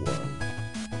third one?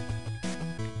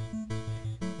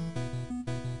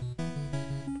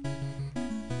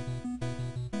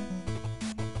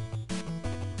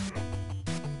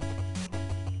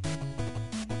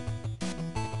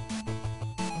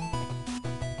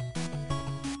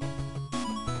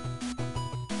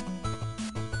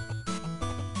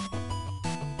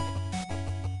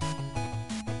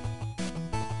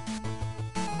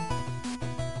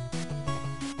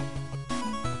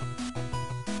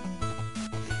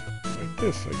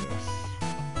 This, I guess.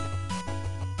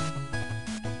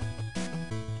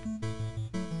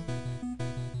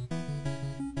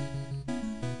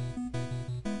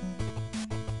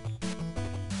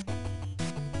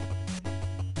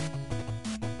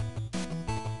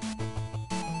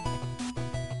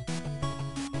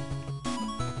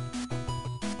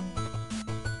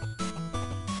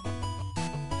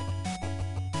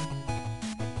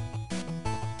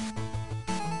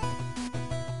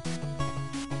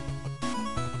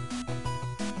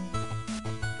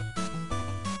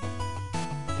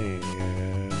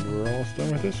 And we're almost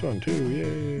done with this one too,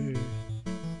 yay!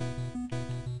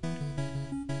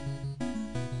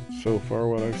 So far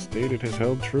what I've stated has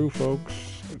held true, folks.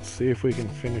 Let's see if we can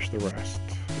finish the rest.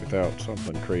 without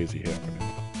something crazy happening.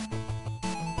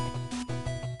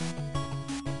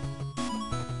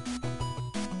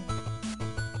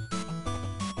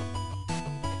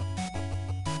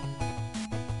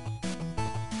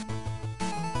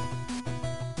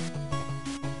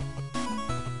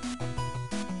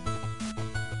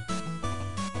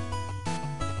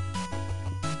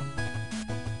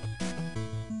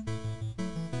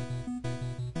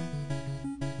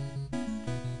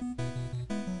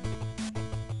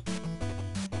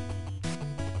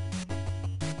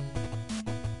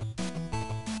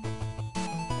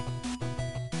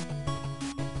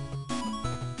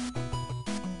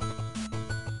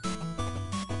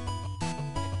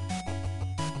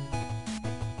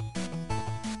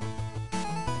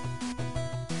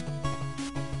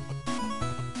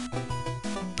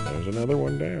 There's another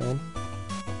one down.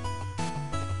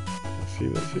 Let's see,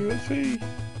 let's see, let's see.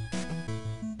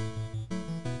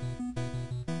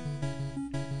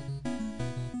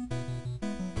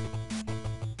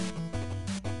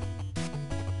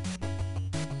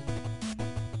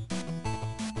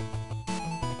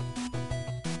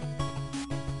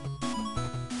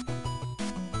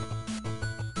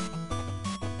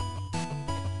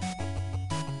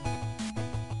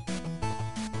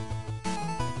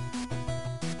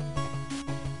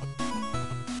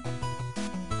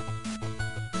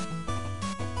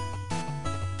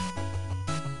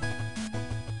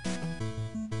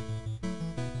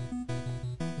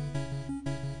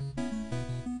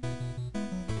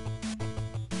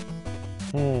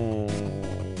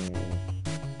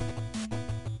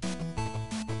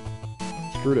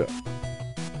 Screwed up.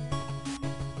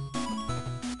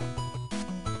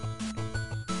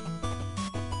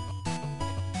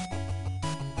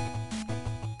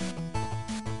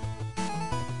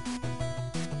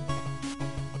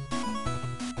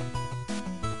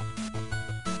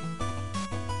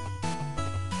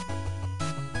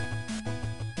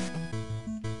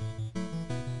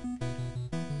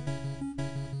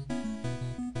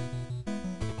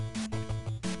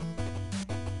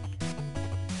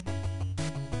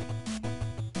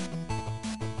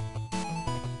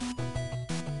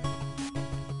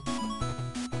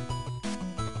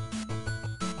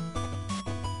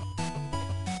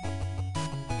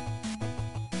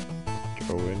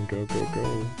 Go in, go, go,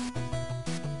 go.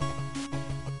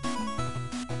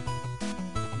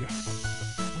 Yes.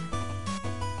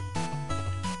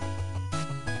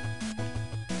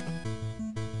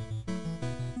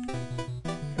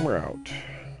 And we're out.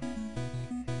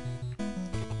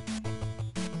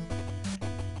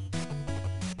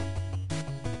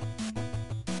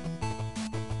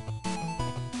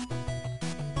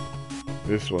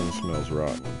 This one smells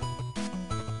rotten.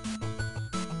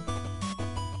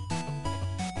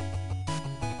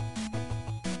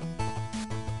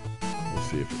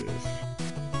 See if it is.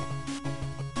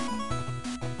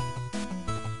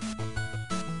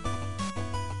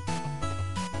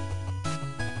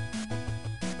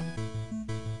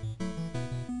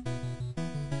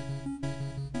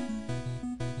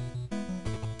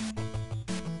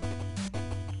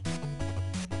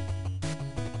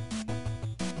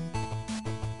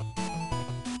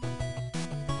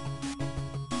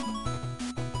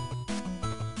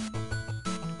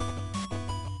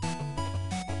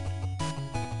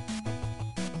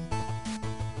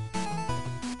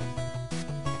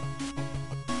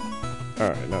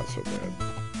 Alright, not so bad.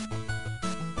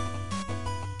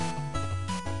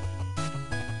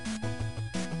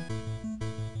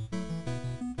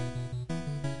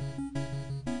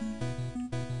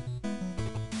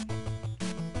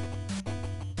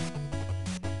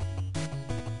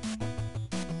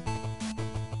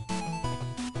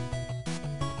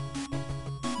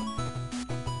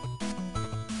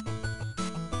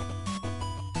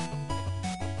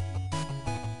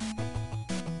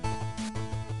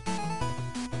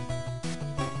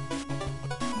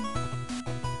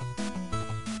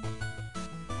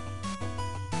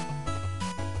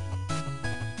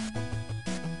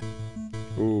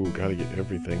 Ooh, gotta get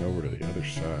everything over to the other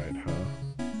side, huh?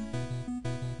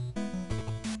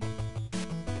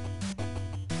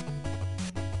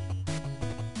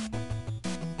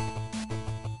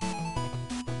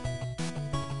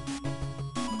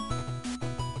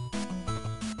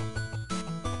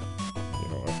 You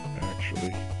know what,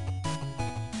 actually,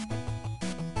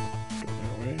 go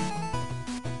that way.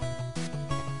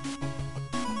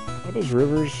 Are those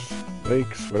rivers,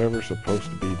 lakes, whatever,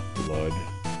 supposed to be blood?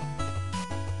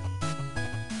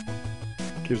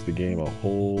 Gives the game a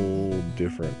whole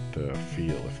different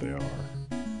feel if they are.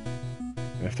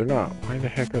 And if they're not, why the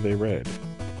heck are they red?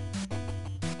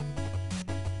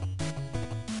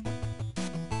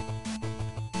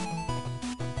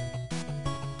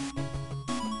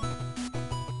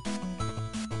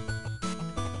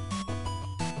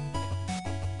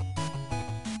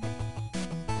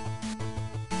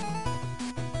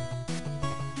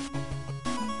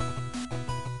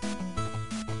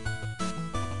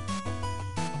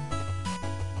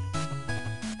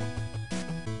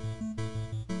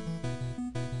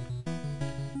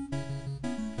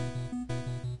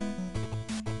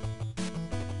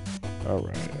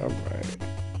 Alright, alright.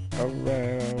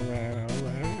 Alright, alright,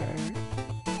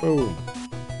 alright. Boom.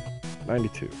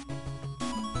 92.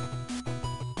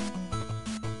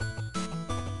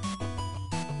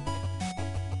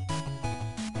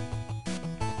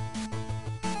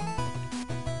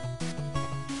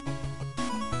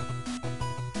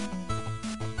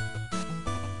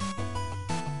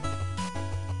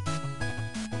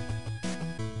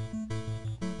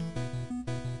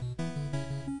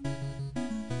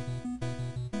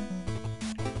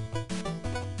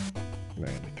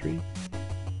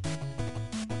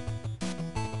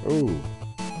 Oh.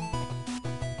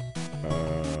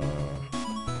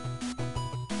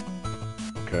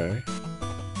 Okay.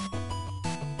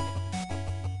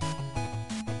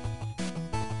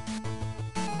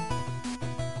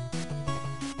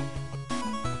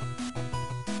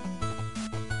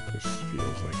 This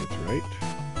feels like it's right.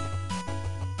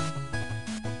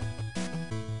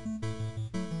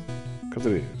 Because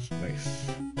it is. Nice.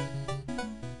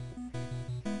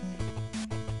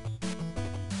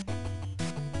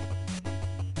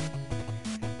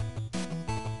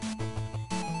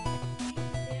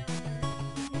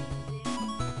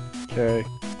 Okay.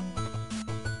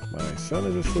 My son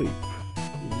is asleep.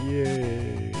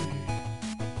 Yay.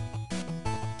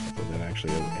 Not that that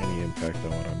actually has any impact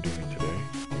on what I'm doing today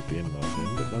with the in-laws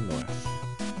in, but nonetheless.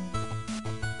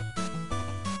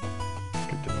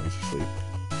 Good to know he's asleep.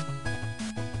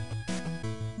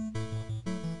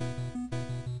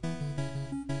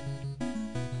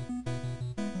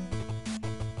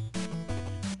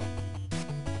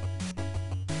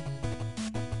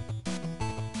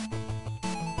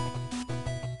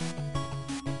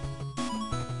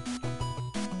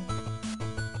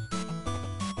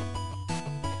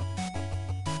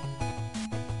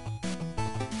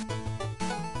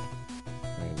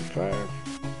 Okay.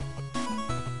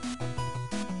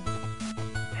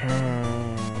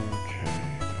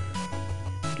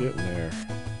 Getting there.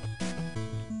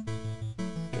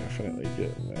 Definitely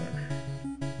getting there.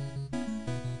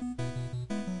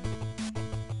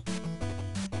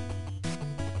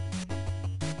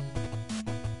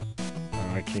 Oh,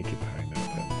 I can't get behind that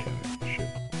then, can I? Shit.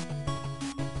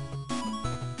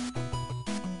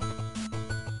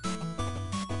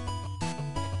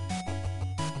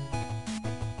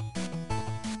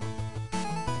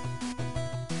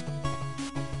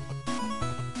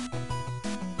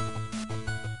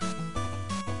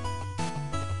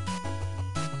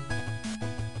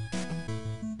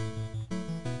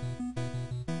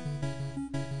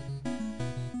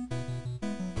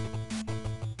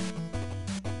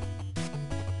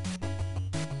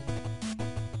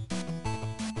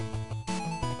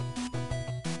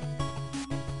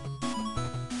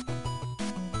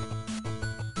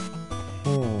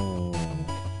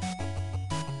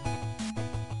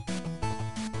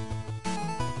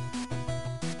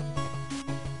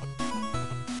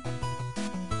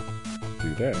 Do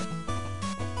that.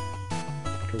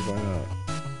 Because why not?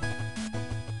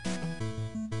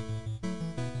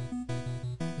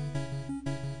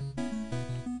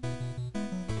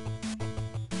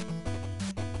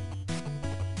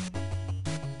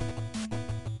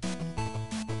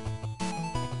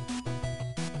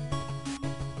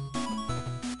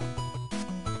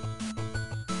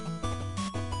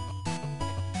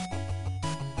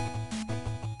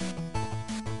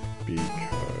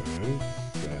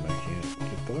 Because then I can't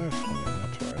get the last one in,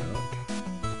 that's why not.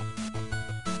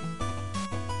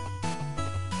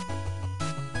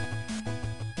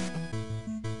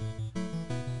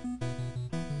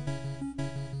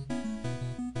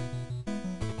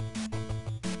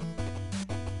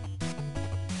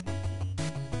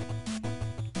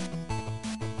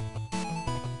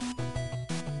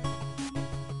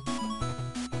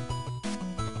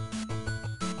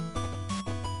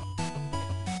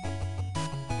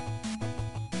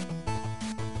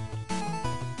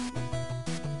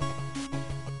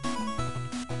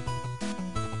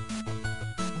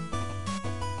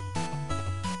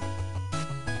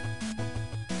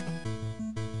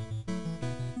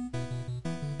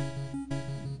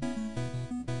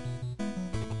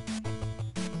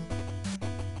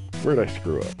 Where'd I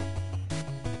screw up?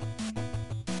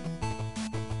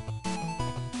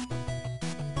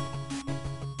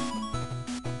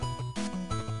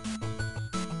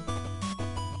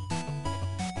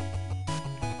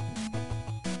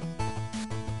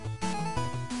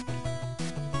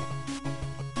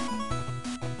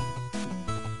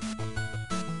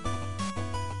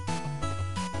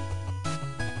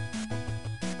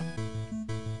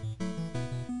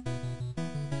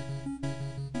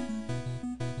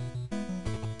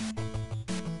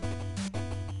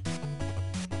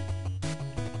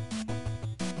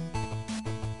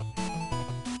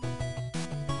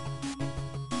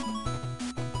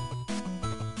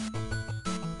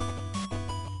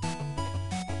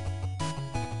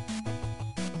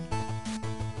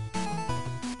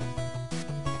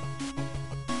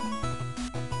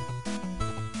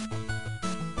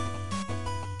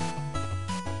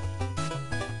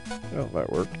 Well,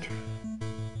 that worked.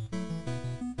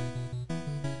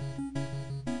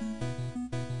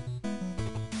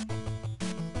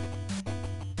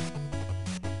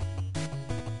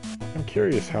 I'm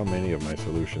curious how many of my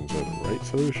solutions are the right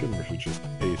solution versus just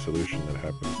a solution that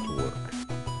happens to work.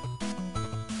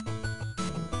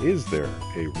 Is there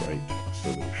a right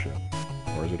solution?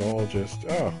 Or is it all just,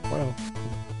 oh, well,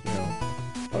 you know,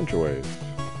 bunch of ways.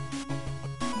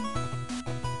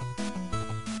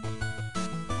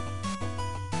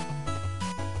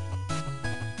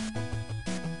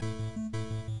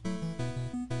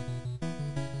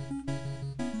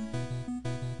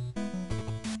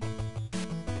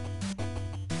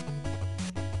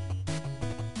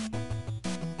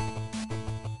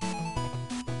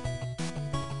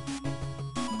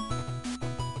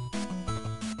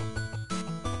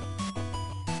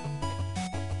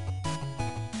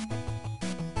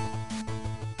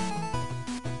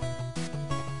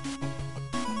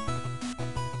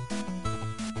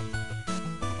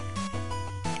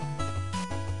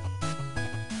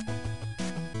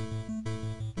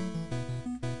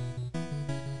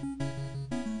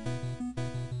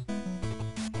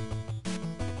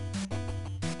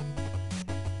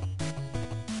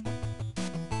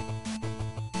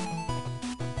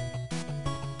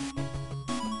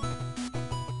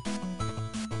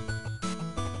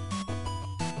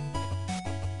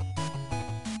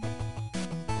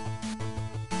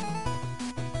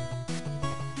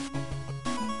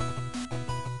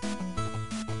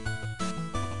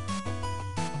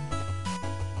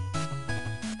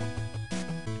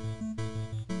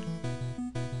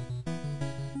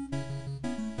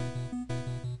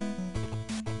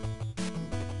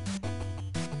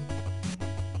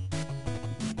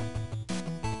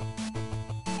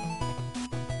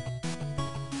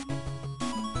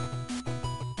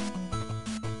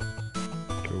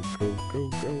 Go, go,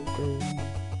 go, go.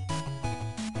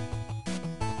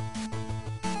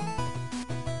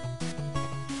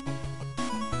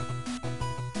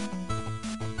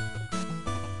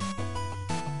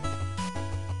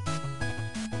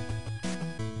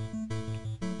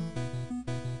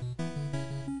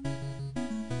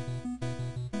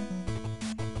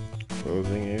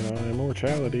 Closing in on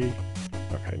immortality.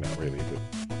 Okay, not really, but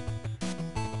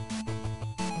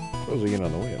closing in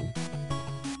on the win.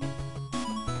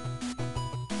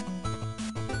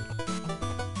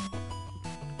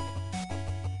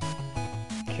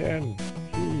 Can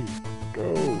he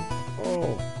go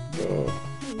all the way?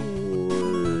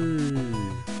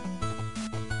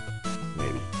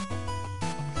 Maybe.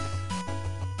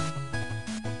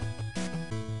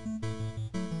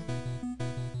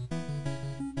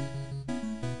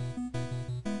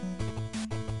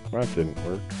 That didn't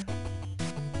work.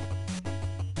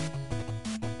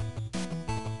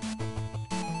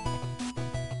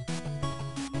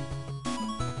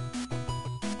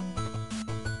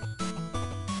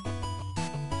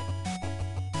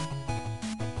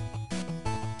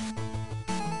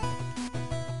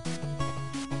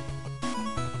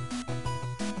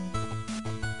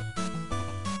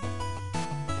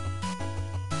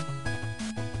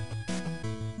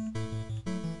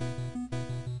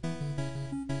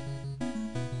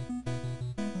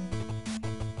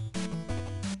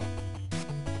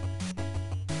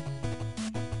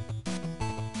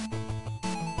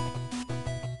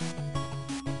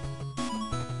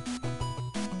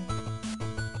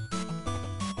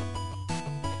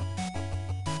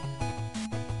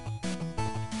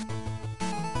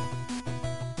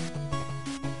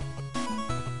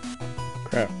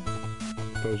 Crap.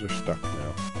 Those are stuck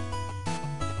now.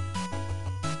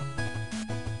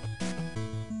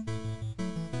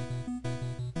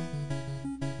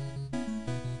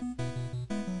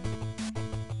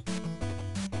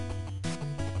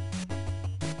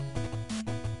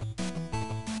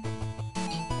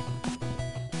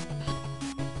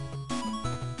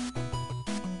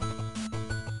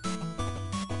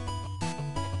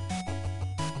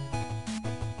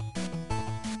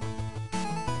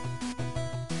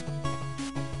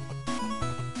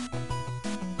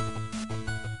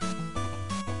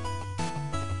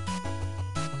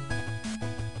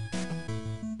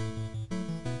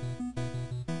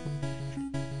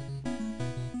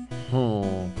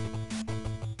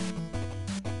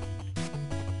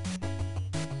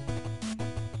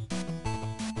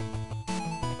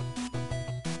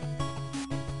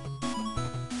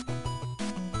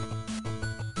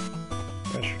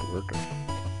 That should work, I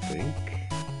think.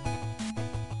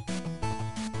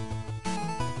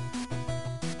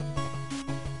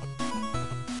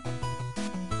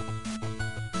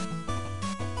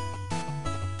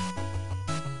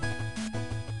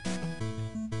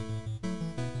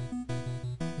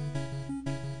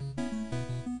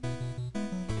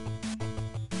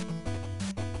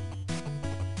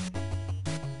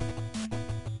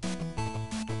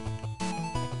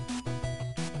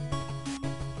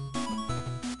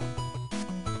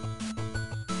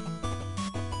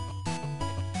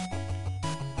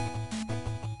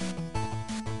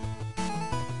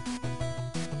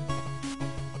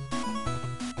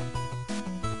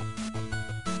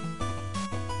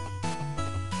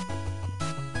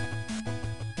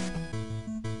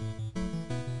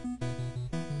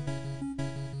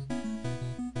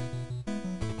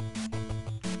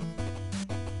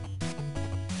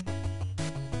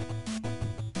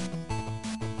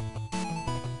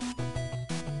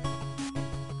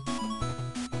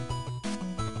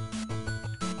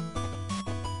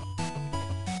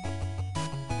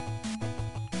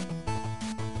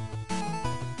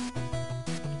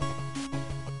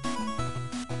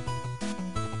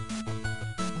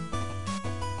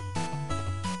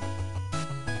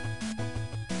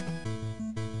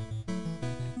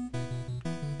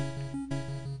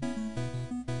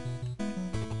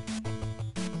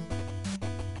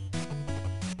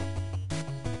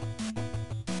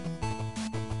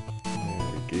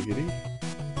 giggity.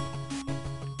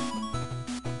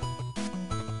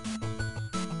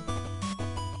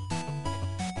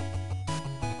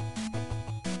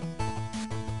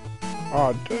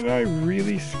 Oh, did I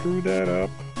really screw that up?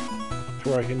 To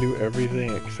where I can do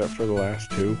everything except for the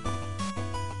last two?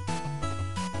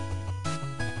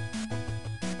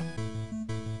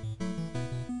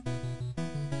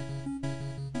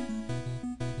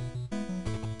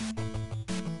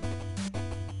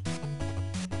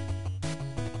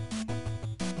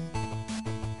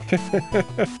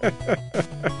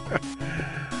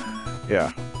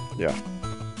 Yeah, yeah.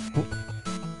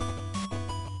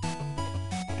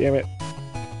 Damn it.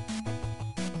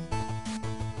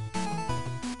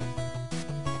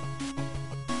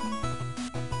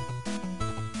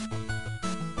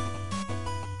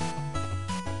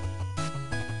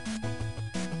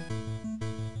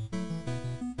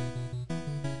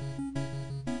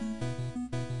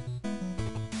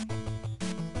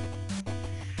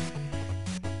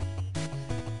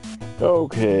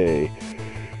 Okay.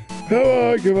 Come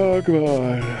on, come on, come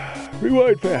on.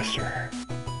 Rewind faster.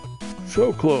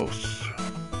 So close.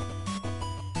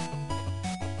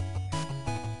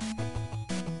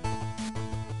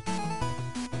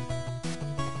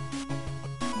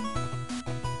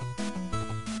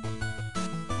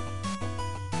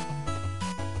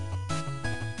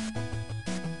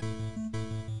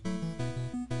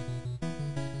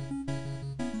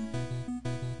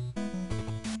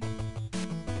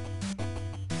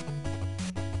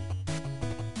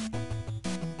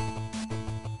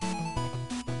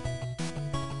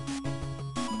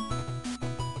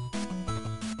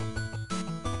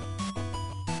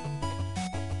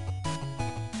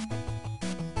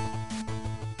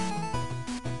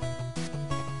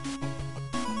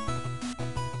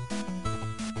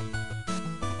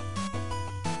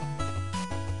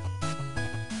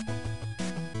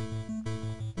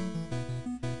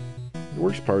 The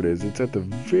worst part is, it's at the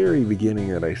very beginning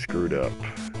that I screwed up.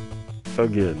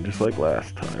 Again, just like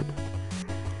last time.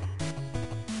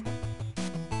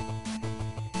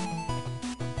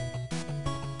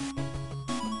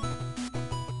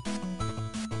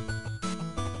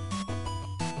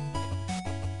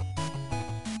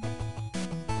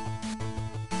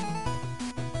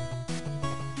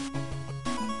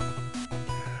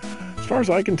 As far as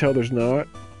I can tell, there's not.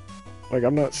 Like,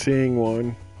 I'm not seeing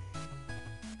one.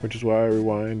 Which is why I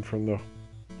rewind from the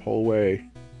whole way.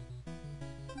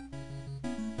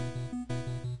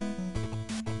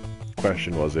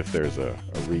 Question was if there's a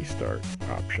restart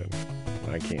option.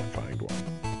 I can't find one.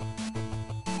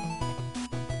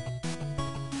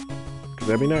 Because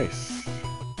that'd be nice.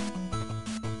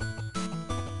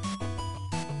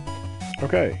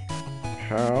 Okay.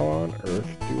 How on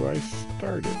earth do I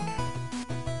start it?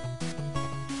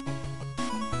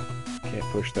 Can't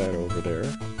push that over there.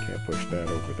 Can't push that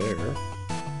over there.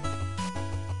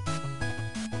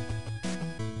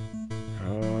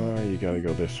 You gotta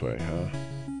go this way, huh?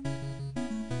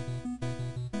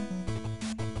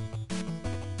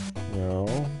 No.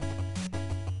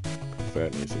 'Cause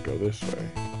that needs to go this way.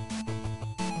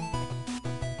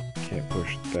 Can't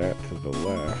push that to the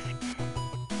left.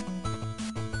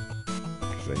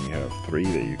 Because then you have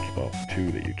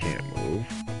two that you can't move.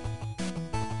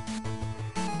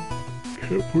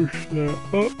 Can't push that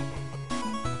up.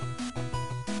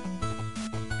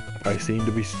 I seem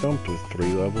to be stumped with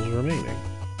 3 levels remaining.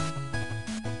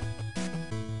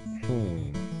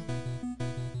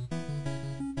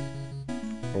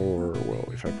 Or, well,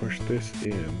 if I push this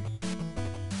in,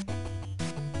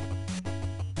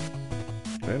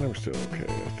 then I'm still okay,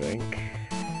 I think.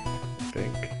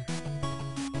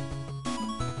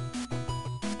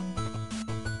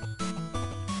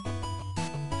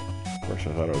 Of course, I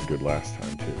thought it was good last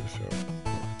time, too, so...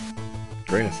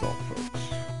 Grain of salt, folks.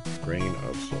 Grain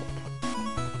of salt.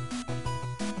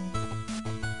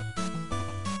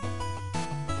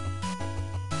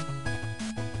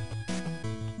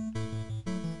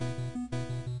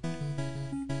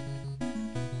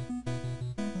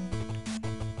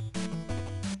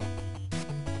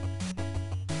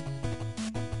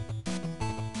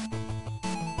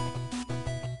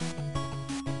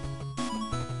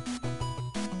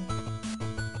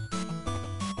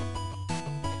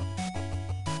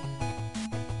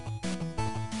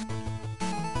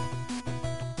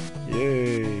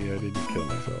 Yay, I didn't kill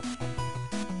myself.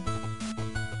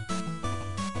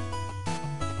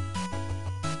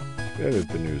 That is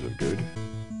the news of good.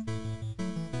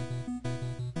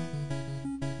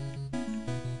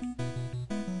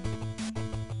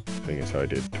 Seeing as how I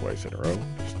did twice in a row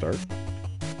to start.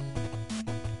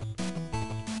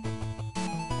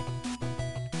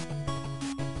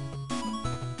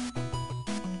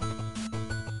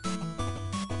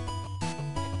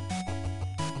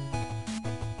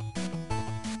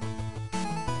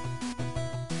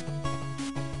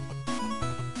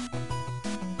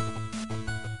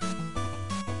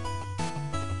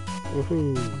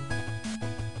 Woohoo!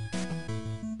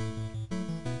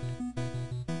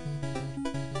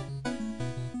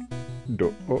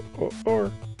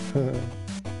 Or.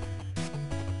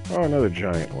 Oh, another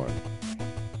giant one.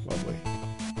 Lovely.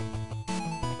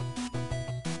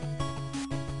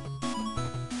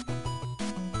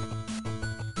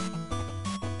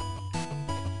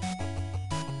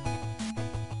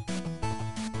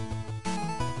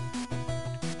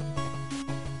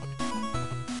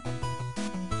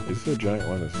 Is the giant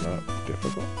one is not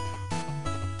difficult?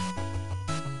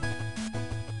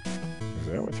 Is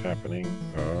that what's happening?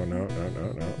 Oh, no.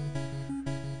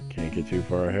 Can't get too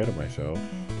far ahead of myself.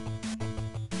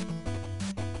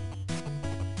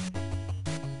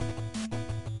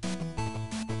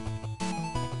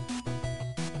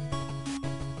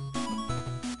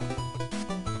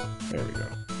 There we go.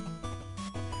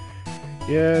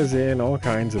 Yes, in all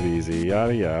kinds of easy,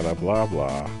 yada yada, blah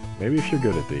blah. Maybe if you're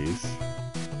good at these.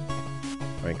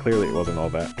 I mean, clearly it wasn't all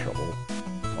that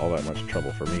much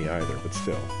trouble for me either, but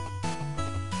still.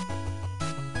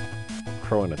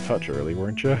 Crowing a touch early,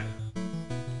 weren't you?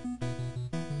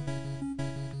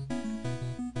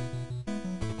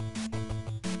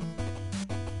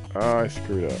 Oh, I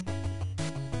screwed up.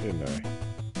 Didn't I?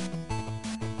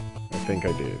 I think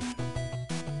I did.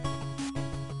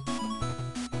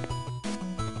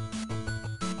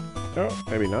 No,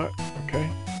 maybe not. Okay.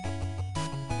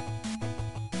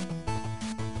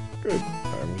 Good.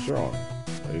 I was wrong.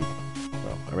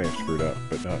 Well, I may have screwed up,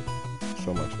 but not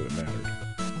so much that it mattered.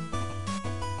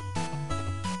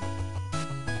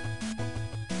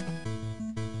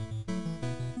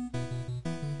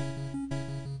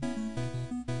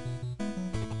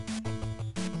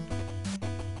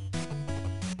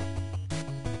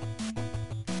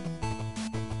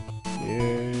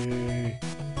 Yay!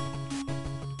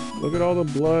 Look at all the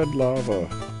blood, lava,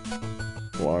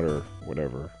 water,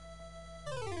 whatever.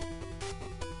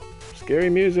 Scary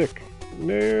music!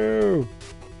 No!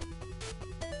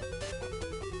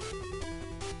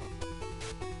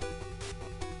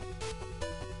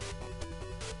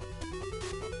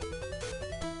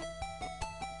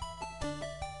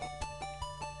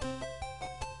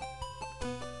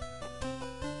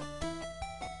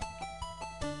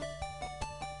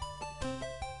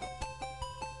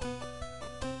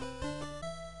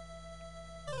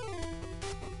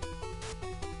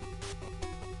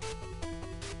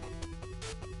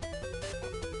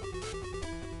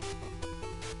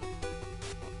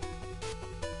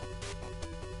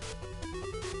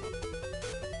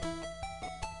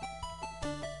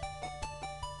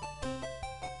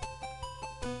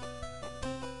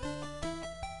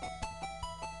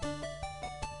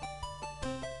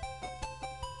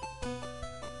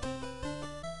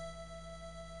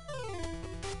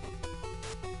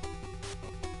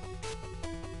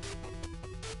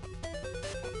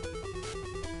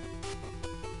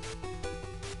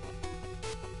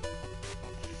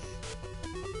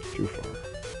 Too far.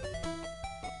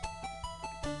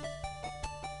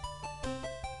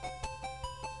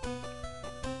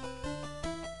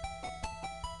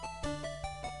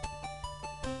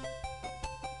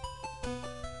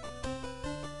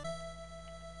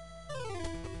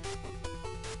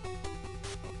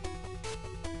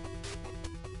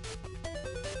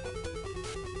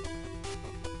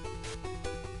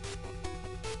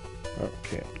 Oh,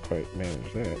 can't quite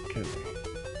manage that, can we?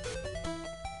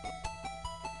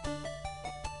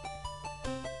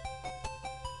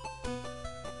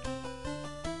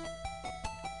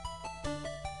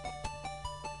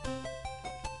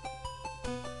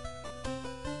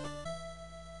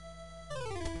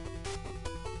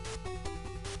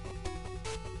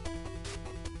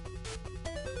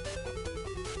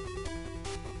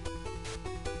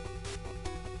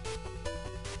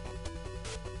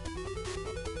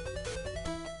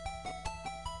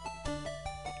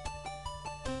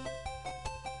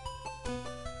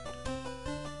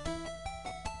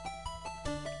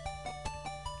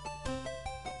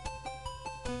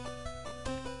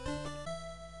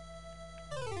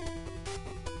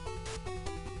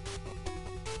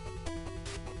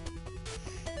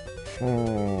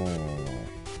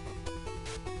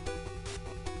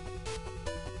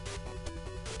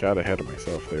 Got ahead of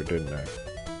myself there, didn't I?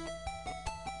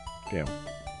 Damn.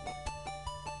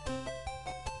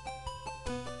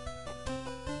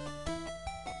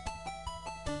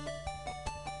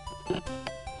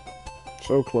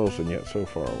 So close and yet so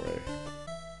far away.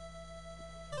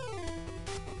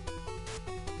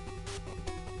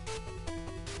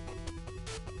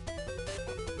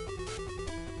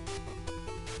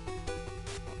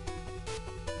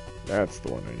 That's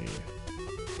the one I need.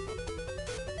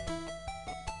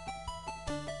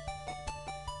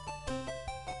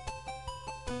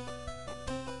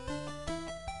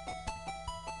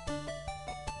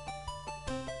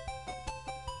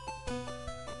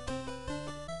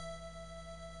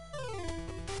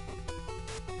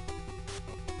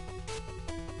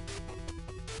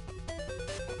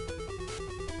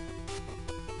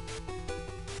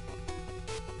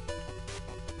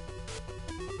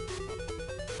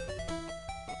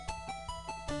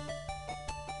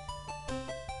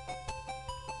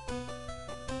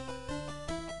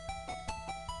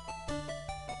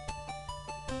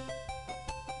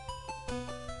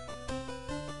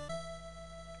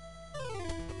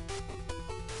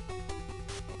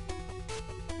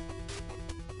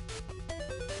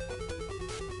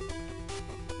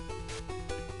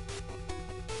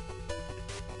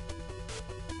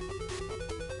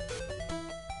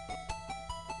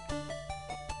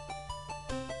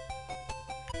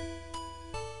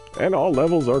 And all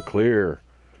levels are clear.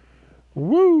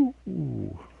 Woo!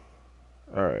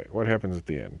 Alright, what happens at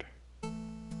the end?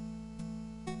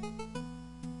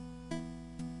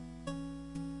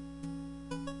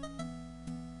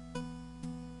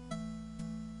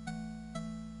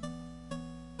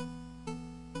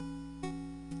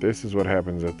 This is what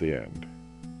happens at the end.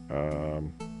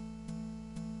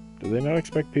 Do they not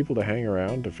expect people to hang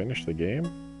around to finish the game?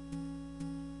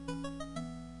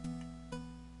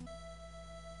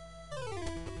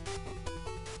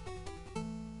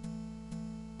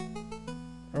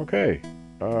 Okay.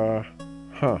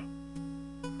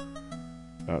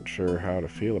 Not sure how to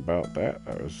feel about that.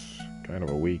 That was kind of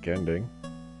a weak ending.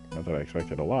 Not that I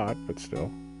expected a lot, but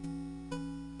still.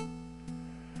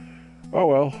 Oh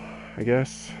well, I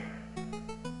guess.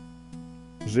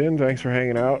 Zin, thanks for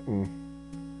hanging out, and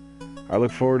I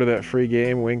look forward to that free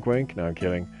game, wink wink. No, I'm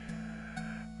kidding.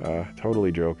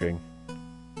 Totally joking.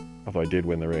 Although I did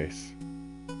win the race.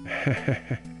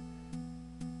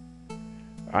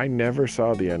 I never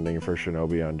saw the ending for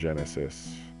Shinobi on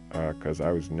Genesis, because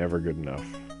I was never good enough.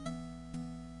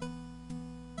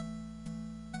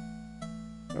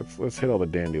 Let's hit all the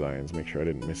dandelions, make sure I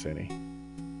didn't miss any.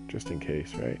 Just in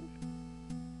case, right?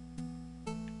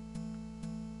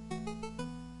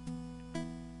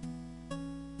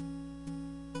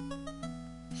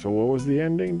 So what was the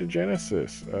ending to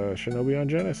Genesis? Shinobi on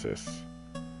Genesis.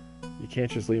 You can't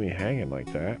just leave me hanging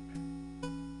like that.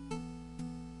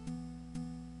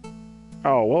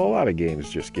 Oh, well, a lot of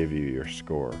games just give you your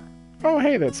score. Oh,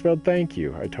 hey, that spelled thank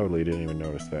you. I totally didn't even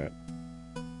notice that.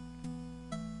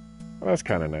 Well, that's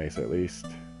kind of nice, at least.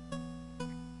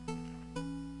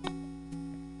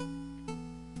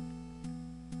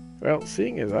 Well,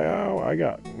 seeing as I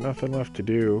got nothing left to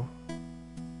do.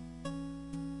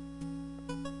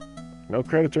 No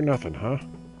credits or nothing, huh?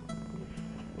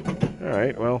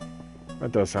 Alright, well,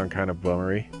 that does sound kind of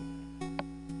bummery.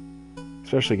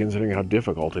 Especially considering how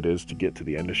difficult it is to get to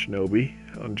the end of Shinobi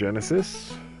on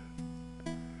Genesis.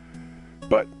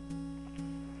 But,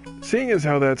 seeing as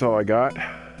how that's all I got,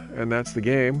 and that's the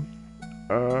game,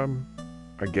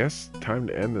 I guess time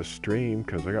to end the stream,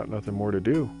 because I got nothing more to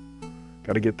do.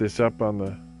 Got to get this up on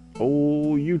the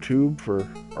old YouTube for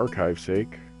archive's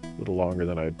sake. A little longer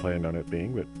than I had planned on it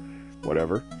being, but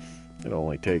whatever. It'll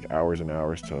only take hours and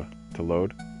hours to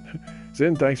load.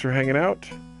 Zin, thanks for hanging out.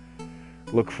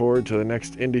 Look forward to the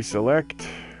next Indie Select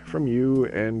from you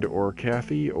and or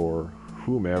Kathy or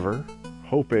whomever.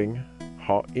 Hoping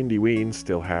Indieween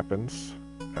still happens.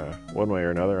 One way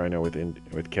or another. I know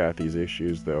with Kathy's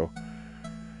issues, though.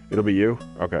 It'll be you?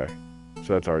 Okay.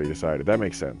 So that's already decided. That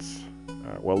makes sense.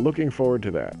 Well, looking forward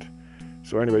to that.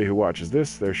 So anybody who watches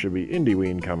this, there should be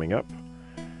Indieween coming up.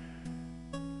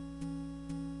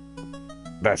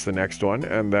 That's the next one,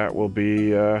 and that will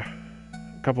be a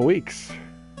couple weeks.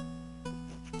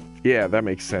 Yeah, that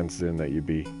makes sense then that you'd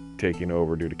be taking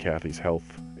over due to Kathy's health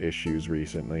issues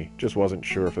recently. Just wasn't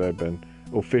sure if that had been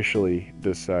officially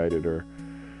decided or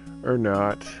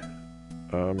not.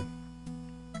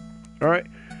 Alright.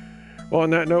 Well,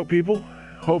 on that note, people,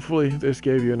 hopefully this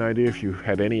gave you an idea if you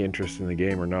had any interest in the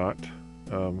game or not.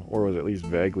 Or was at least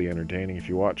vaguely entertaining if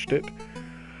you watched it.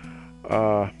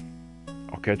 I'll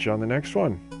catch you on the next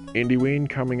one. Indieween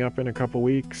coming up in a couple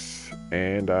weeks.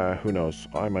 And who knows,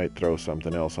 I might throw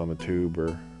something else on the tube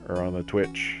or on the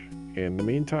Twitch in the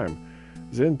meantime.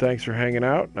 Zin, thanks for hanging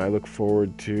out, and I look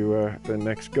forward to the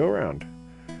next go-round.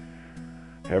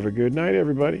 Have a good night,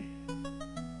 everybody.